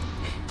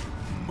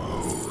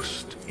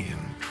 Most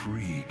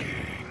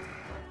intriguing.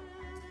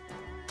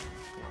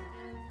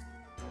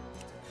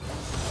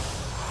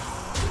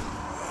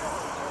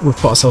 We've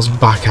put ourselves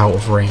back out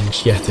of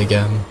range yet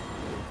again.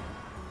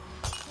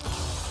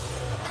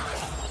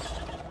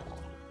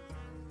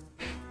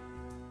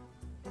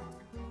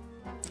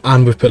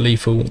 And we've put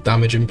lethal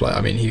damage in play.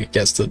 I mean, he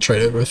gets to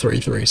trade over a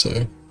 3-3,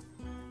 so...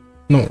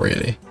 Not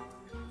really.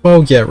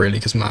 Well, yeah, really,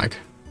 because mag.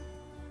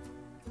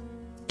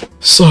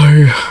 So,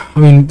 I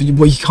mean,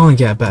 well, you can't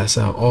get a better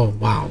setup. Oh,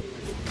 wow.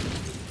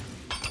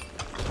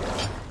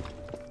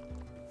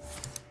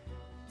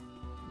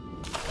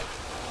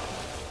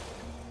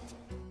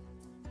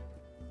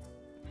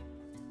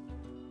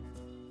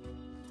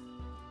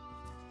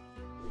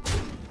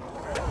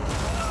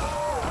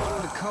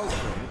 The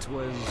culprit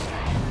was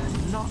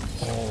not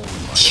all.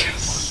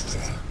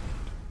 Yes.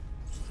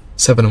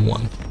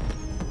 7-1.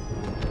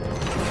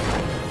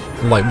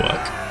 Light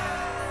work.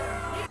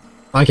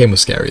 That game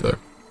was scary, though.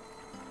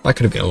 That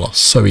could have been a loss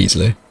so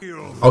easily.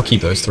 I'll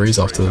keep those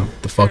 3s after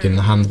the fucking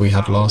hand we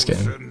had last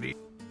game.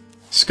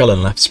 Skull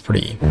and left's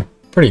pretty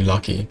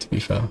lucky, to be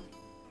fair.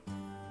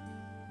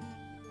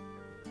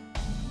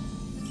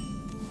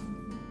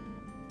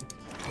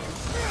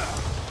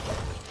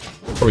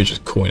 Probably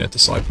just coin a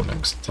Disciple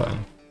next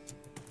turn.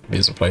 He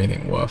doesn't play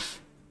anything worth.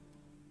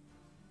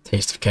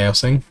 Taste of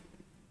Chaosing.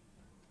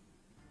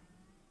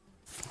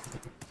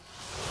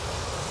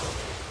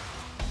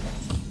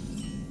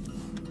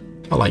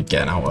 I like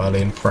getting out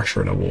early and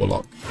pressuring a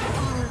Warlock.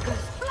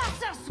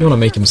 You want to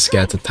make him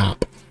scared to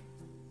tap.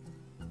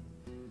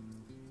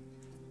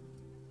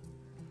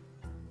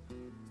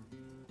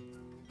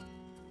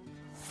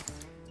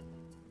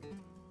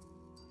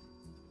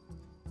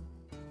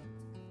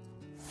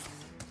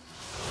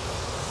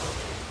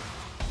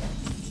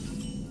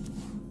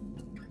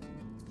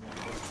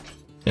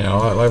 You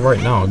know, like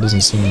right now, it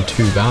doesn't seem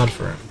too bad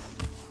for him.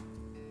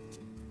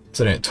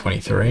 He's only at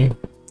 23.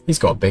 He's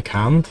got a big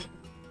hand.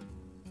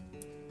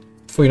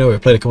 Before you know it,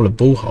 we've played a couple of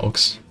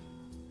Bullhogs.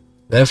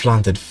 They've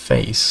landed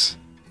face.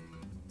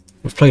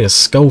 We've played a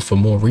Skull for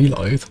more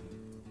reload.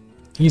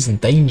 He's in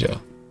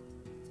danger.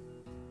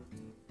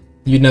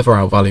 You'd never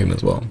outvalue him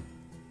as well.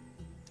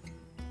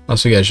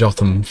 Unless we get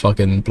Jotun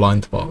fucking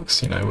blind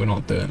box, you know, we're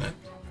not doing it.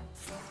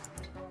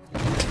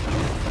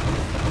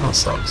 That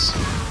sucks.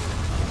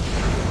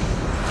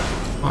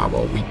 Ah,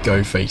 well, we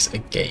go face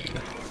again.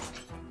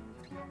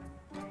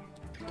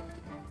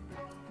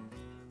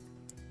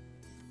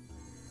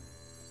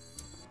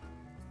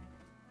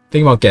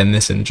 Think about getting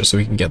this in just so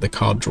we can get the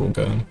card draw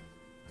going.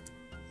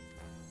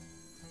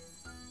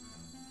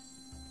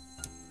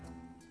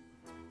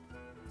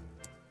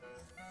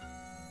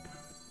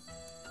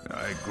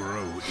 I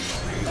grow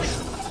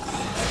impatient.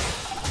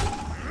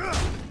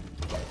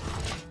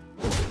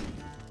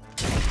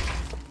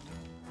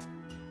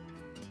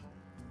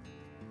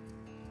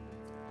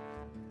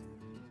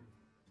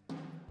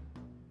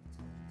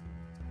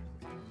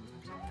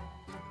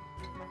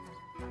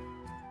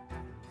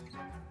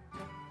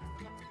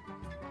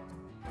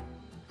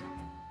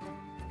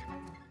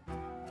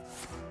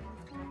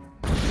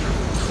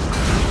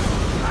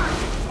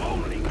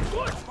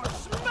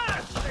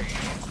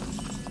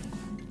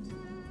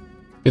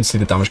 Good to see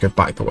the damage go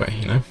back the way,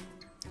 you know?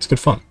 It's good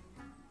fun.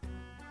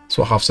 That's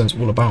what Half Cent's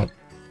all about.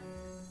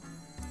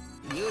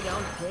 You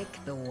don't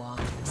pick the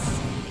ones,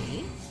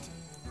 eh?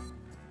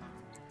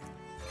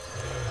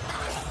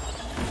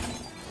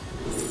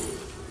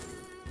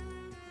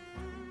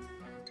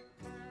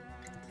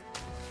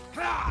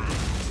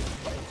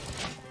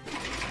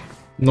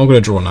 Not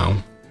gonna draw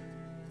now.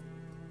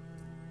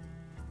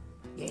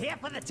 You here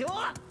for the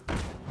tour?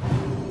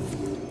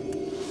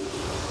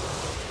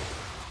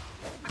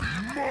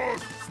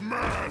 Must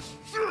smash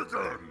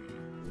chicken!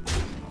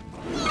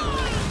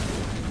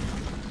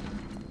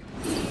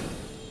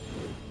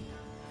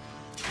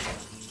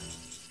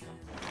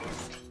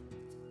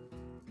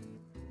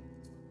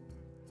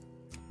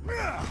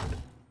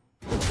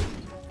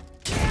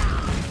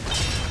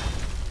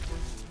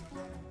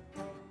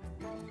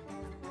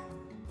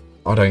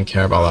 I don't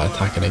care about that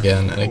attacking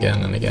again and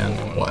again and again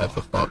and whatever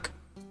the fuck.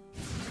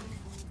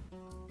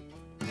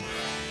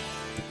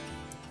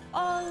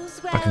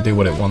 I can do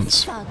what it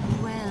wants.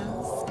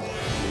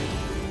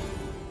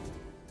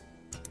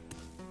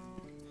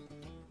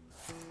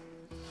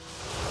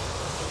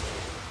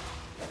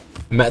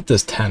 Met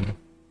does 10,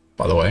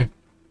 by the way.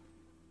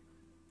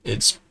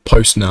 It's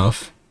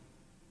post-nerf.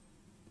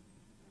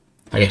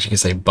 I guess you could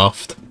say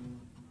buffed.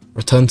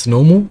 Return to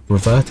normal?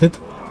 Reverted?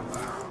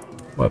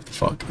 Whatever the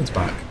fuck, it's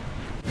back.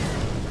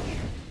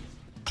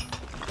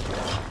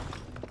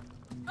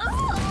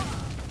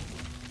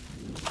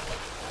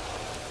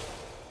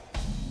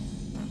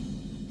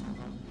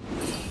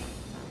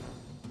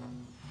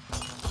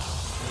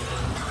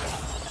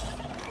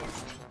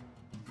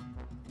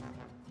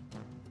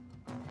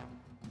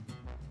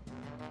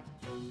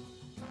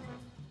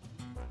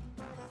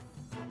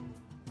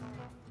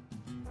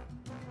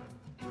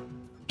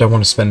 Don't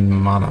want to spend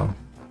mana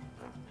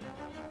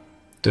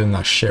doing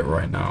that shit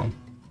right now.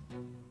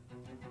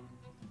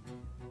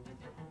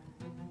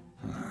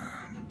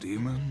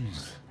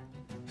 Demons?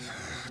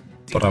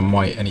 But I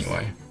might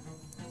anyway.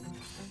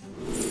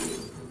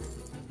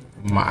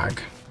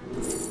 Mag.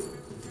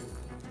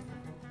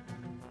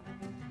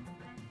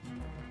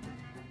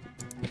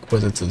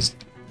 Inquisitor's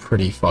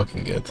pretty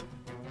fucking good.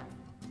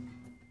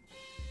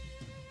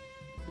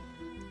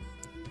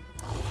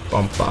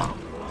 Bump that.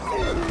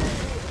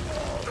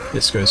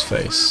 This goes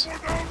face.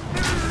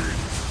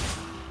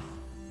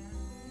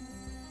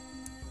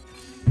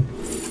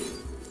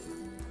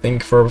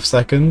 Think for a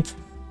second,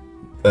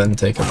 then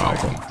take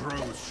Amalgam.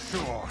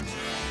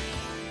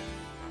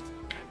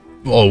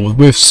 Oh,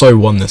 we've so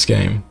won this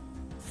game.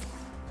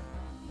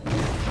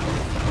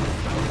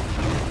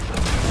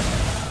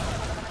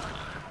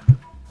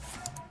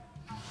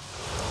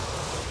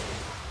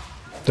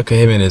 Look at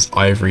him in his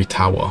ivory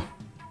tower.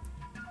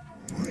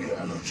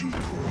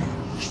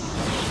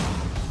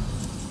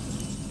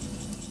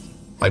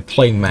 I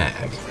play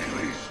Mag.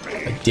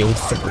 I deal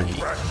 3.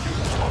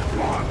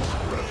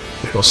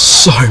 We've got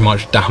so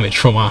much damage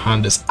from our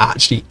hand, it's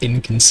actually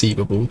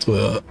inconceivable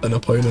to an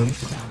opponent.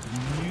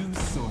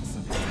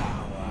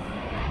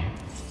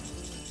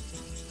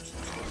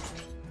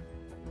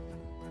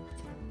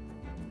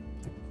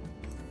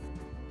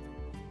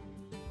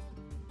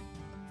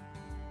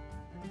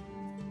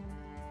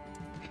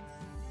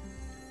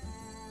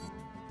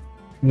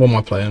 What am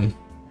I playing?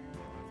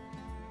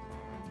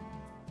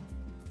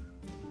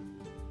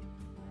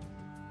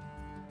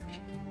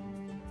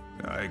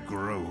 I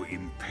grow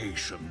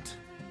impatient.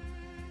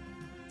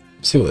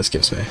 See what this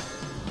gives me.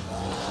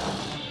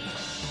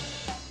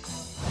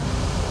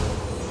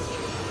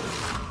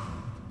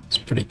 It's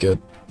pretty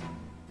good.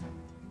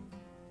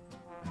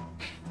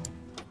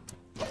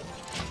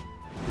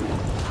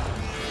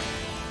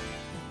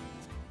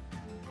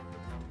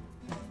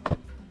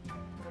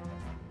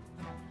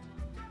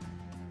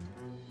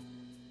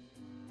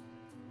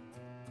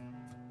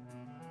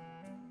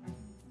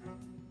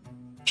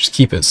 Just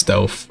keep it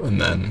stealth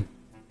and then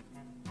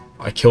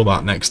I kill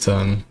that next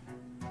turn.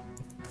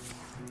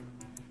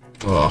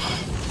 Ugh.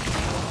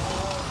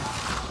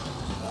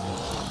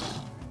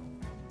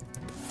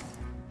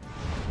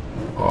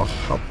 Oh,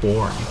 how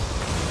boring.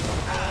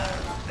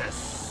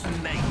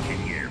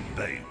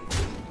 slain.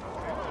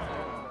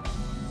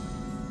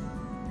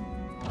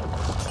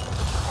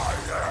 I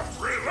am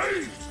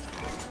released!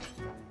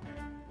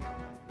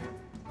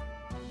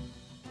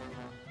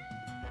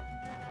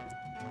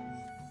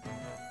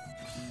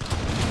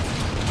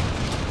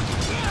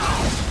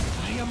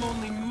 I am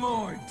only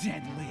more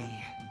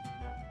deadly.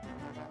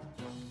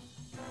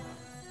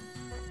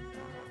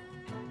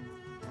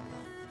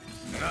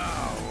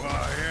 Now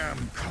I am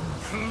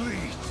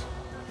complete.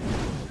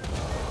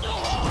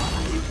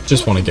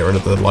 Just want to get rid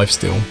of the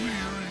lifesteal.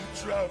 Weary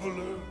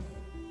traveler.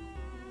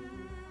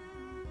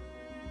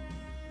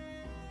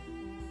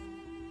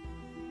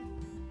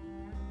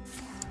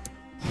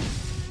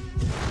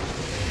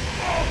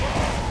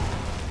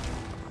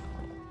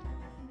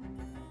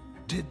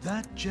 Did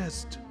that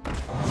just...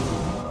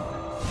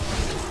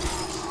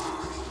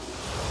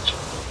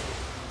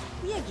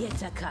 You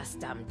get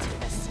accustomed to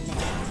the smell.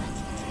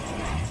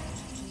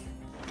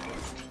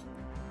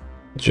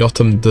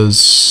 Jotun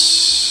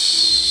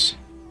does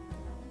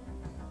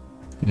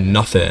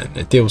nothing.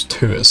 It deals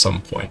 2 at some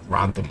point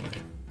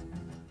randomly.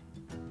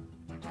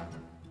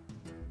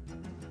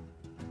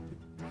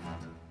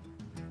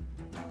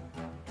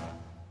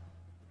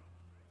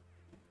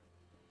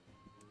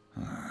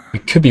 We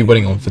could be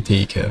winning on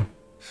fatigue here.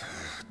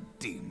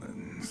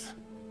 Demons.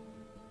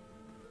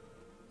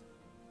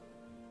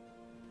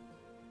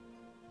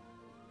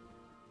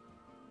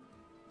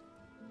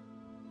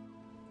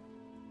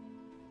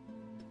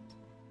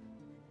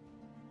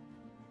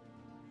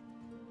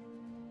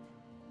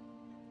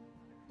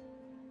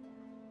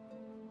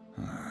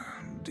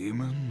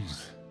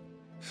 Demons?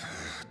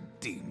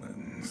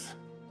 Demons.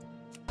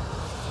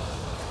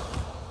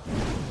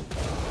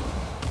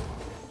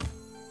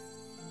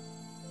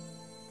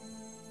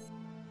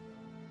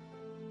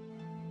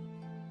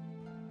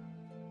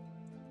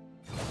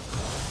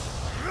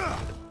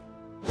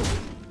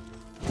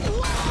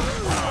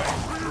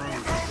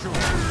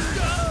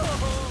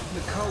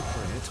 The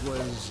culprit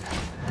was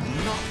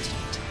not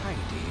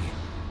tidy.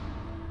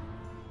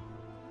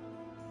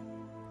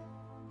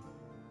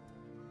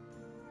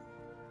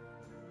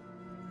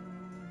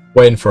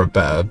 Waiting for a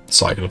better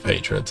cycle of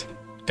hatred.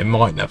 It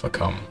might never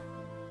come.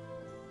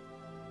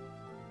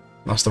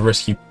 That's the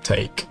risk you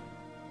take.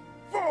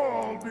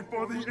 Fall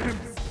before the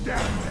imps,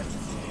 damn it!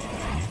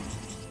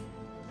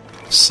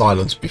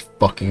 Silence would be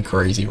fucking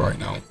crazy right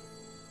now.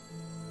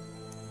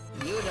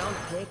 You don't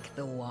pick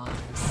the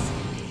ones,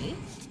 see?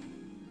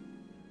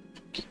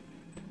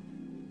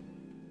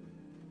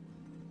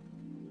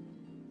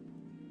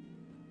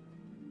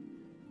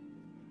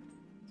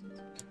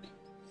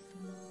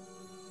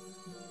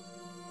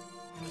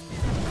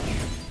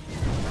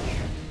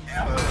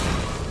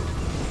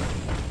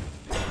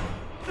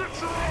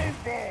 Get your own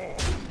ball!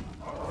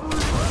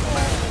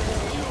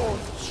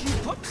 You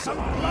put some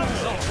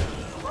gloves on.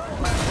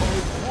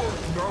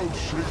 Work now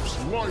shapes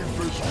life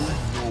as we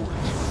know it.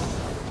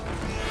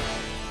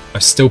 I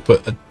still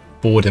put a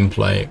board in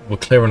play. We're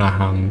clearing our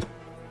hand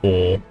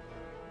for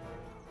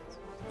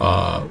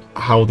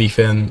Howdy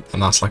Finn,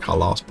 and that's like our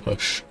last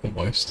push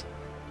almost.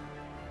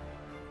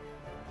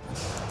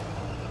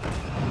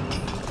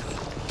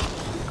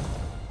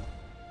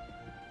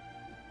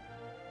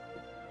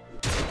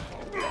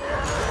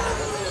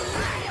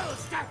 I'll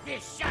start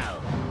this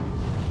show!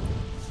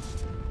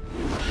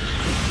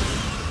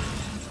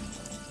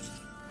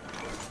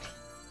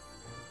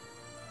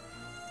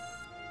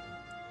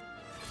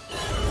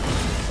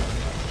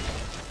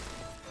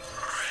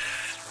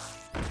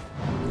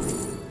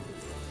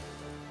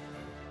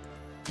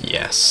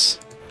 Yes.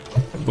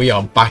 We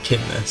are back in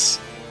this.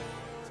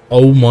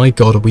 Oh my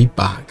god, are we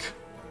back?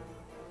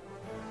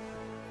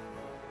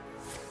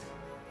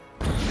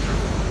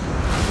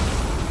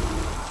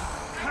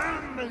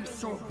 Can they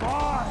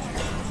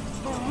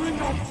survive the ring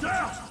of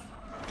death?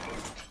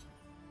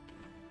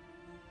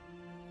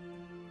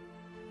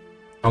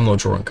 I'm not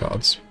drawing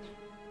cards.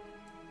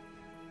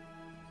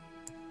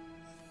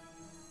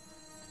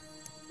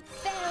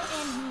 Fell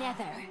and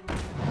nether.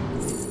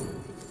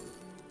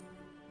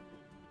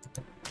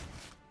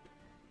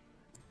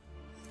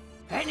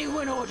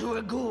 Anyone order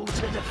a ghoul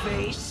to the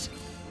face?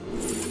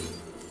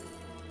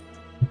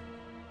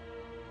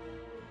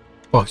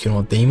 Fuck, you know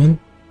what, demon?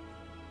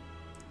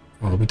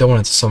 Well, we don't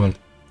want it to summon.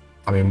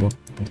 I mean, we'll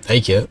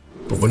take it,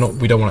 but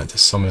we don't want it to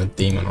summon a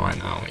demon right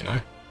now, you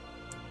know?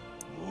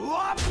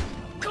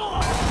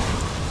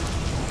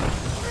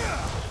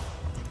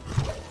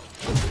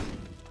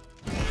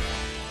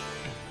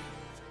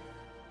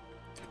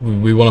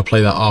 We want to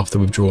play that after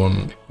we've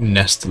drawn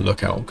Nest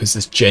Lookout, because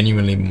this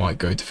genuinely might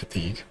go to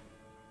fatigue.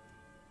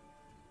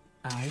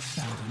 I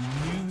found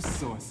a new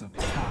source of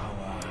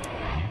power.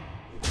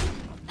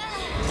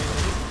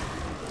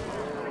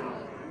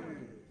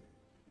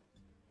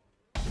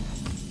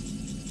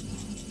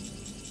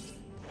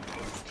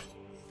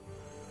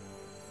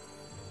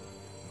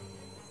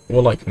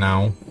 Or like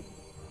now.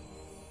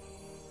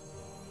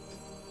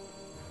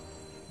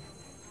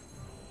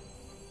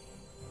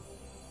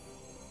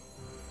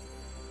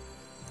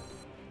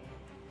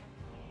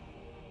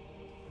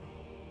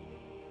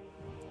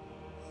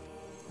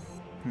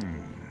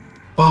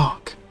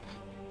 Fuck.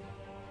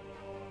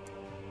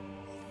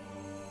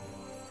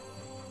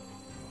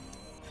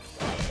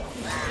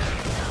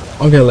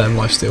 I'm gonna let him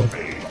lifesteal.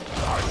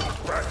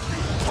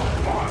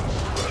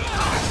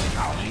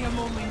 I am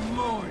only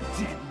more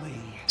deadly.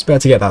 It's better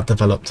to get that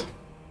developed.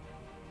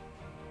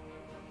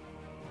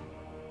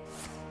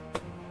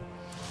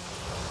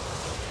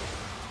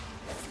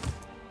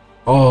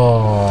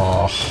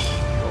 Oh.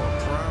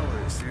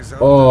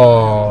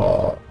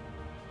 Oh.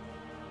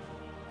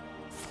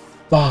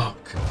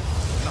 Fuck.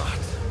 Not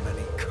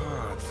many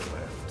cards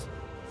left.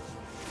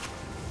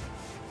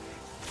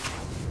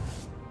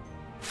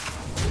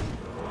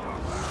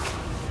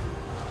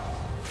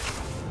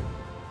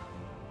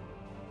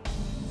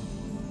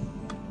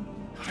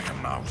 I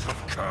am out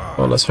of cards.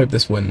 Well, let's hope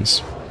this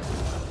wins.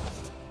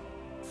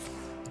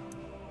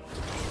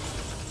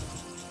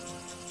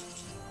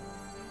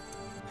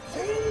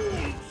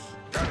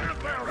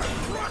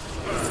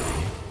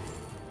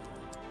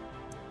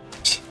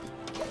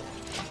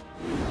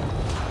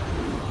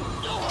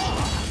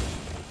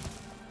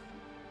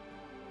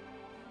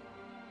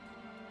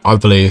 I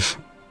believe.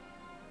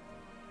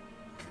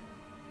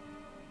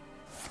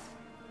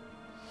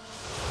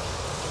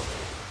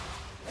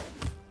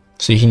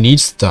 See, he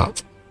needs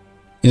that.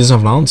 He doesn't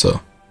have an answer.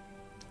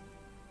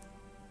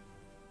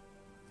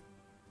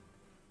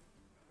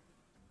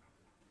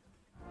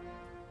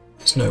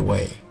 There's no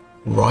way,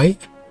 right?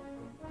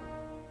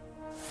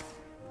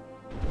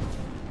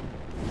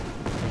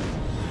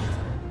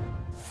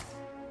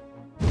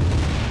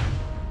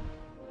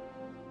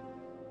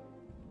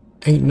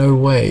 Ain't no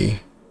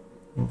way.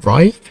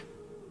 Right?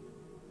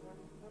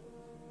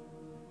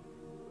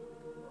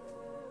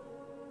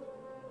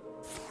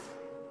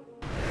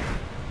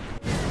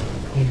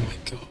 Oh my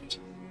god.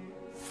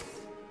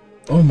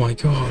 Oh my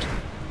god.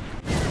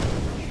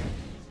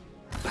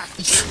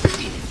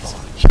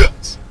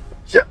 Yes.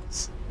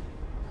 Yes.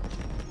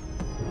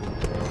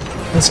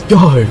 Let's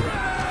go.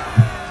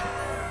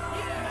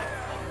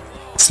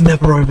 It's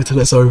never over till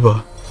it's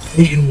over.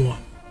 8-1.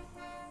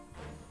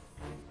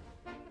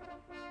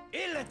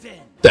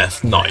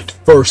 Death Knight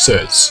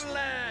versus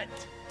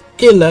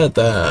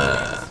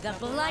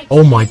Illidan.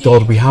 Oh my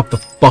god, we have the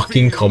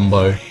fucking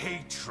combo.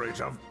 Hatred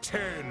of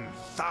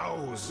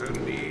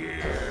 10,000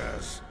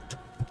 years.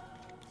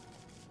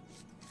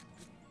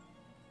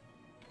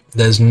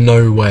 There's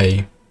no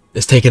way.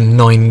 It's taken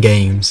 9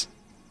 games,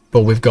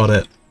 but we've got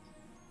it.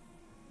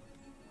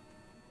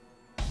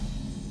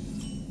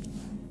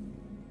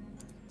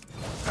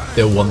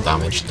 Deal 1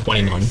 damage,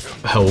 29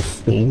 health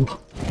full.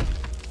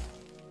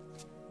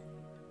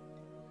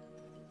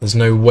 There's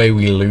no way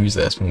we lose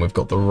this when we've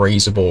got the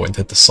Razor Ball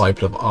into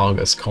Disciple of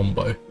Argus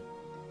combo.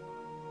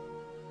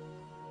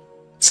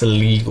 It's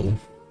illegal.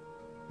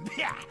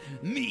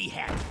 Me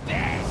have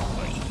that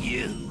for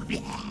you.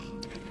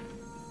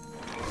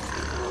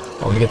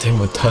 I'm gonna get to him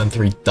with turn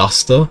 3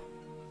 Duster.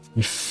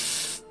 You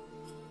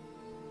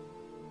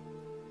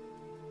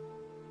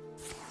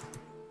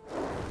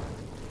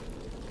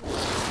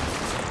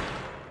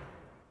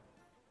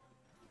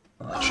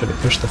should have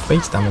pushed the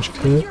face damage,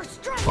 could it?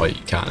 Oh, you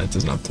can, it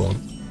doesn't have taunt.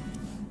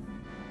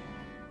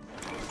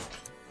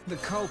 The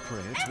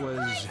culprit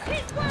was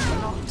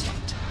not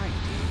tidy.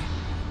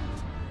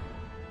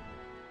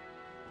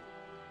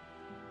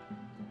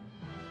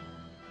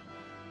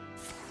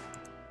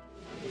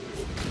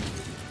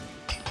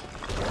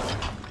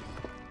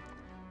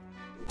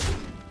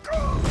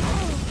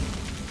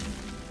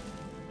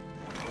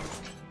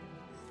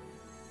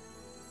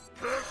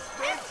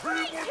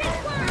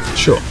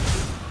 Sure.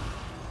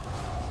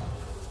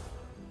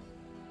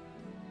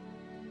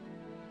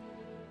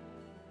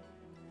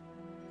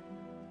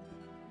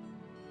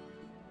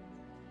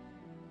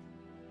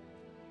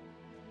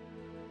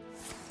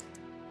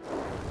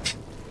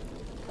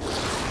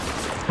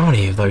 How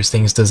many of those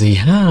things does he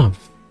have?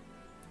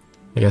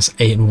 I guess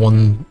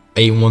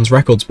 8-1's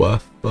record's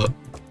worth, but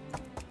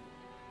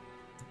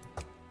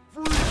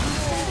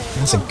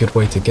that's a good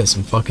way to get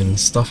some fucking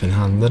stuff in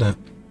hand, isn't it?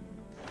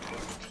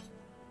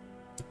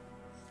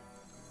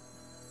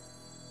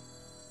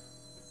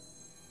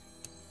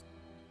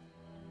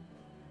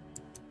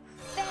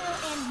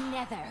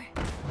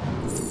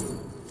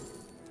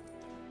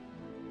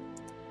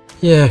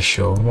 Yeah,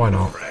 sure, why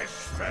not?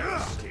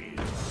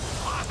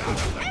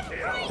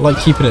 I like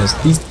keeping it as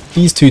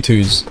these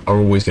 2/2s are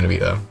always going to be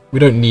there. We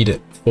don't need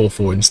it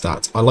 4/4 in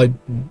stats. I like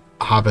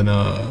having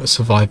a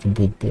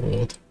survivable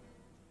board.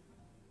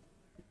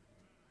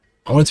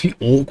 I want it to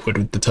be awkward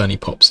with the turn he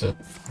pops it.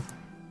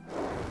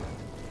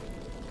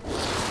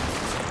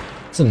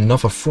 It's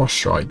another Frost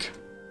Strike.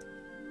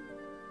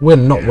 We're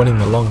not winning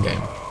the long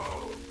game.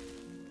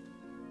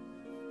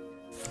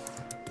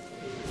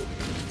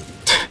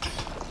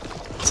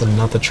 It's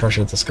another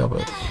treasure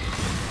discovered.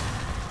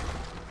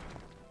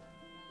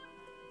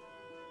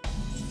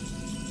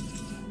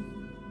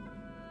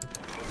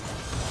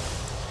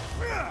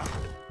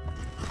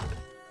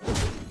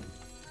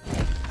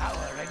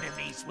 Our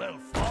enemies will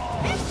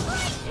fall.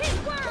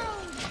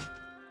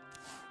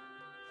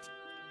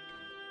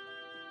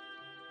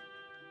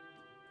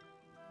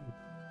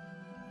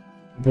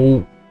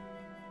 Well,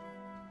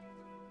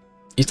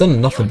 he's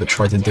done nothing but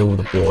try to deal with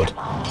the board.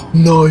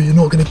 No, you're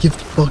not gonna give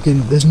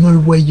fucking. There's no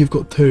way you've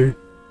got 2.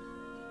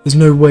 There's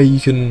no way you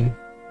can.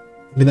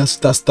 I mean, that's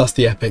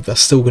the epic.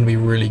 That's still gonna be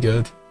really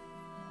good.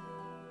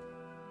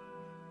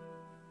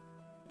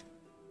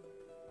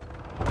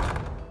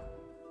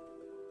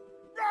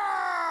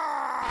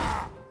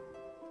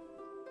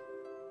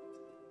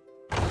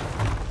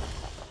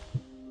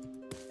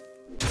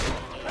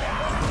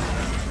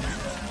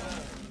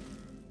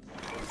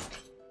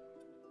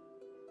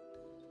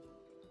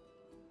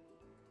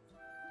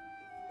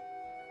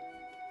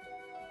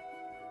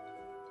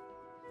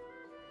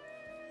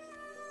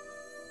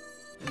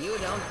 You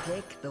don't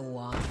pick the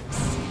ones,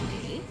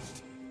 see?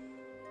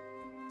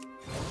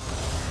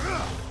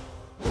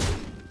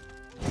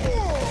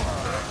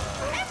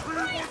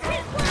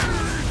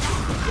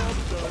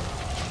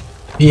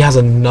 He has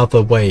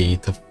another way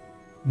to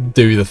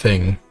do the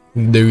thing.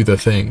 Do the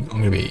thing.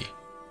 I'm gonna be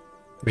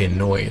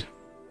annoyed.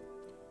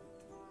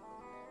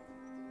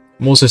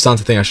 I'm also starting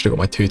to think I should have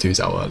got my 2/2s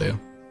out earlier.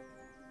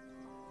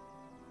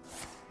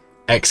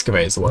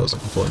 Excavate is the word I was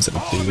looking for instead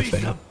of do the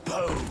thing.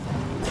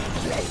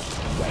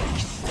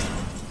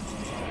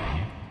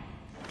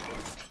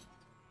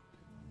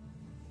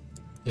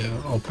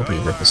 Yeah, I'll probably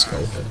rip a skull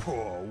here.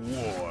 Poor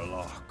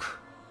warlock.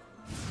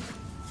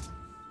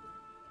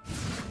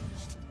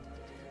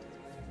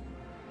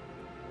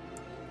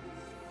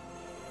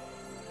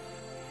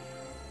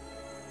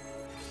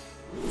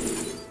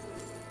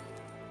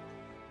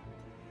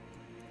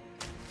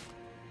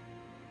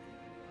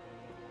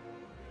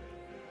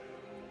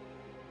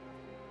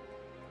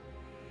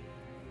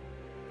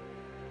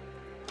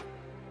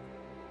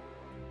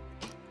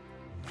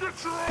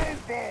 Get your own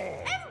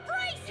ball!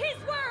 Embrace his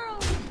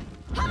world!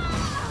 The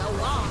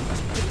wand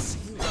picks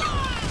you.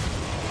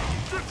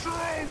 Get your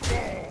own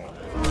ball!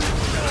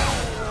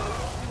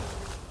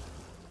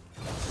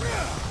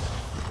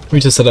 We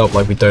just set it up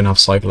like we don't have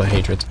Cycle of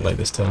Hatred to play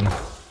this turn.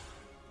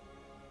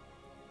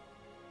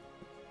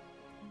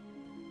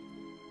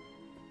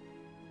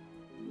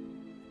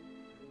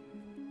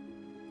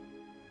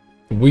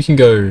 We can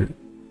go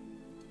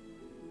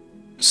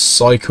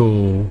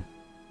Cycle,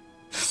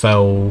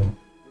 Fell,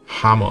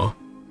 Hammer.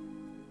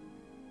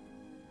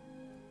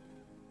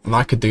 And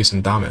that could do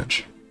some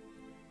damage.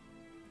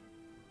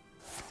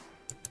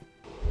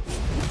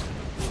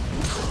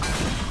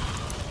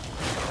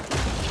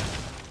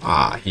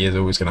 Ah, he is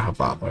always going to have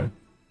that though.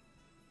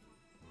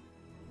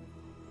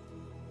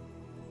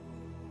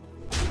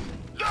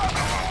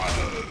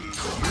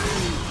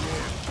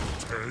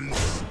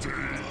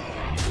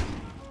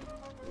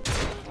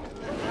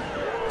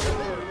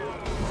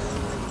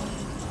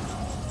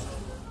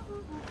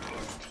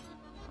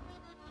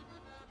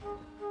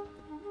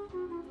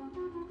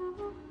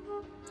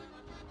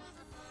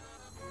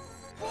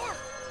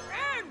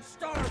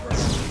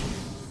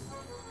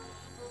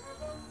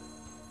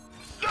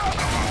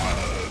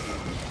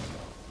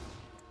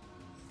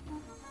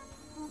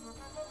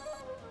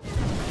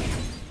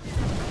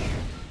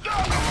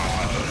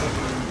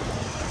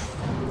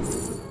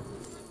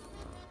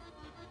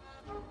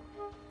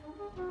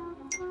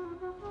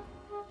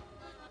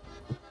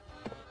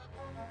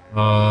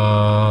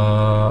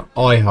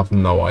 I have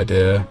no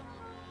idea.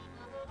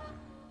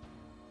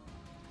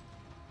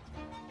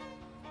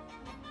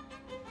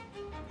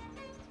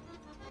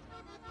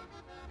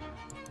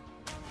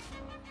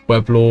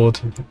 Weblord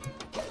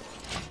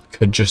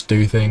could just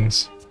do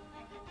things.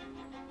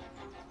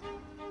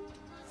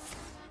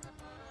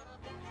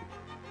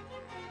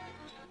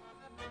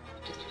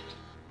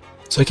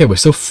 It's okay, we're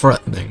still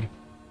threatening.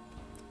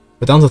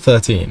 We're down to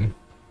 13.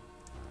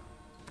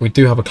 We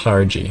do have a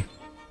clergy.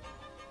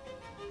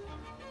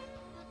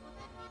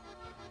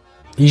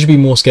 He should be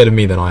more scared of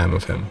me than I am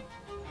of him.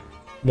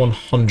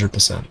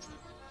 100%.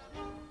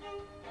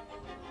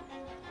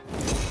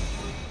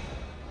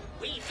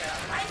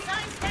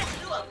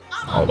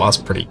 Oh, that's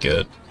pretty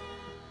good.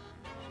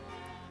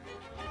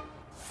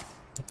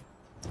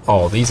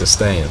 Oh, these are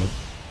staying.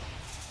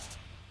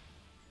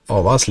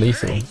 Oh, that's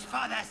lethal.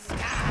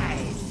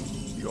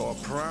 Your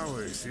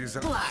prowess is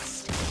a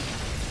Blast.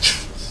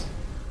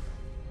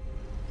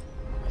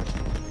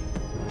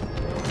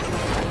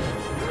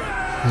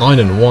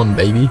 9-1,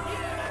 baby.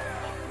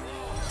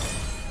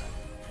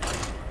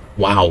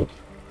 Wow.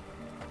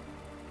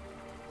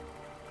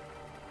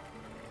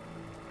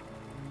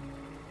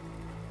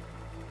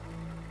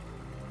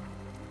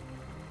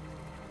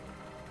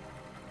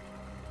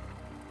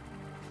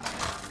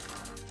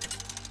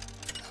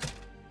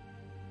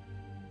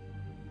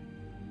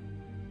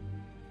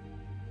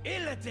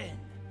 Illidan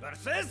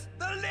versus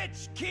the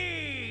Lich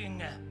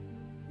King.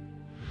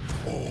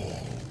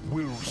 all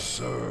will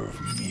serve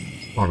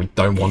me. Oh, we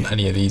don't want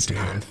any of these in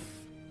hand.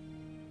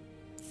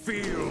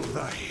 Feel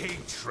the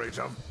hatred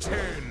of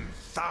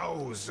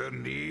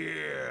 10,000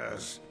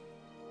 years.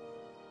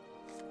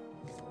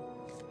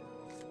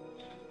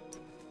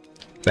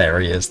 There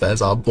he is.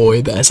 There's our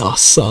boy. There's our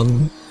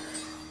son.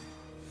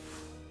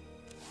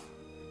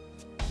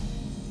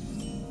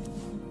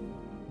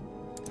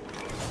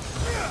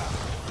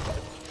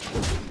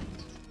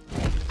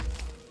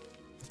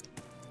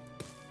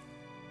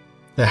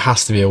 It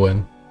has to be a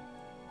win.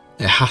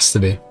 It has to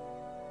be.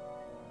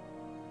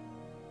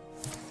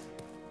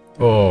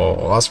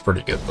 Oh, that's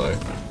pretty good though.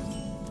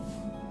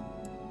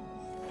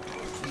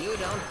 You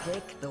don't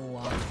pick the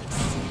one,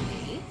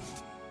 silly.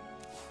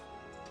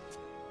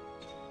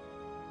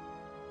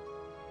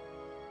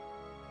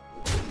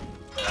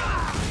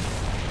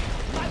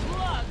 My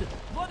blood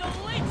for the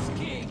Lich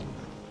King!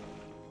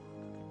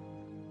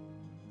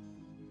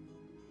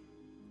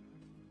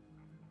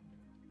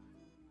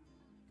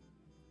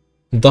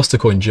 Duster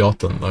coin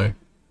Jotun though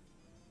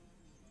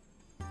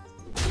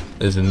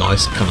is a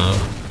nice kind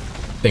of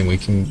thing we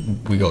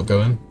got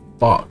going.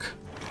 Fuck.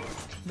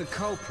 The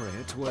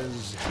culprit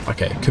was...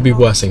 Okay, could be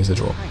worse things to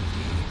draw.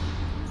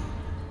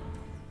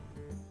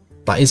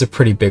 That is a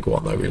pretty big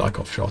one though, we like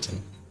off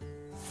Jotun.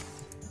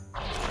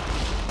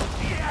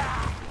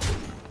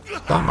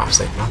 That map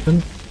ain't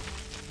happened.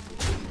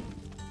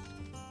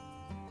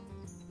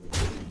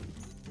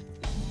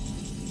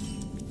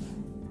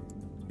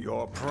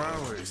 Your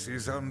prowess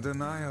is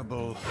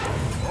undeniable.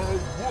 Our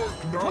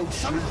work now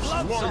shapes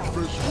life as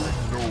we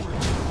know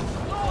it.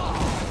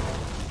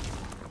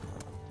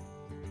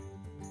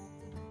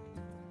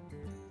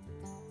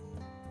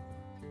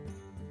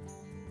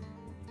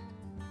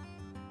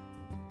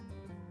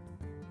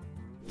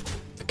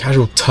 The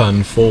casual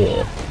turn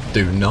 4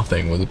 do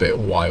nothing was a bit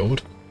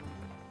wild.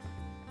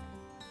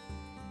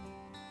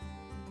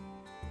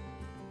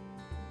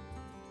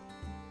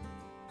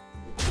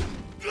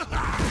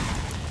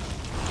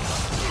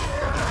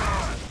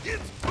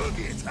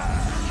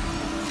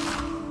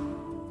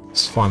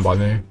 It's fine by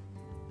me. I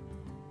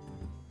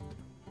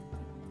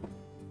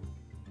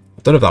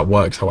don't know if that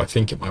works how I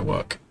think it might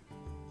work.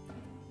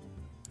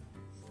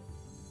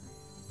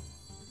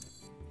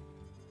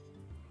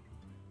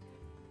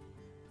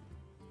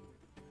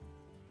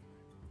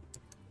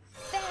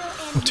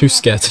 I'm too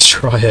scared to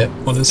try it,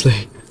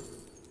 honestly.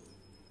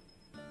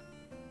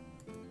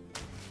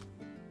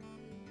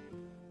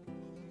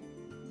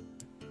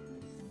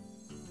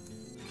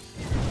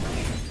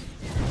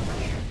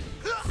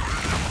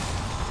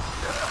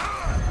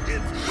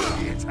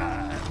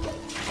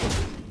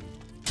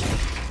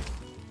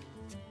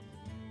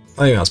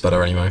 I think that's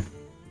better anyway.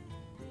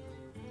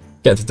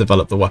 Get to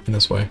develop the weapon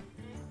this way.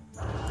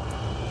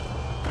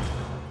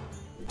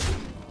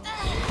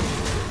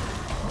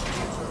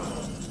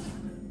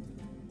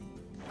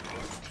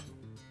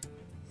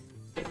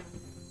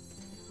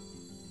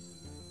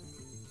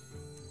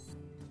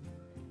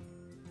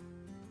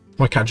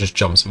 My cat just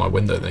jumps in my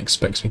window and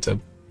expects me to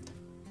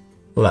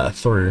let her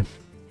through.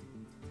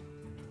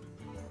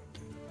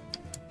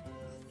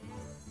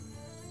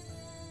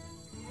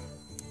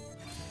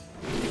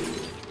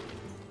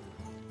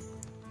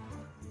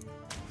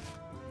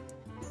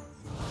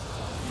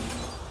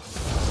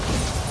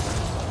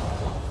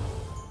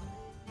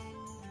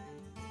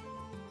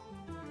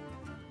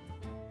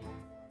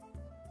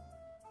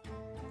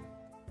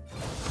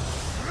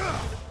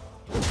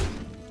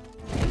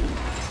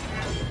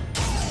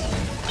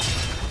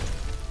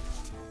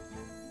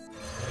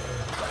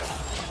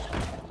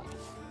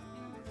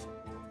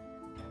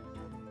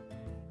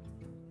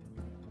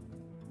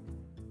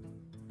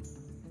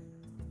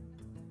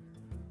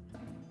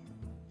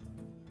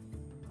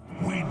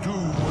 We do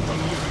what the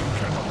living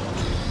cannot.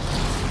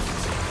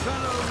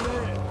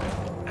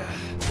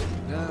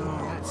 No,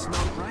 that's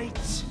not right.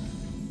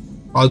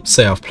 I'd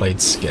say I've played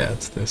scared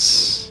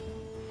this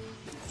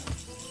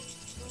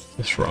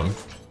run.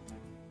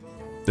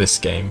 This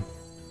game.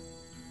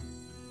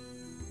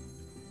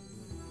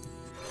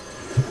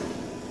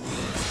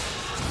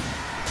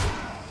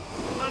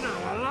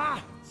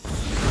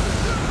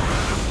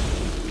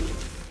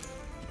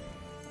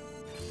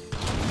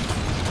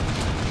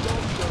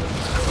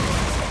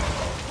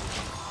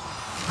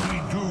 We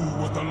do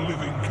what the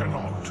living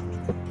cannot.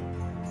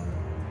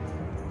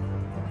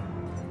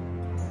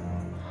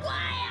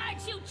 Why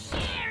aren't you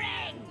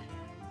cheering?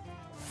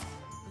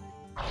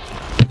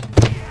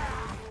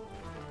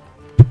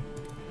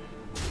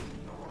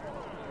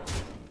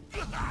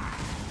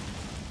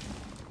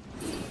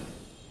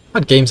 I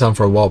had game sound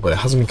for a while, but it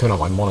hasn't been coming up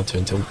my monitor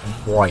until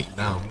right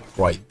now,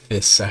 right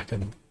this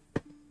second.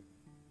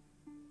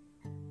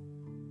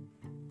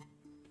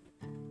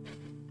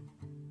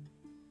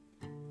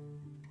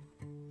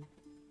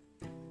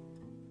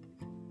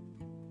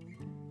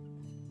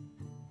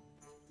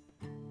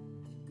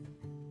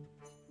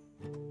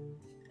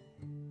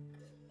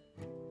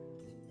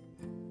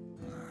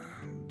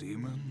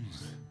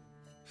 Demons?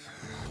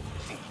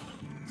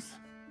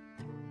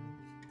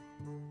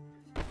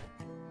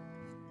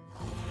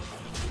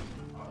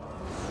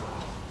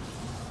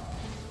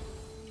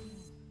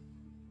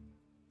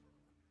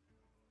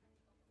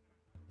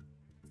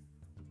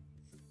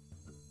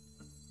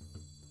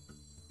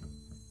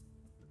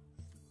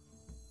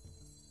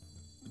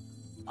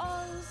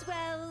 All's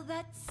well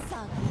that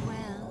sun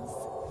wells.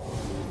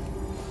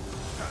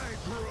 I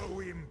grow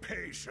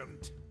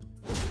impatient.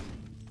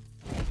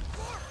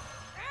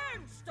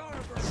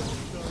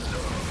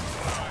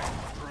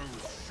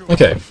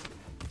 Okay,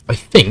 I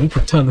think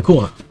we've turned the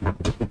corner.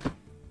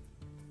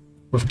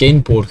 We've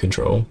gained board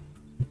control.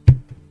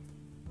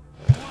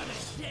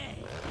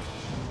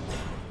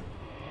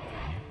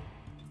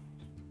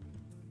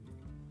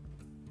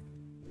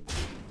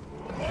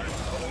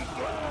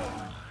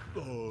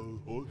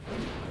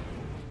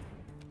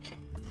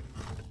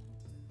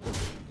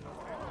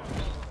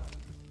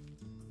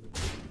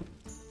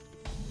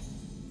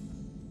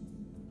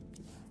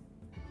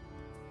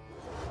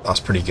 That's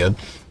pretty good.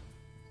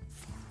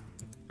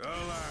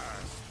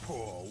 Alas,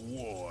 poor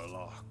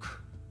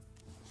warlock.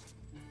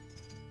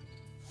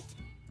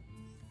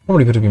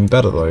 Probably could have been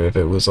better though if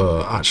it was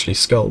actually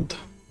sculled.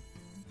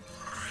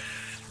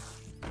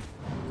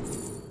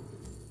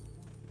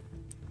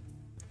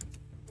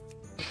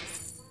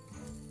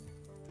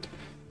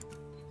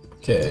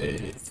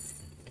 Okay.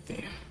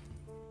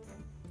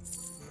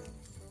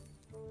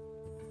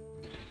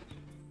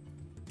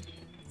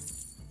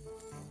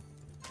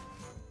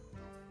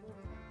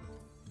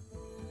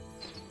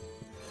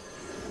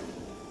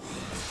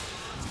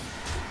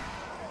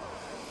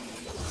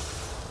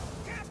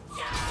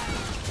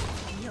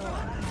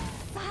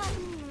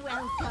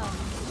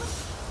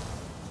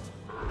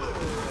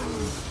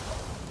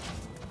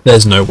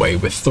 There's no way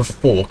with the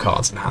 4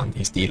 cards in hand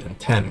he's dealing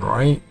 10,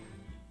 right?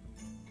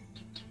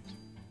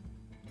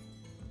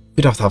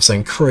 You'd have to have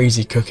something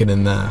crazy cooking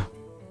in there.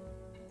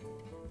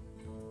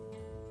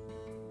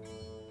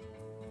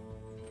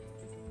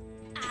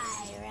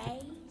 I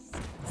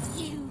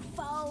raise, you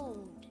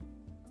fold.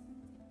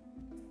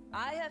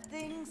 I have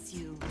things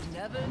you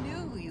never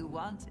knew you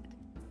wanted.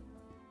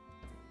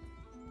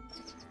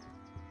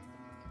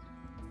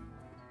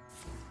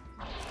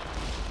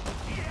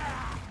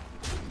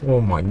 Oh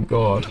my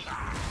god.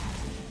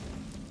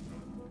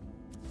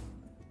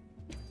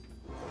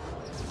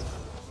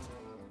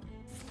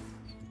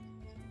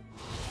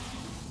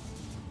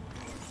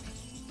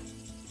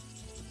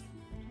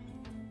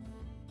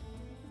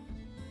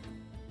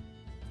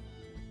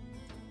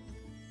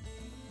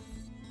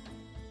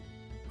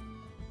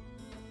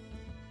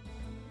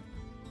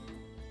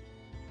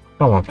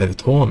 I don't want to play the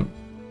taunt.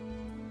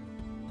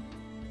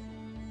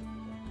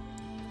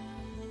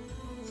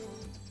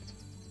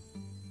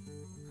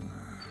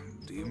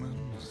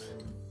 Demons?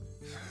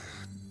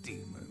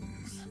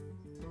 Demons.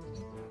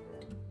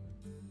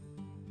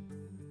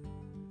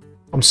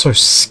 I'm so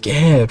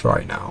scared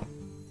right now.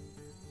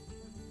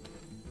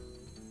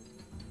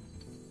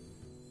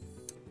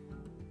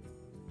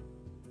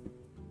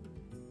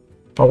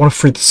 But I want to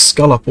free the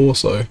skull up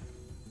also.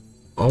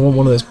 I want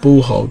one of those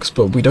bull hogs,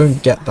 but we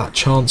don't get that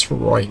chance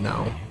right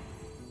now.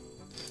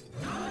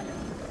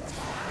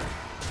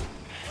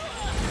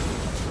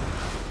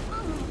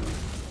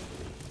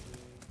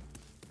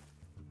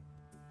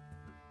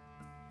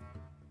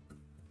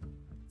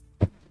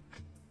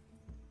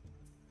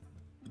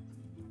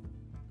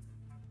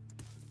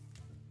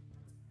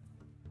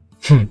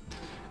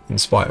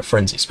 Inspire,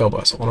 Frenzy,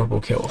 Spellburst, Honorable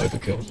Kill,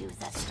 Overkill. Use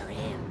a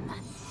stream.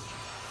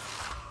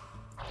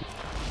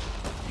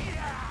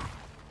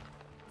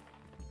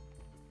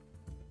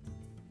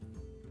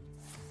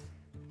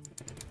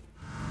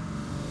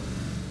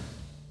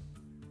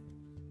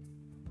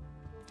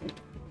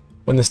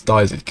 When this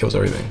dies, it kills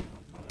everything.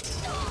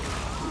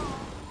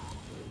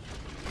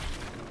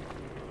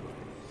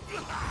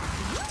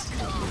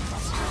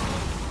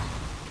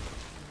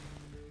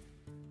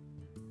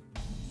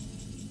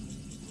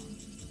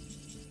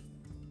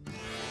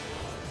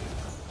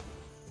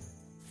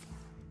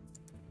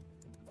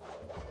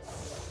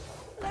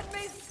 Let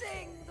me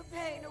sing the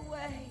pain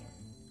away.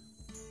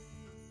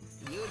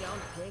 You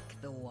don't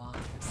pick the walk,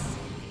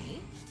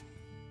 silly.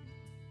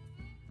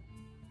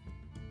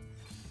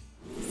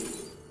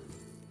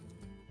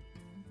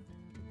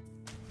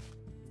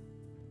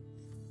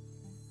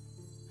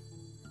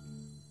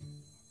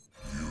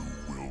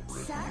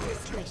 So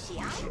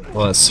squishy,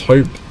 Let's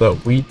hope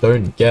that we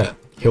don't get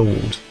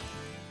killed.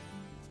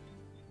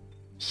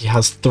 He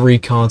has 3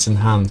 cards in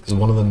hand because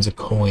one of them's a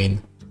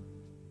coin.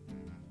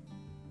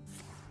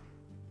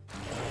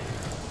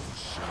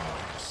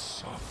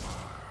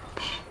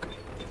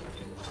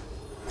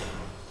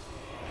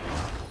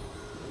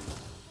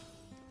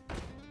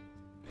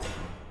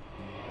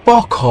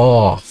 Fuck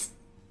off!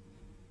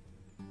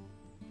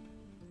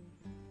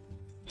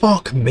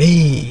 Fuck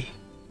me!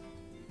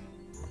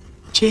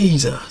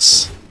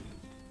 Jesus!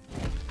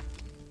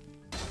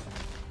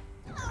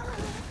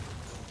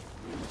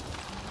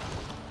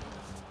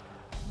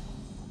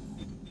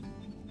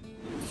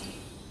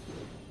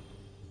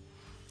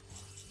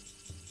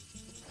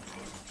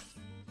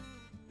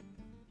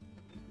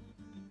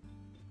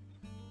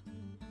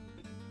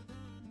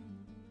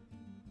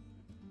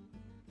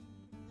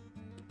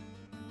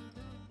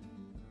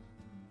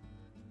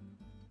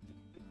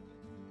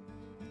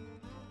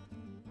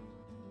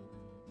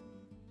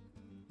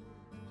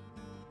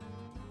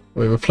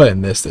 We were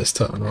playing this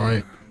turn,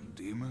 right?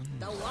 Demons?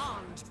 the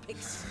wand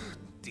picks.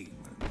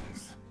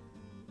 Demons.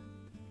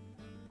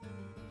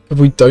 If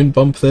we don't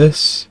bump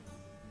this,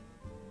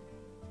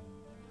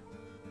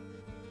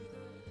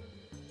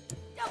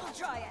 Double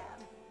triad.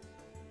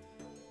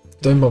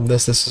 don't bump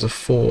this, this is a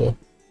 4.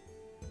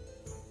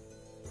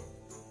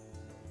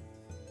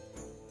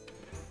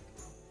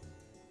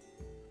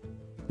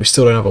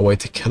 still don't have a way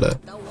to kill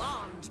it. The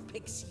wand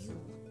picks you.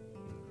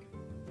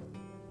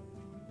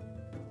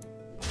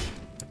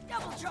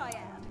 Double triad.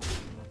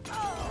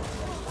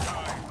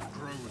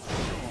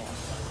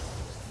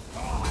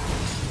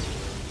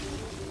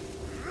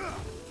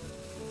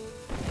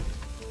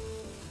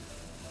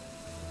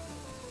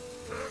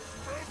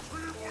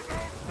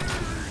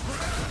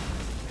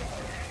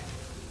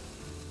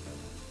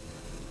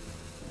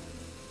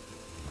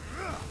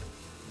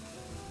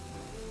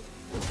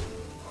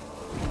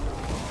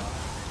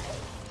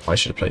 I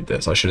should have played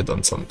this. I should have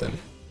done something.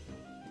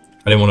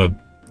 I didn't want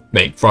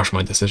to rush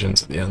my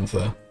decisions at the end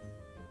there.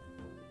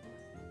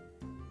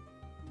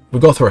 We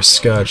got through a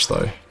Scourge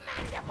though.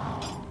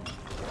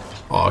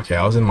 Oh, okay,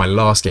 I was in my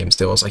last game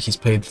still. I was like, he's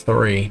played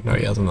 3. No,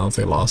 he hasn't. That was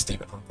the last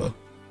Demon Hunter.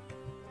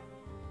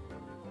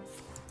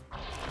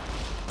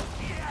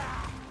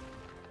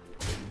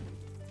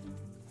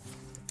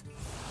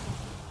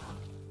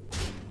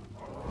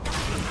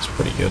 It's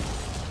pretty good.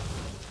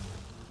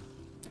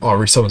 Oh,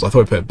 resummons. I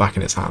thought he put it back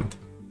in his hand.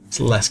 It's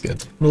less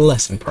good. I'm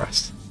less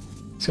impressed.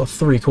 He's got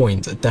 3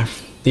 coins, a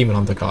Demon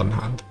Hunter card in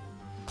hand.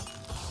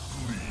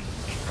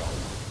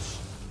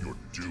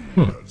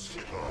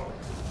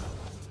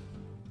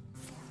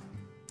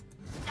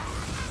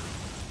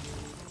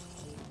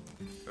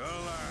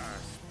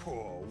 Alas,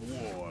 poor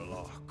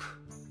warlock.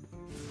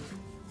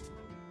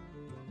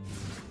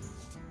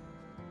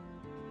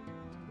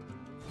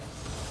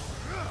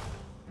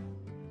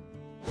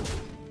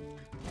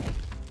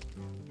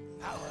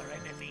 Our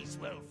enemies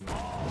will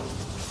fall.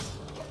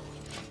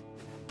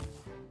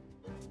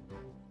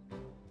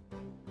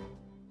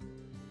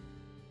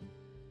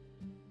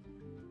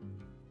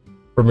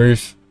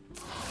 Remove.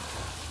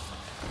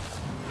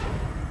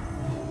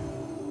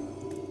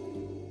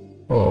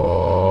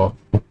 Oh.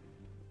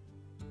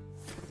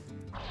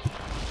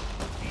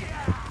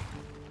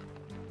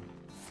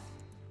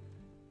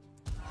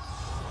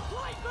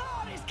 My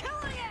god is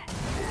killing it.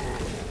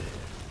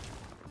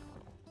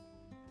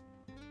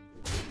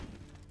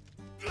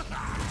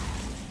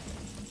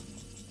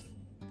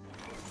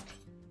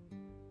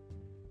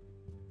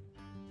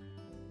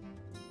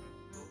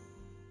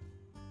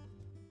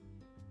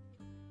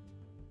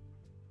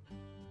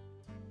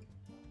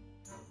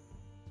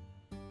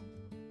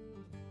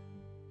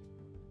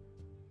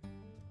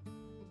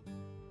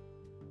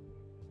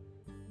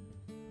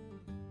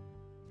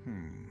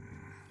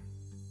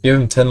 Give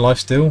him 10 life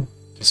still.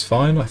 It's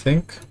fine, I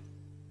think.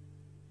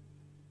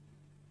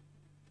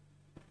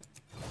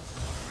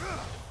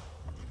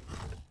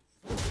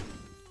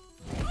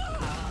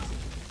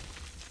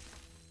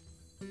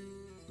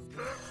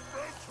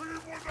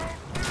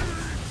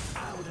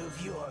 Out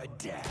of your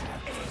death,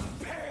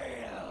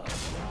 impale.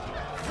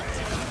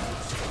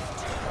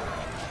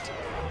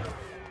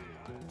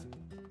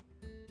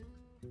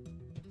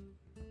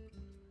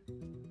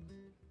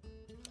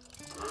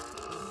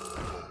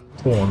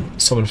 Come on,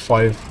 summon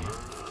 5.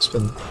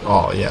 Spend.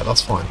 Oh, yeah,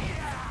 that's fine.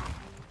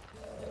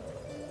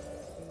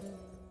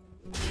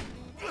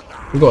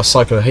 We got a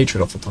Cycle of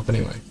Hatred off the top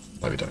anyway.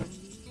 No, we don't.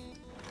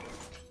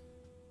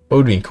 What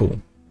would have been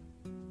cool?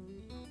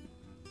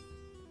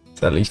 Is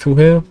that lethal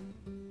here?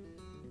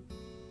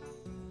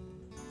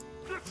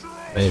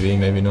 Maybe,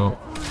 maybe not.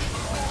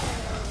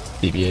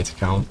 DBA to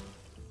count.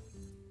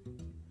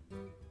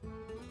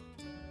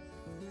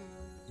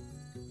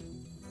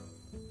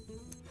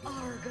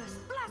 Argus,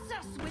 bless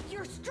us with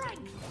your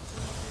strength.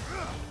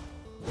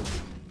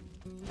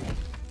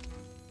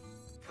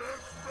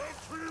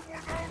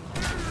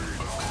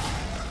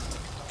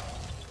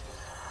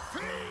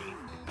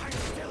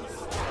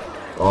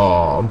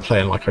 Oh, I'm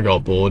playing like I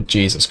got bored.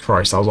 Jesus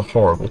Christ, that was a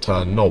horrible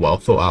turn. Not well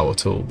thought out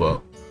at all,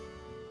 but...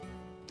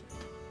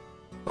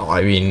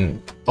 I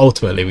mean,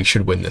 ultimately we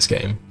should win this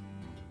game.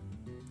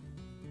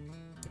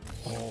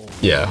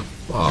 Yeah.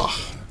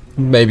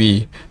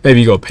 Maybe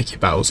you gotta pick your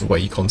battles the way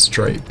you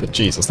concentrate, but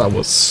Jesus, that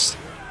was...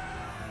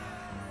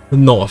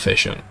 not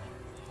efficient.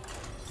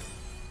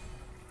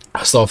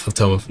 I start off the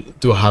term of,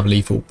 do I have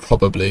lethal?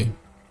 Probably.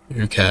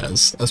 Who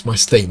cares? That's my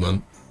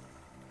statement.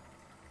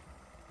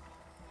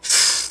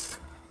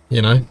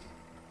 You know?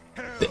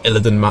 The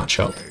Illidan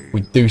matchup.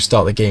 We do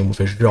start the game with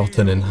a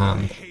Jotun in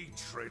hand.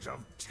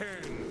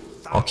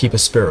 I'll keep a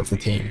spirit of the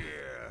team.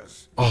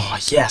 Oh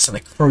yes, and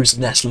the crow's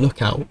nest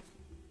lookout.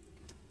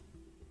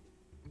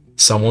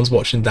 Someone's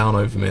watching down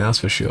over me, that's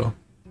for sure.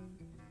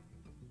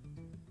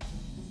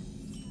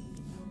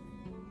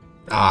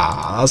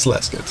 Ah, that's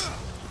less good.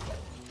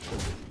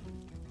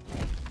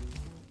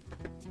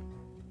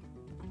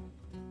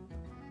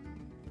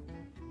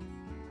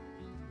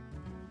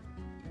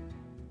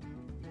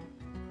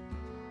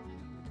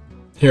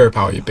 Hero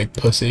power, you big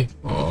pussy.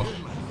 Oh.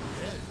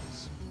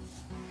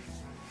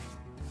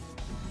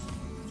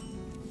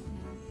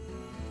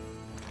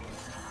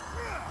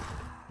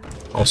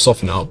 I'll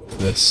soften up for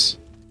this.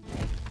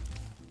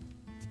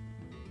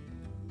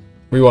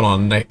 We want our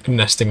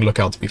nesting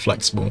lookout to be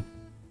flexible.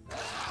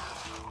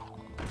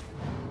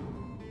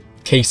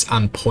 Case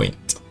and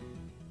point.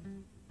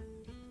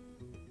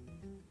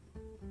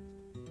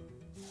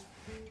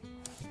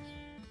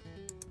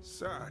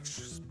 Such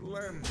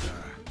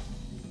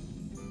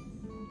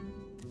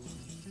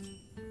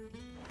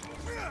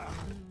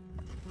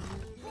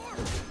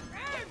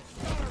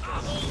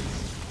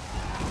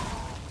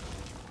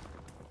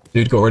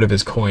Dude got rid of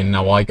his coin,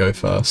 now I go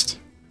first.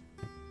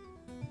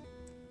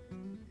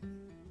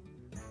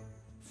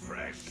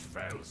 Fresh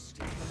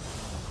Fausty.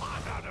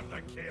 Hot out of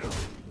the kill.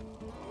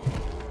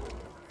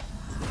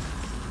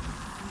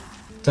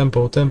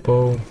 Tempo,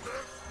 tempo.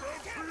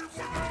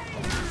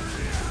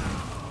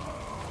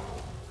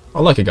 I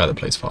like a guy that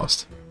plays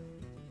fast.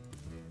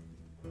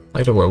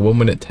 Like that we're 1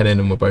 minute 10 in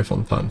and we're both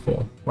on turn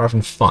 4. We're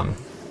having fun.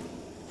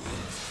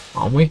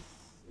 Aren't we?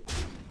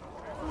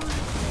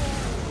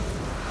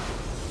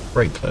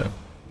 Great clear.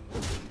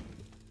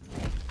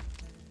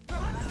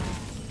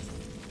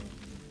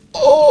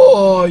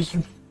 Oh,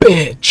 you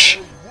bitch!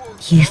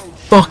 You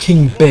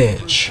fucking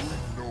bitch!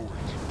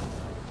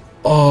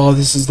 Oh,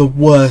 this is the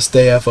worst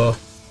day ever.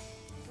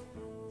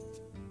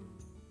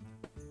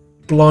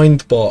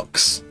 Blind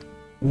box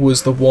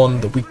was the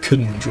one that we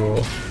couldn't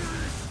draw.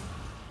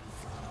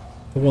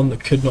 The one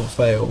that could not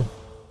fail.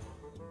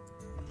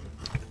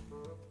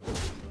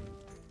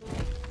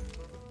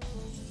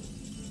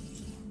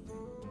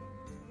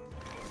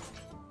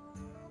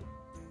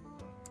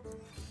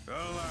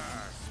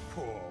 Alas,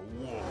 poor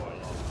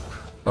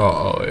warlock.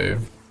 Uh-oh.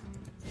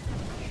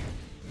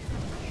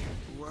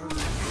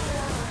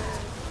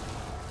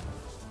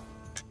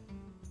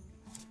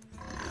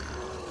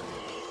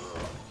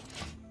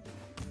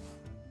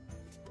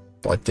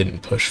 I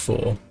didn't push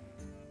 4.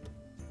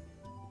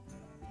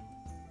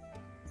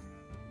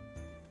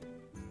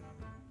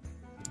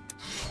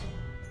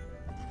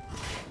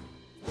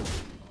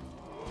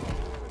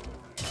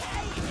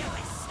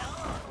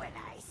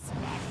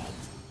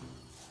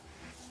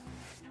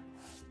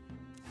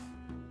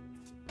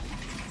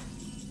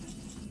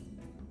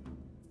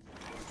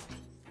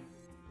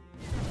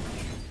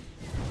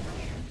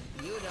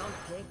 You don't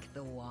pick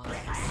the ones.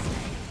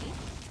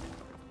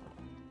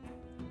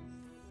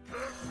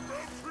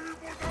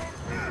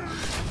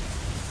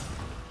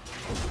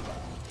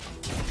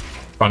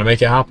 Trying to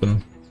make it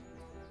happen.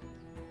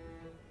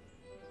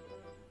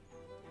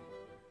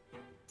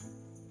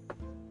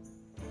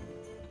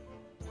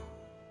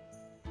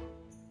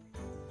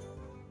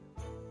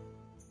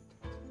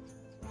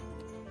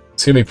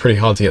 It's gonna be pretty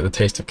hard to get the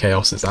Taste of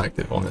Chaos as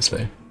active,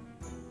 honestly.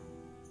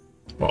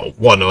 Well,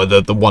 one or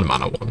the 1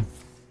 mana one.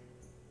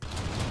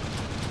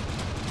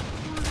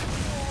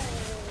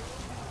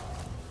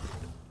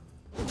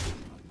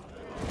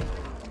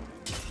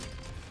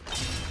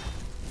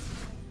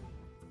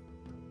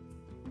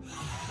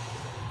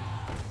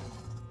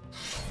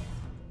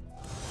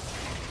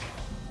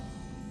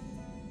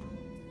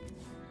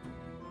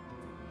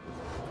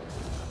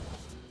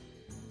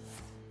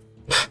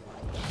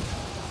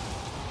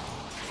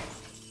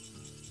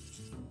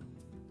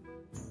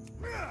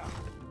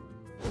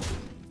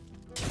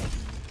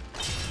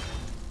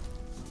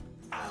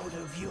 Out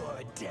of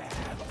your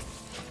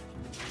depth.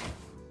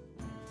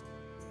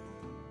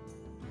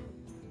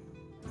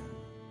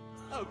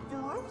 A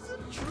frozen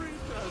treat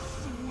as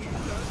sweet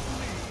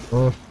as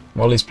me.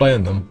 While he's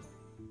playing them.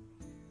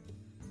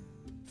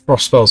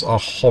 Frost spells are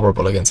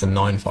horrible against a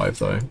 9/5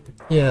 though.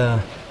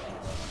 Yeah.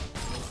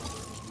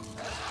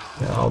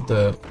 Yeah, I'll do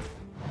it.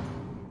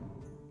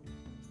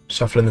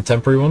 Shuffling the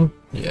temporary one?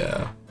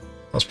 Yeah.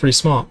 That's pretty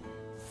smart.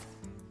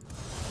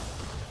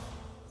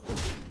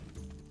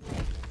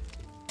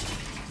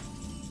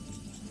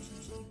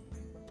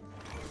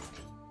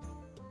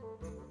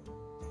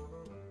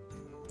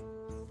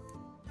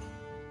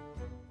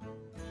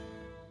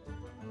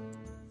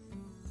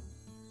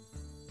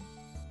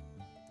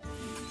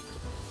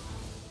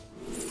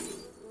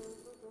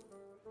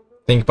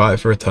 Think about it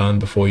for a turn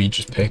before you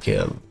just pick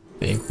it,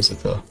 the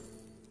Inquisitor.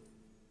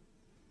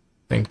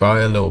 Think about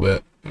it a little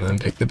bit, and then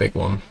pick the big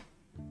one.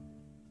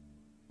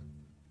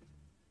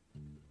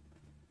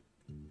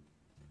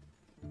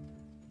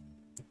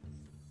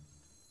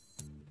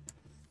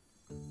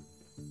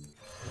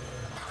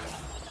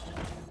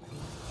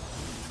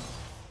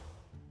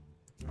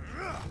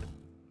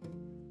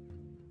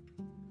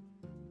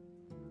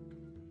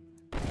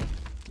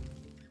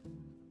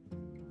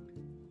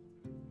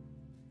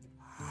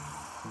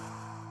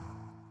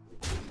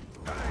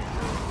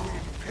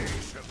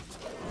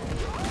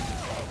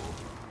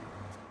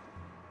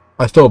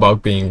 I thought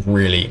about being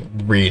really,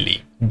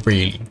 really,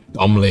 really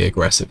dumbly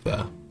aggressive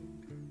there.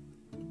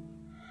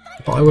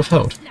 But I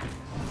withheld.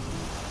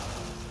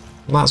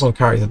 And that's on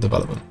character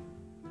development.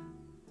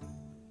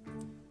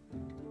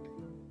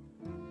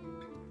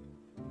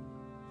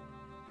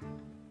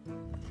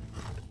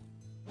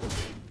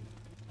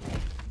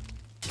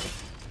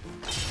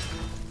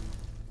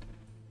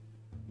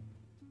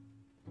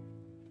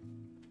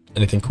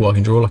 Anything cool I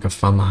can draw, like a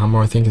Fan the Hammer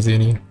I think is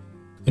the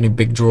only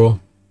big draw.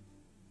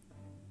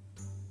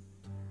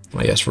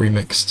 Oh yes,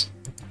 remixed.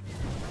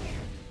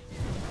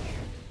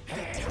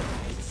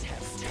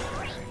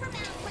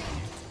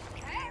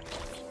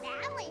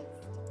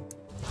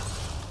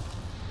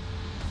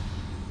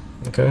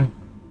 Okay.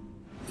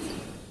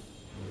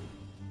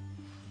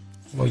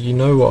 Well, you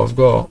know what I've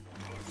got.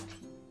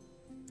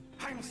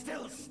 I'm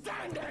still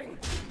standing.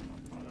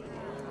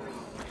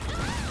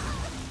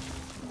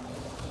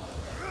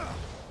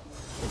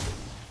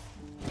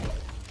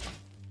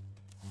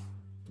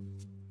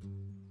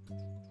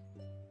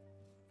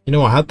 You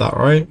know I had that,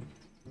 right?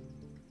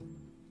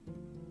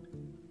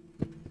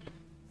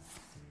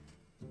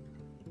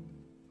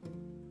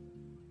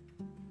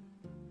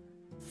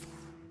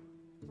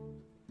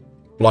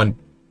 Blind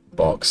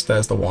box,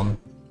 there's the one.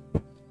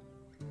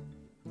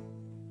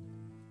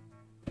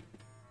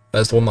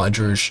 There's the one that I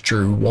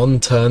drew one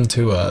turn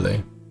too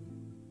early.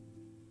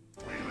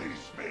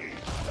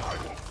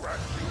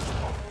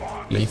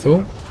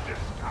 Lethal.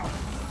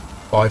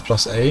 5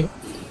 plus 8.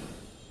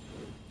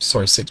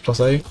 Sorry, 6 plus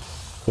 8.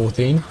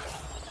 14.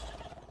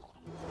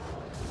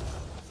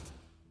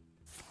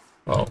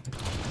 Oh.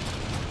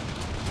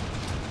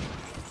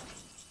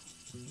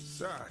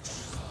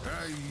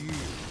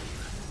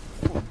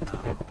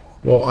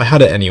 Well, I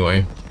had it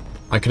anyway.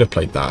 I could have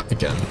played that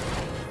again.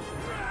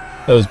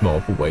 There was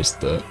multiple ways to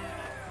do it.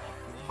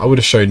 I would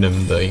have shown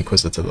him the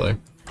Inquisitor though.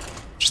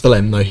 Just to let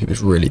him know he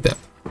was really dead.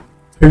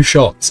 2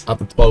 shots at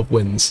the 12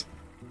 wins.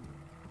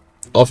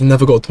 I've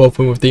never got a 12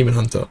 win with Demon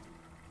Hunter.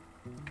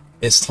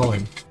 It's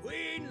time.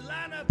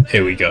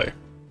 Here we go.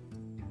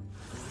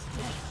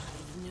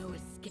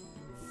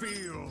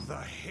 Feel the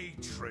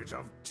hatred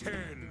of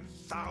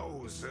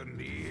 10,000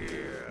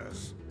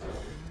 years.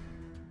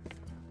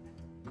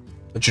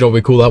 But you know what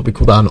we call that? We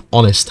call that an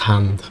honest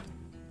hand.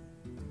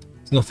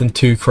 It's nothing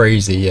too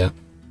crazy yet.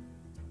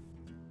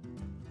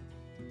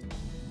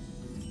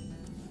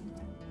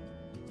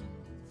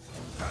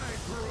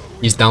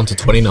 He's down to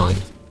 29.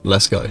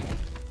 Let's go.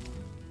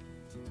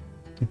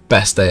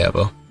 Best day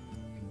ever.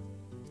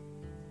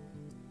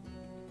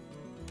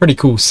 Pretty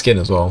cool skin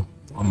as well.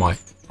 I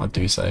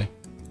do say.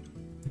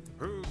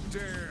 Who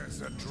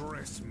dares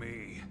address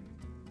me?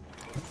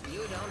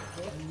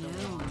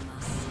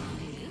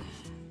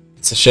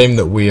 It's a shame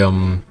that we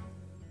it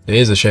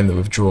is a shame that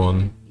we've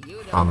drawn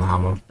the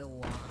hammer.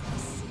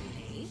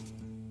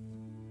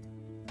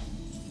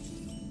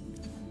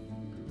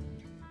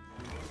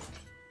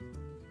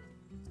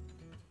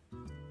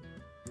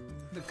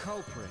 The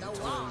culprit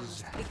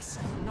was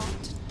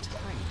not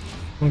tiny.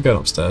 I'm going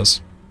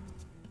upstairs.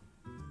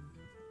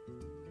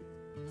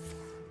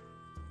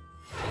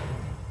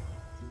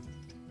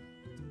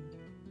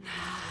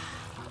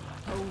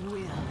 A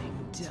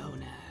willing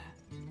donor.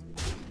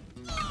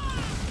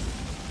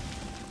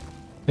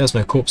 He has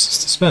no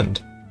corpses to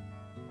spend.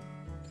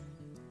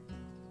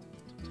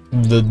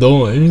 The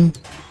die.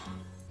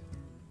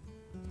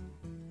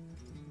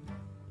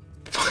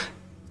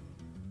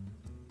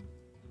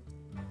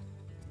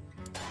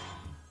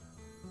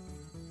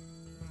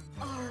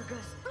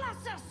 Argus,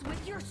 bless us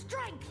with your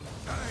strength.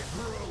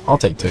 I'll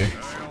take 2.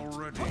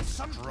 Put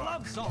some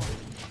gloves on.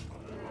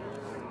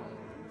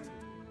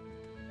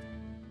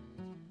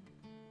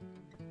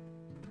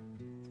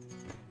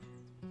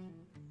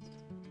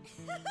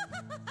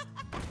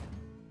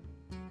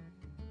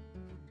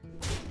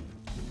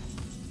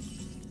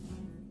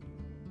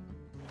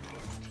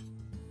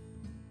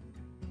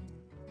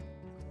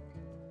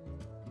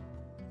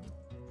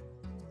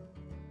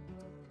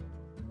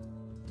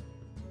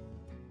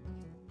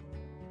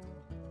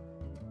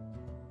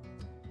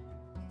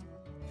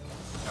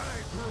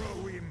 I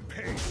grow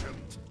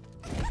impatient.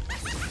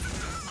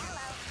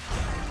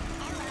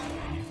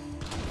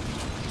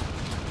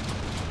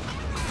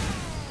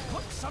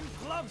 Put some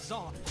gloves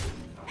on.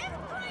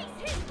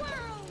 Embrace his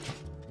world.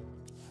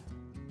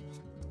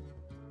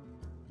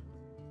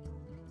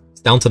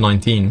 It's down to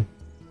 19.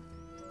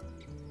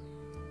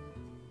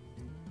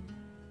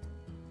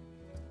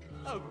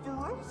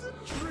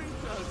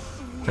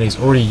 And he's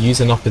already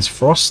using up his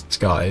frost,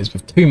 guys,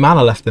 with 2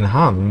 mana left in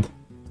hand.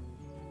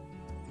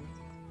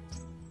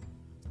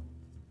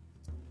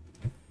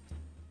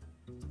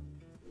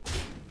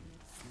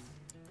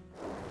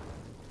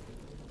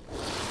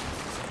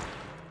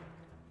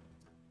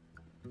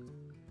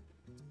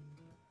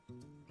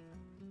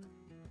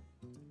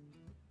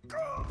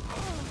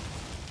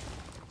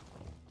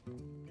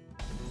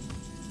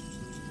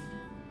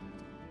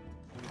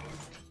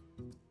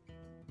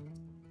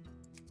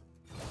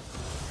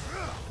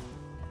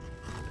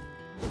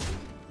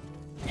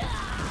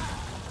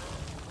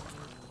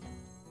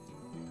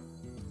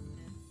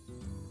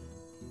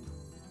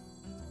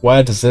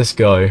 Where does this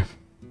go?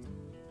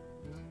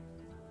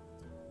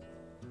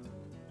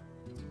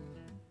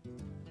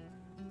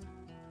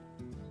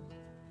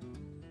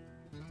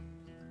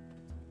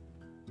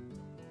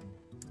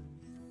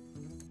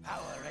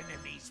 Our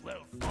enemies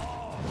will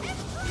fall.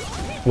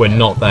 We're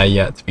not there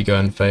yet to be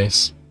going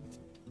face.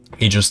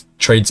 He just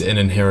trades it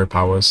in hero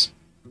powers.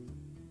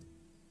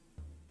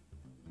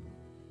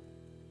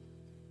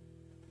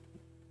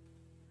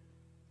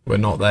 We're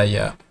not there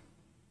yet.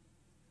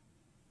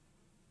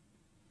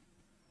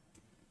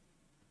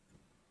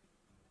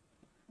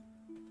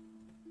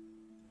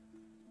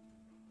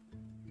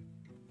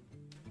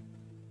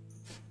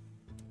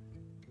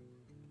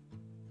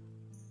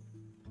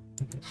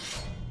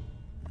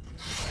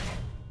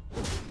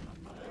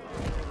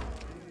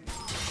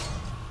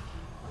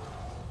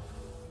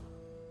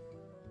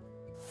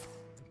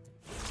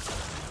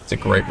 It's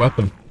a great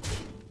weapon.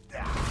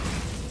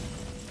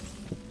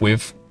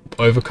 We've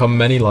overcome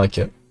many like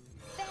it.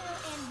 Fell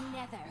and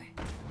nether.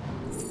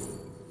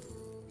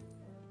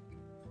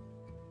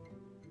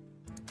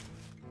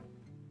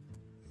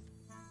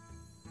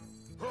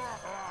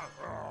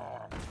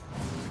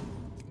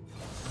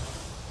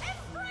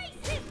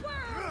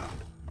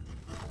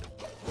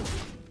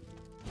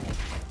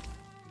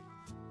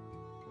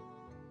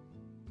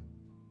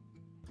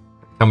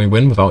 Can we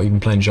win without even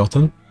playing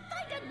Jotun?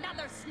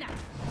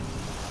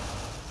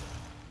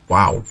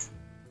 Wow.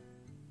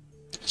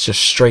 It's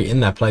just straight in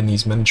there playing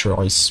these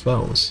miniaturized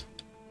spells.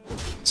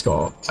 It's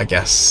got, I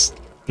guess,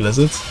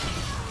 Blizzard.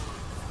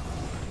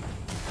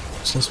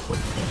 What's this one?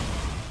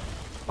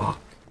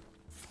 Fuck.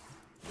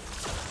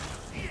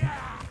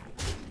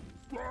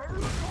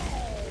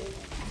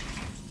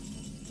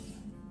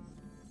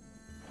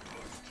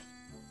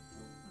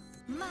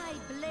 My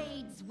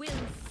blades will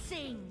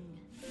sing.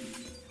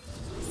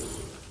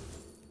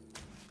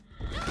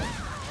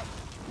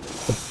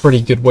 A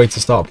pretty good way to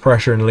start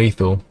pressuring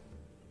lethal.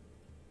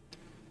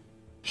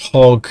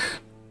 Hog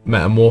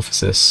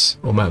metamorphosis,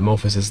 or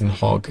metamorphosis in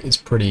Hog, is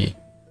pretty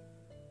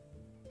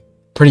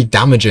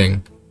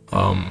damaging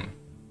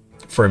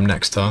for him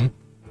next turn.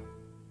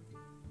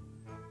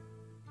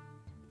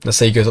 Let's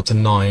say he goes up to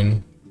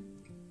 9.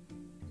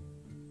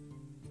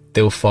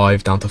 Deal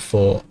 5 down to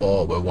 4.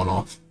 Oh, we're 1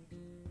 off.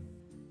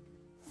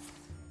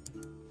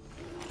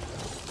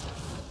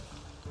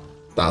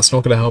 That's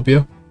not going to help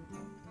you.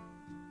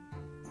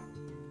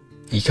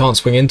 You can't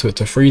swing into it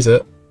to freeze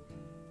it.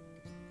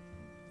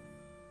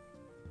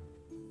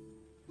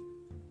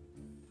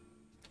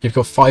 You've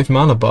got 5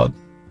 mana, bud.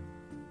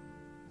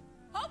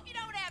 Hope you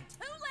don't have 2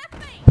 left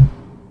feet.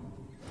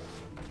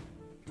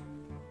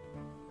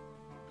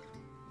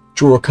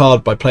 Draw a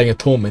card by playing a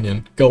taunt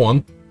minion. Go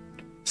on.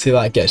 See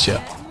that gets you.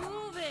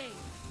 Moving.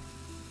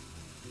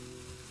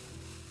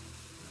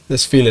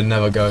 This feeling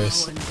never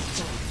goes.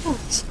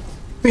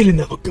 Feeling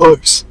never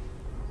goes.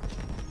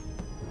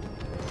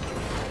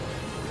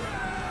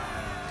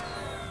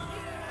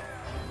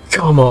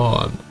 Come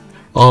on.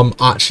 I'm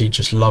actually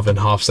just loving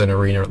Hearthstone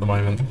Arena at the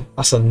moment.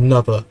 That's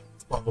another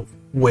 12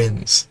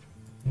 wins.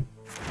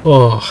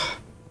 Oh.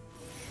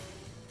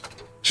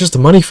 It's just a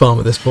money farm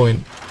at this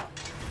point.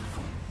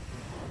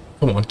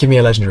 Come on, give me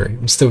a legendary.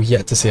 I'm still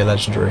yet to see a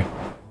legendary.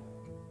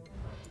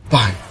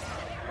 Bang.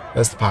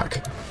 There's the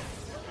pack.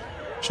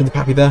 Should the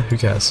pack be there? Who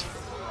cares?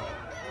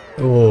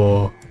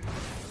 Oh.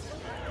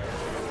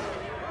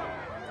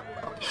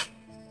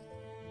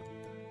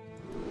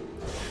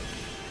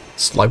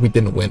 It's like we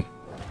didn't win.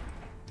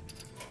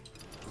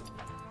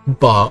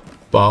 But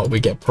we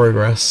get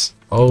progress.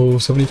 Oh,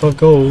 75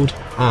 gold.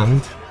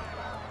 And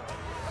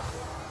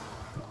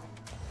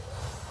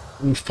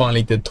we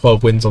finally did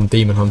 12 wins on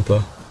Demon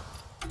Hunter.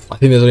 I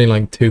think there's only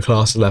like 2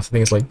 classes left. I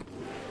think it's like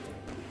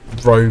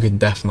Rogue and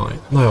Death Knight.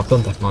 No, I've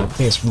done Death Knight. I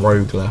think it's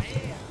Rogue left.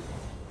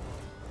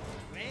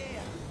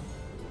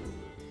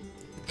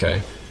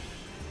 Okay.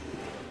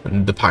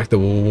 And the pack that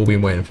we'll be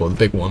waiting for, the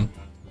big one.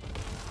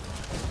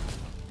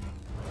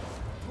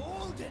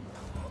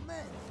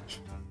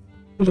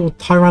 A little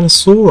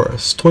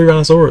Tyrannosaurus.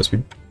 Tyrannosaurus.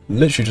 We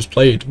literally just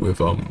played with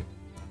well,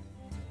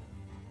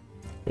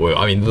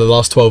 I mean, the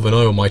last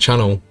 12-0 on my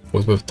channel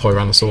was with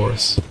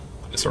Tyrannosaurus.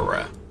 It's a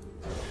rare.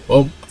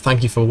 Well,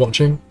 thank you for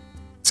watching.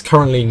 It's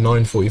currently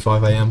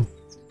 9:45 AM.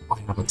 I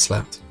haven't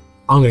slept.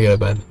 I'm gonna go to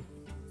bed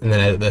and then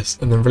edit this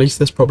and then release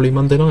this probably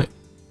Monday night.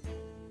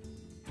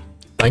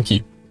 Thank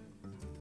you.